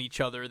tangled up in each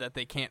other that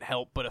they can't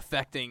help but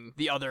affecting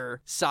the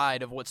other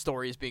side of what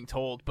story is being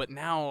told. But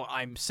now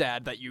I'm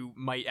sad that you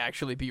might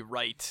actually be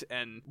right,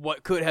 and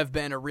what could have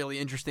been a really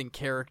interesting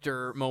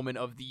character moment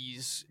of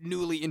these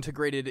newly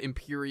integrated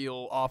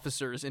Imperial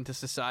officers into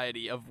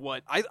society, of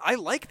what I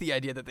like the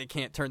idea that they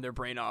can't turn their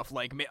brain off.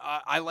 Like,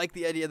 I like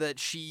the idea that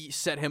she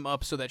set him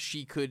up so that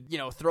she could,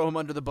 throw him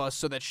under the bus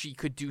so that she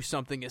could do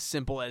something as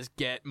simple as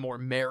get more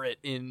merit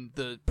in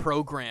the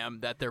program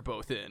that they're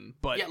both in.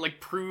 But yeah, like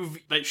prove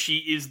that she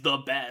is the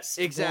best.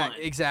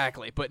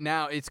 Exactly. But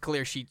now it's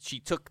clear she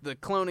took the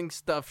cloning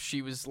stuff.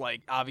 She was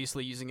like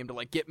obviously using him to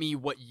like get me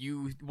what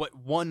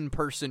one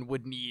person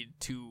would need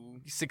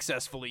to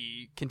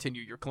successfully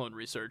continue your clone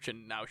research,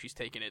 and now she's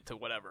taking it to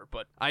whatever.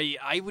 But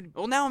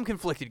now I'm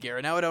conflicted,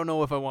 Garrett. Now I don't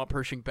know if I want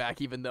Pershing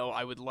back, even though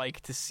I would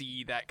like to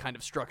see that kind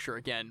of structure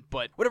again.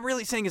 But what I'm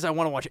really saying is I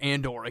want to watch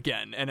Andor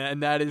again,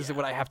 and that is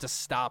what I have to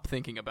stop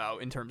thinking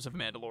about in terms of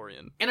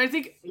Mandalorian. And I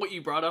think what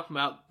you brought up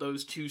about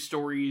those 2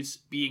 stories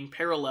being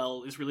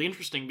parallel is really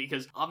interesting,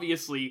 because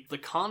obviously the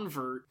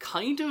convert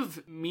kind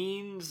of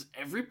means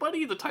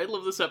everybody. The title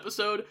of this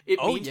episode, it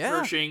means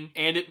Pershing,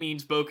 and it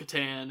means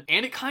Bo-Katan,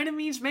 and it kind of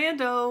means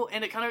Mando,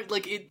 and it kind of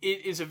like it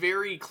is a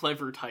very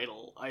clever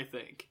title, I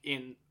think,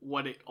 in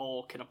what it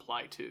all can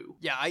apply to.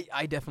 Yeah,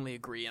 I definitely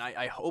agree, and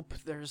I hope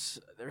there's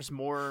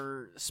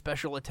more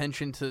special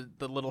attention to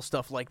the little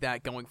stuff like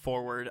that going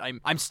forward.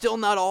 I'm still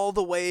not all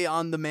the way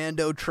on the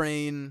Mando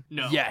train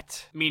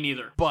yet. Me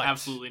neither. But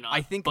absolutely not.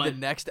 I think the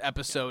next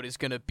episode is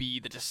going to be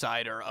the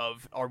decider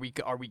of are we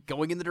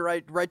going in the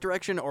right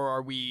direction, or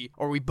are we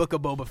Book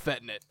of Boba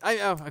Fett in it?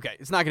 Okay,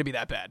 it's not going to be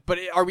that bad, but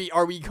are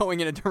we going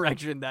in a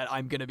direction that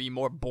I'm going to be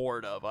more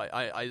bored of?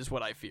 I is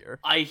what I fear.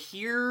 I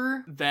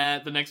hear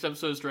that the next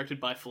episode is directed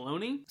by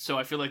Filoni, so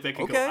I feel like they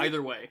could go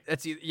either way.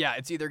 It's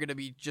either going to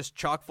be just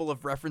chock full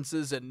of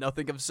references and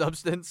nothing of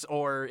substance,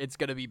 or it's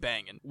going to be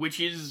banging. Which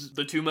is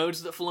the 2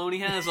 modes that Filoni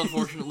has,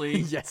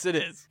 unfortunately. Yes, it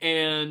is.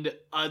 And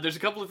there's a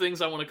couple of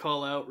things I want to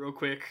call out real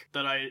quick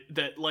that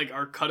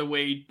are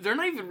cutaway. They're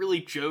not even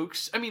really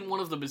jokes. I mean, one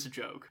of them is a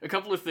joke. A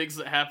couple of things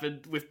that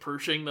happened with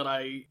Pershing that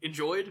I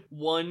enjoyed.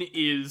 One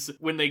is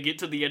when they get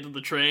to the end of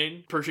the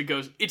train, Pershing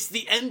goes, "It's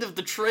the end of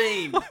the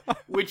train,"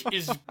 which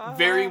is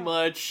very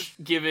much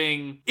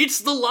giving, it's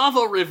the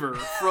lava river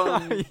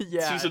from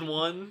season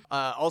 1.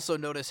 Also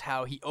notice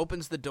how he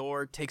opens the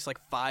door, takes like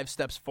 5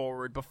 steps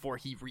forward before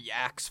he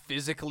reacts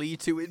physically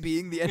to it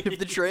being the end of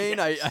the train.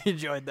 Yes. I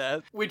enjoyed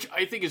that. Which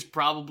I think is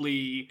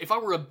probably, if I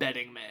were a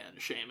betting man,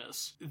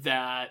 Seamus,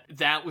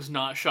 that was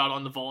not shot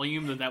on the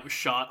volume, that was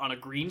shot on a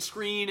green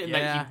screen, and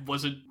that he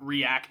wasn't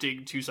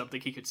reacting to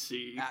something he could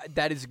see.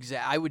 That is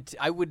exact.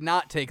 I would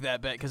not take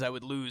that bet because I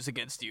would lose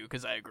against you,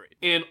 because I agree.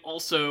 And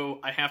also,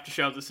 I have to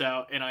shout this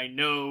out, and I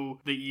know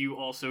that you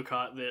also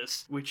caught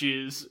this, which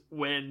is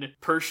when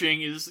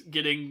Pershing is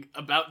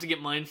about to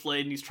get mind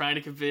flayed, and he's trying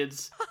to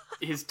convince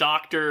his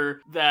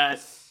doctor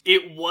that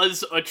it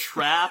was a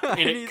trap, and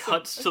it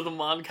cuts to the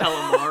Mon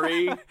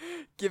Calamari.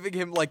 Giving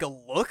him like a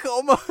look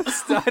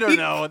almost. I don't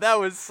know. That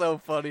was so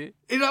funny.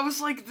 And I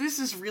was like, this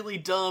is really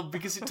dumb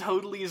because it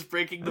totally is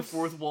breaking the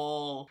fourth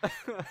wall.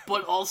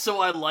 But also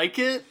I like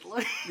it.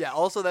 Yeah,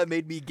 also that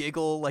made me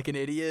giggle like an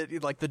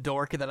idiot, like the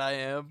dork that I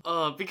am.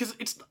 Because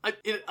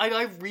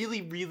I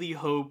really, really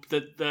hope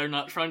that they're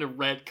not trying to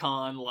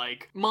retcon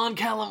like, Mon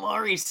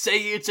Calamari say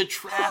it's a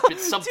trap.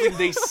 It's something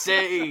they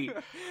say.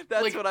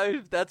 That's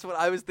what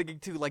I was thinking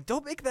too. Like,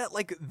 don't make that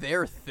like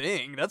their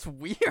thing. That's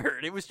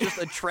weird. It was just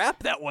a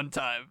trap that one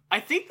time. I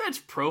think that's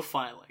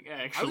profiling,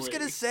 actually. I was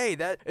gonna say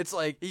that it's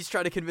like he's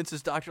trying to convince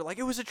his doctor like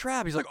it was a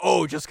trap. He's like,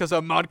 oh, just because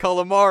I'm Mon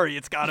Calamari,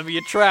 it's gotta be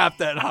a trap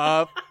then,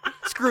 huh?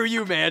 Screw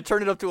you, man.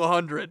 Turn it up to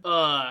 100.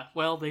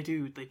 Well, they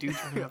do turn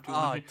it up to 100.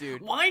 Oh,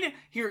 dude. Why?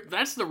 Here,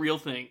 that's the real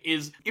thing,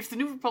 is if the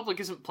New Republic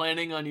isn't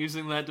planning on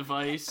using that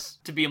device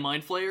to be a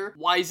mind flayer,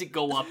 why does it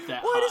go up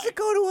that high? Why does it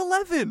go to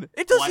 11?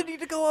 It doesn't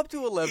need to go up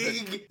to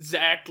 11.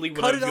 Exactly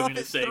what Cut I was it going off to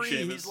at say, 3.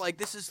 Seamus. He's like,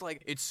 this is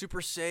like, it's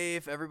super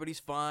safe, everybody's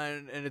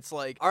fine, and it's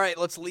like, all right,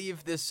 let's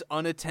leave this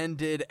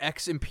unattended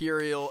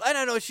ex-Imperial, I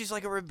don't know, she's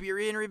like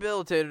being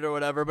rehabilitated or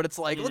whatever, but it's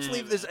like, let's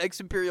leave this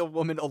ex-Imperial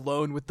woman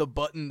alone with the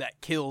button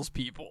that kills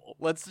people.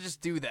 Let's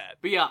just do that.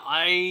 But yeah,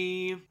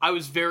 I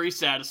was very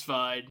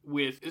satisfied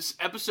with this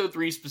episode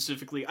 3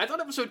 specifically. I thought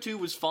episode 2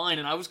 was fine,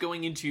 and I was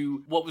going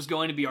into what was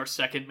going to be our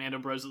second Mando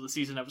Bros of the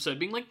season episode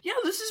being like, yeah,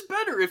 this is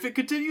better. If it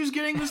continues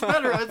getting this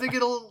better, I think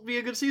it'll be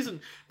a good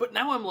season. But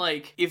now I'm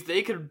like, if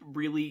they could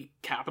really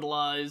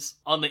capitalize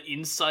on the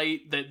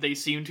insight that they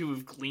seem to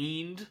have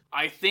gleaned,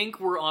 I think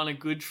we're on a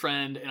good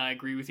trend, and I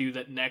agree with you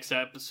that next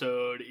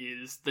episode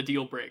is the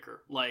deal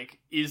breaker. Like,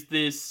 is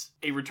this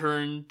a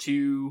return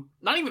to,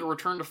 not even a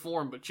return to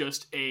form, but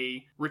just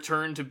a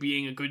return to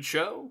being a good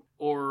show?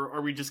 Or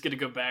are we just going to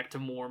go back to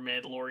more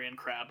Mandalorian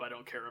crap I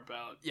don't care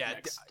about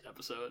next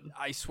episode?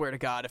 I swear to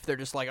God, if they're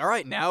just like, all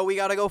right, now we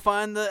got to go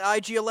find the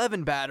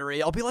IG-11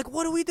 battery, I'll be like,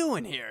 what are we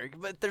doing here?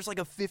 But there's like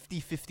a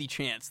 50-50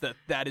 chance that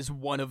that is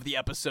one of the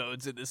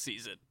episodes in this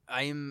season.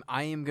 I am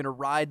going to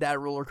ride that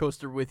roller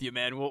coaster with you,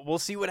 man. We'll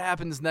see what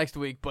happens next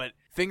week, but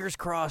fingers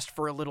crossed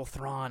for a little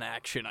Thrawn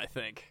action, I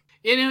think.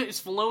 You know, it's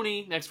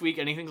Filoni next week.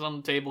 Anything's on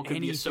the table. Could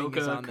be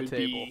Ahsoka. Could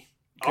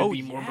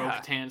be more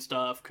Bo-Katan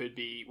stuff. Could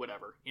be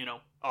whatever, you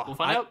know. We'll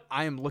find out.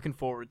 I am looking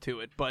forward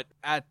to it. But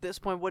at this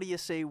point, what do you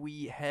say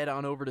we head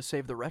on over to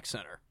save the rec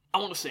center? I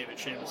want to save it,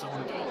 Seamus. I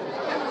want to do it.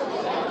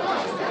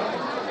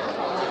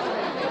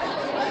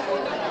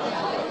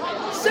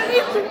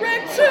 Save the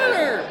rec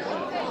center!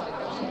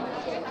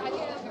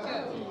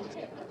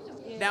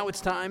 Now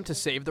it's time to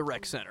save the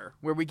rec center,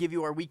 where we give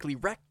you our weekly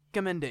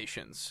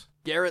recommendations.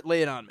 Garrett,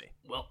 lay it on me.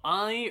 Well,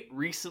 I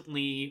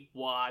recently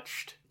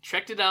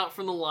checked it out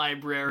from the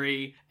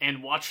library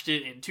and watched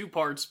it in 2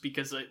 parts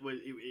because it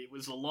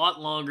was a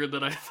lot longer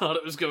than I thought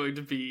it was going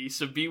to be,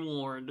 so be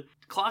warned.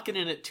 Clocking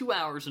in at 2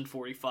 hours and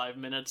 45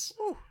 minutes.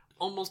 Ooh.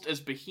 Almost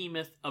as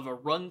behemoth of a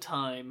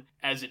runtime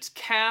as its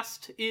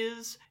cast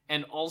is,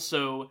 and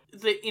also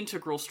the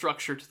integral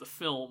structure to the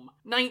film.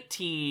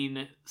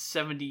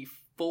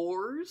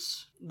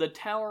 1974's The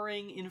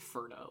Towering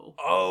Inferno.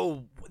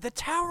 Oh, The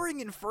Towering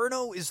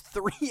Inferno is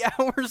 3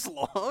 hours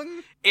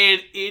long?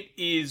 And it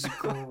is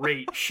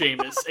great,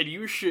 Seamus. And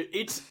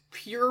it's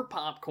pure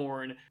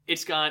popcorn.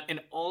 It's got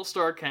an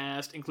all-star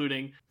cast,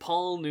 including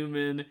Paul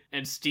Newman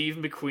and Steve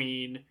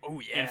McQueen.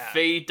 Oh, yeah. And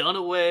Faye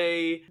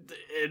Dunaway,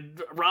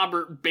 and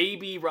Robert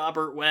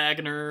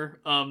Wagner.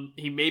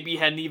 He maybe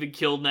hadn't even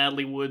killed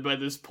Natalie Wood by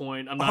this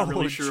point. I'm not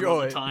really sure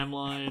about the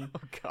timeline.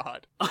 Oh,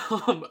 God.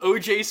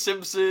 O.J.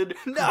 Simpson,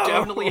 who No.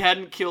 definitely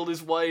hadn't killed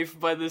his wife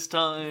by this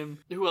time.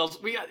 Who else?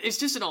 It's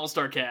just an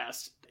all-star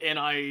cast, and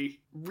I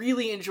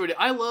really enjoyed it.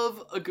 I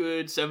love a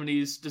good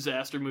 70s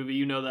disaster movie,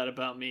 you know that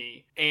about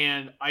me.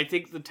 And I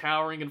think The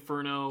Towering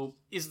Inferno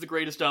is the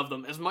greatest of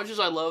them. As much as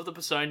I love The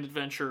Poseidon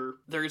Adventure,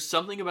 there is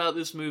something about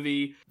this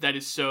movie that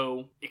is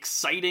so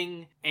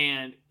exciting,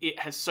 and it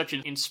has such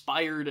an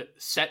inspired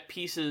set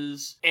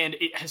pieces, and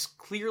it has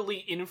clearly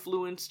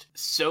influenced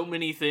so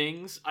many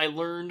things. I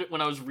learned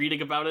when I was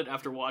reading about it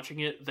after watching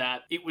it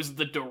that it was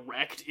the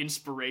direct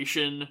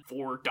inspiration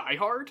for Die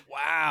Hard.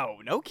 Wow,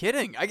 no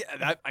kidding.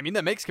 I mean,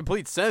 that makes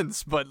complete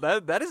sense, but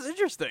that is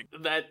interesting.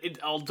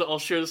 I'll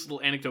share this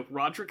little anecdote.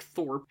 Roderick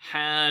Thorpe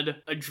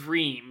had a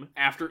dream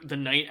the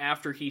night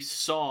after he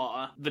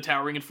saw The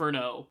Towering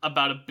Inferno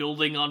about a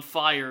building on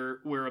fire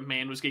where a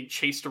man was getting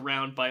chased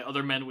around by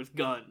other men with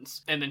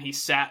guns, and then he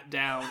sat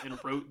down and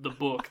wrote the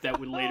book that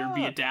would later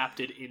be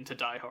adapted into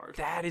Die Hard.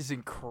 That is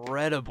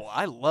incredible.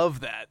 I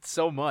love that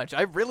so much.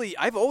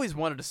 I've always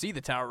wanted to see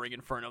The Towering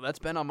Inferno. That's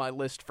been on my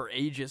list for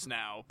ages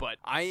now, but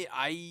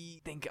I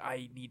think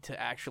I need to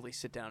actually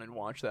sit down and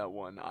watch that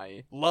one.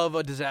 I love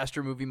a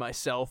disaster movie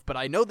myself, but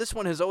I know this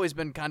one has always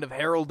been kind of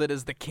heralded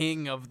as the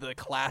king of the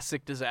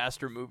classic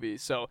disaster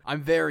movies, so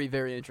I'm very,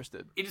 very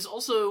interested. It is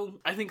also,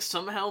 I think,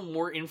 somehow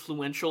more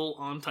influential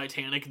on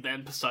Titanic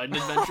than Poseidon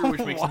Adventure,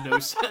 which makes no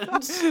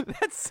sense.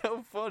 That's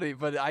so funny,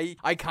 but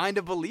I kind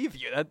of believe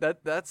you.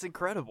 That's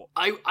incredible.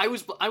 I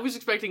was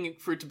expecting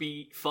for it to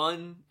be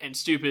fun and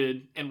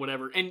stupid and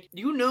whatever, and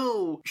you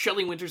know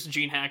Shelley Winters and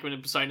Gene Hackman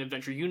in Poseidon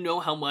Adventure, you know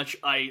how much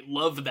I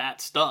love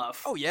that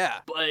stuff. Oh, yeah.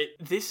 But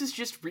this is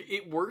just,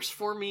 it works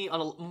for me on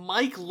a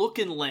Mike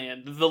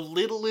Lookinland, the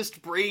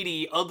littlest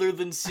Brady other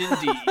than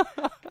Cindy.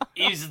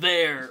 is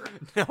there.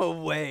 No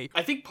way.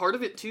 I think part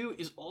of it, too,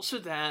 is also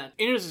that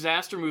in a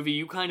disaster movie,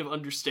 you kind of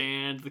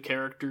understand the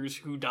characters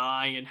who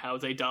die and how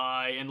they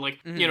die, and, like,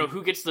 you know,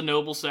 who gets the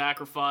noble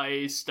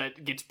sacrifice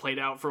that gets played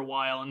out for a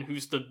while, and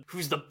who's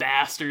the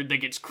bastard that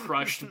gets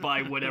crushed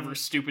by whatever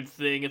stupid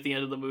thing at the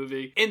end of the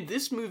movie. And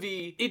this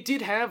movie, it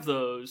did have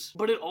those,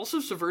 but it also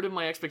subverted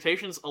my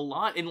expectations a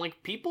lot, and,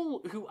 like,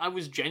 people who I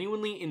was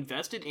genuinely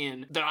invested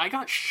in, that I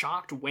got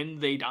shocked when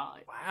they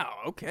died. Wow,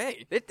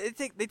 okay.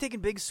 They've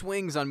taken big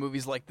swings on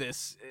movies like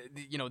this,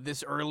 you know,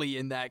 this early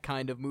in that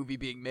kind of movie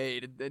being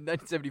made. In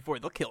 1974,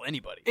 they'll kill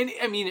anybody. And,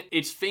 I mean,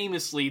 it's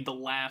famously the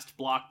last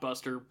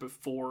blockbuster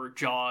before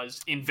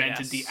Jaws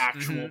invented the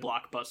actual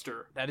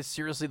blockbuster. That is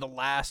seriously the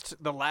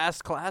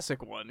last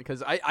classic one,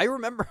 because I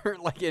remember,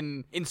 like,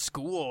 in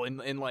school,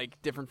 in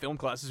like, different film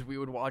classes, we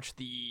would watch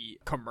the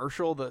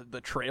commercial,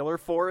 the trailer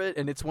for it,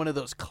 and it's one of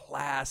those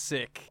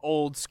classic,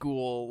 old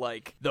school,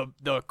 like,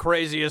 the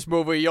craziest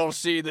movie you'll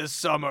see this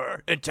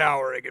summer, in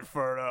Towering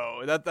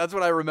Inferno. That's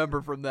what I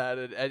remember from that,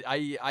 and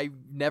I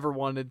never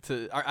wanted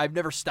to, I've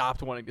never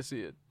stopped wanting to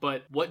see it.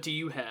 But what do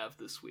you have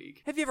this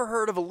week? Have you ever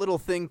heard of a little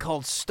thing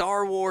called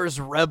Star Wars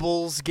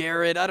Rebels,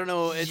 Garrett? I don't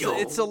know,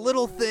 it's a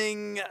little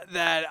thing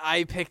that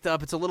I picked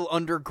up. It's a little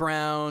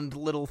underground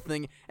little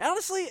thing. And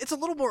honestly, it's a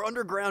little more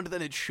underground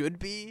than it should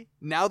be.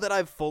 Now that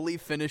I've fully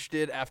finished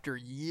it after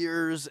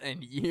years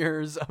and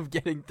years of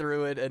getting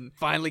through it and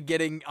finally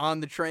getting on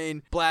the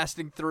train,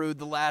 blasting through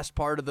the last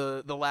part of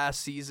the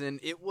last season,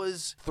 it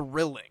was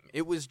thrilling.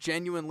 It was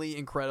genuinely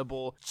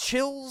incredible.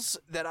 Chills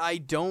that I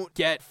don't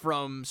get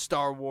from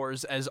Star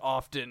Wars as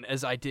often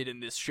as I did in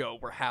this show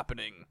were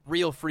happening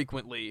real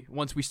frequently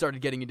once we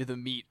started getting into the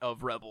meat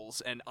of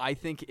Rebels, and I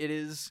think it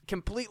is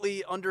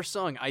completely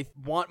undersung. I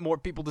want more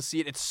people to see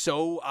it. It's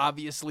so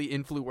obviously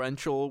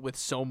influential with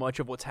so much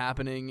of what's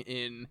happening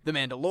in The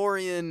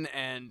Mandalorian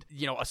and,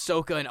 you know,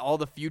 Ahsoka and all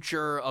the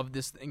future of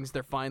these things.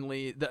 They're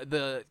finally,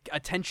 the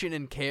attention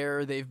and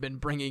care they've been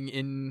bringing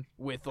in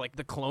with, like,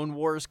 the Clone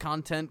Wars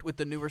content with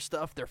the newer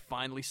stuff, they're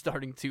finally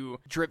starting to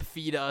drip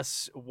feed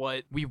us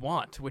what we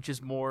want, which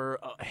is more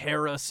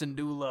Hera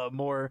Syndulla,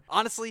 more,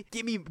 honestly,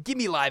 give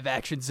me live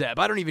action Zeb.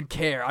 I don't even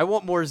care. I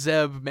want more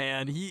Zeb,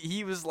 man.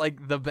 He was,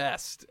 like, the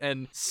best,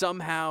 and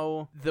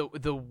somehow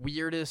the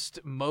weirdest,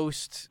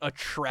 most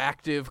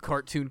attractive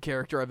cartoon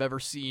character I've ever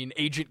seen,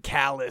 Agent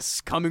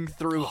Callus, coming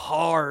through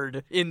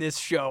hard in this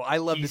show. I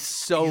loved it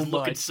so much. He's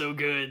looking so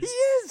good. He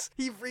is.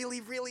 He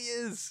really, really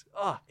is.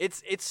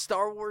 It's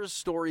Star Wars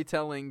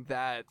storytelling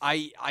that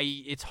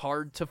it's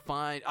hard to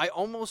find.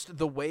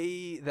 The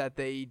way that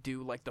they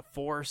do, like, the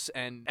Force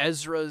and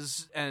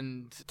Ezra's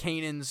and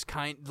Kanan's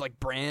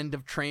brand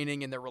of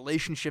training and the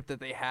relationship that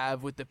they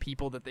have with the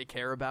people that they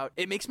care about,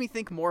 it makes me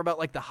think more about,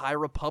 like, the High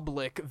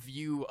Republic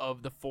view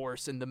of the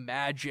Force and the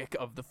magic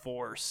of the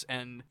Force,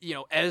 and, you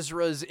know,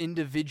 Ezra's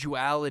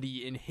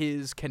individuality in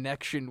his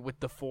connection with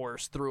the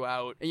Force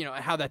throughout, you know,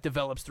 how that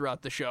develops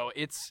throughout the show.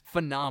 It's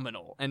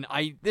phenomenal, and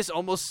this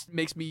almost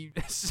makes me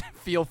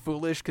feel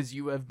foolish because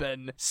you have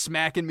been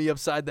smacking me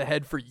upside the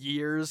head for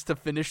years to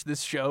finish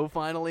this show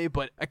finally,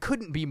 but I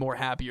couldn't be more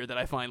happier that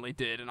I finally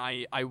did, and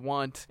I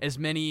want as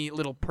many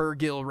little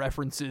Purrgil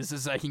references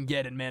as I can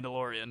get in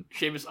Mandalorian.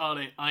 Seamus on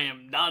it. I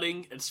am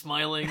nodding and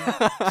smiling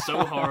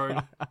so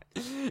hard.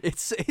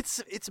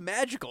 It's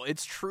magical.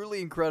 It's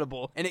truly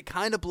incredible, and it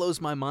kind of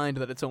blows my mind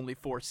that it's only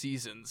 4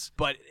 seasons,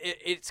 but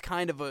it's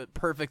kind of a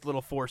perfect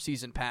little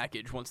 4-season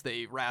package once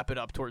they wrap it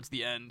up towards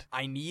the end.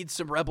 I need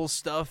some Rebel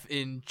stuff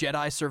in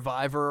Jedi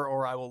Survivor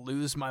or I will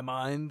lose my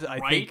mind. I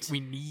think we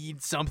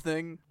need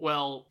something.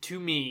 Well, to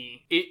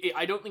me,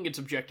 I don't think it's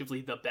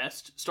objectively the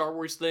best Star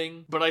Wars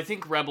thing, but I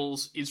think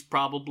Rebels is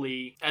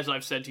probably, as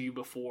I've said to you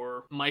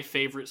before, my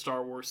favorite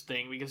Star Wars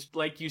thing, because,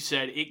 like you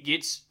said, it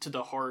gets to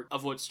the heart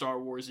of what Star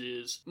Wars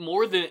is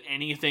more than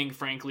anything,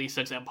 frankly,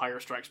 since Empire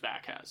Strikes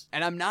Back has.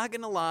 And I'm not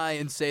gonna lie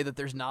and say that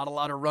there's not a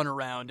lot of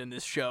runaround in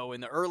this show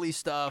in the early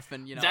stuff,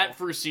 and, you know, that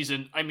first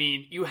season, I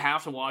mean, you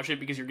have to watch it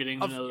because you're getting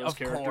to know those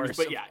characters, course.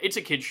 But yeah, it's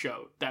a kid's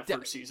show, that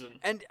first season.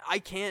 And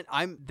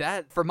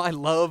for my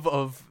love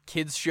of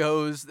kids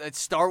shows, that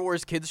Star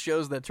Wars kids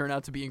shows that turn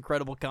out to be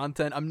incredible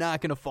content, I'm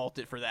not gonna fault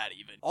it for that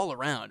even. All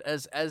around,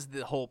 as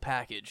the whole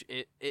package,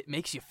 it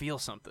makes you feel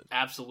something.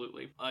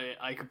 Absolutely.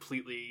 I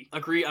completely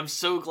agree. I'm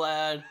so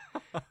glad,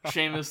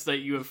 Seamus, that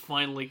you have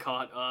finally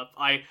caught up.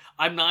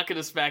 I'm not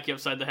gonna smack you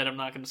upside the head, I'm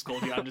not gonna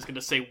scold you, I'm just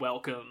gonna say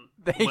welcome.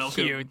 Thank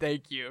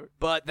you.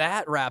 But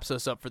that wraps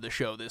us up for the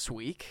show this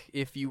week.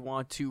 If you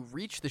want to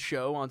reach the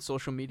show on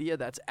social media,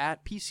 that's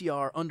at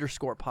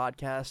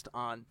 @PCR_podcast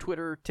on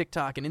Twitter,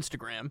 TikTok, and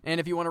Instagram. And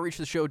if you want to reach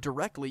the show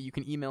directly, you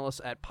can email us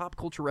at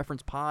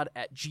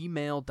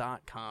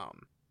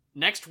popculturereferencepod@gmail.com.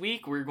 Next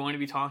week, we're going to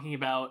be talking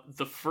about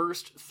the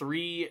first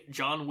 3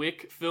 John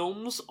Wick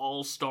films,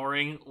 all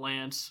starring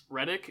Lance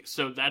Reddick.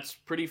 So that's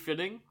pretty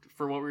fitting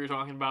for what we were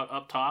talking about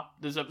up top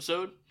this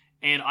episode.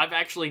 And I've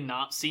actually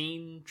not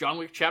seen John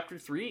Wick Chapter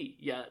 3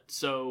 yet,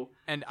 so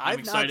and I'm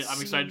excited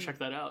to check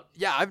that out.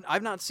 Yeah,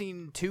 I've not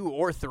seen 2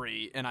 or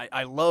 3, and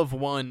I love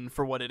 1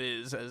 for what it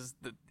is, as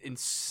the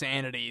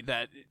insanity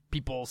that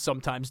people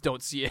sometimes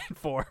don't see it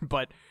for,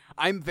 but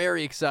I'm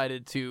very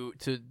excited to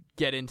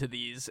get into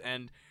these,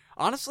 and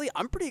honestly,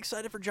 I'm pretty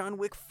excited for John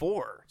Wick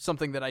 4,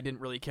 something that I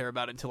didn't really care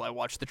about until I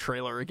watched the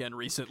trailer again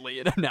recently,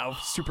 and I'm now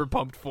super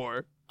pumped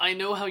for. I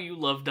know how you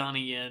love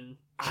Donnie Yen.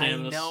 I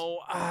know.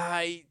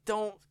 I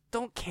don't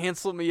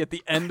cancel me at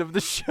the end of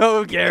the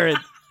show, Garrett.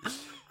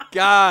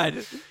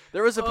 God,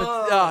 there was a screw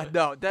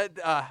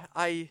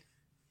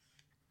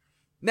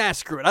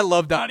it. I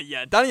love Donnie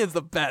Yen. Donnie Yen's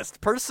the best.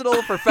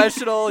 Personal,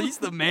 professional. He's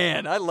the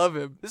man. I love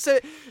him.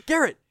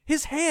 Garrett,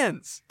 his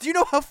hands. Do you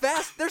know how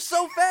fast? They're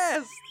so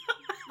fast.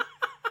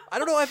 I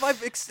don't know if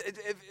I've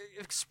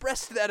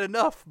expressed that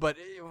enough, but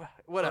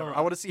whatever.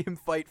 I want to see him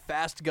fight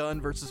fast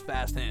gun versus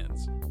fast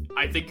hands.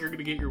 I think you're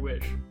gonna get your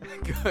wish.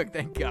 Good,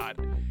 thank God.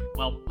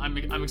 Well, I'm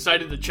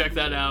excited to check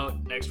that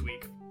out next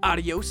week.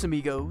 Adios,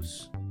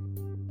 amigos.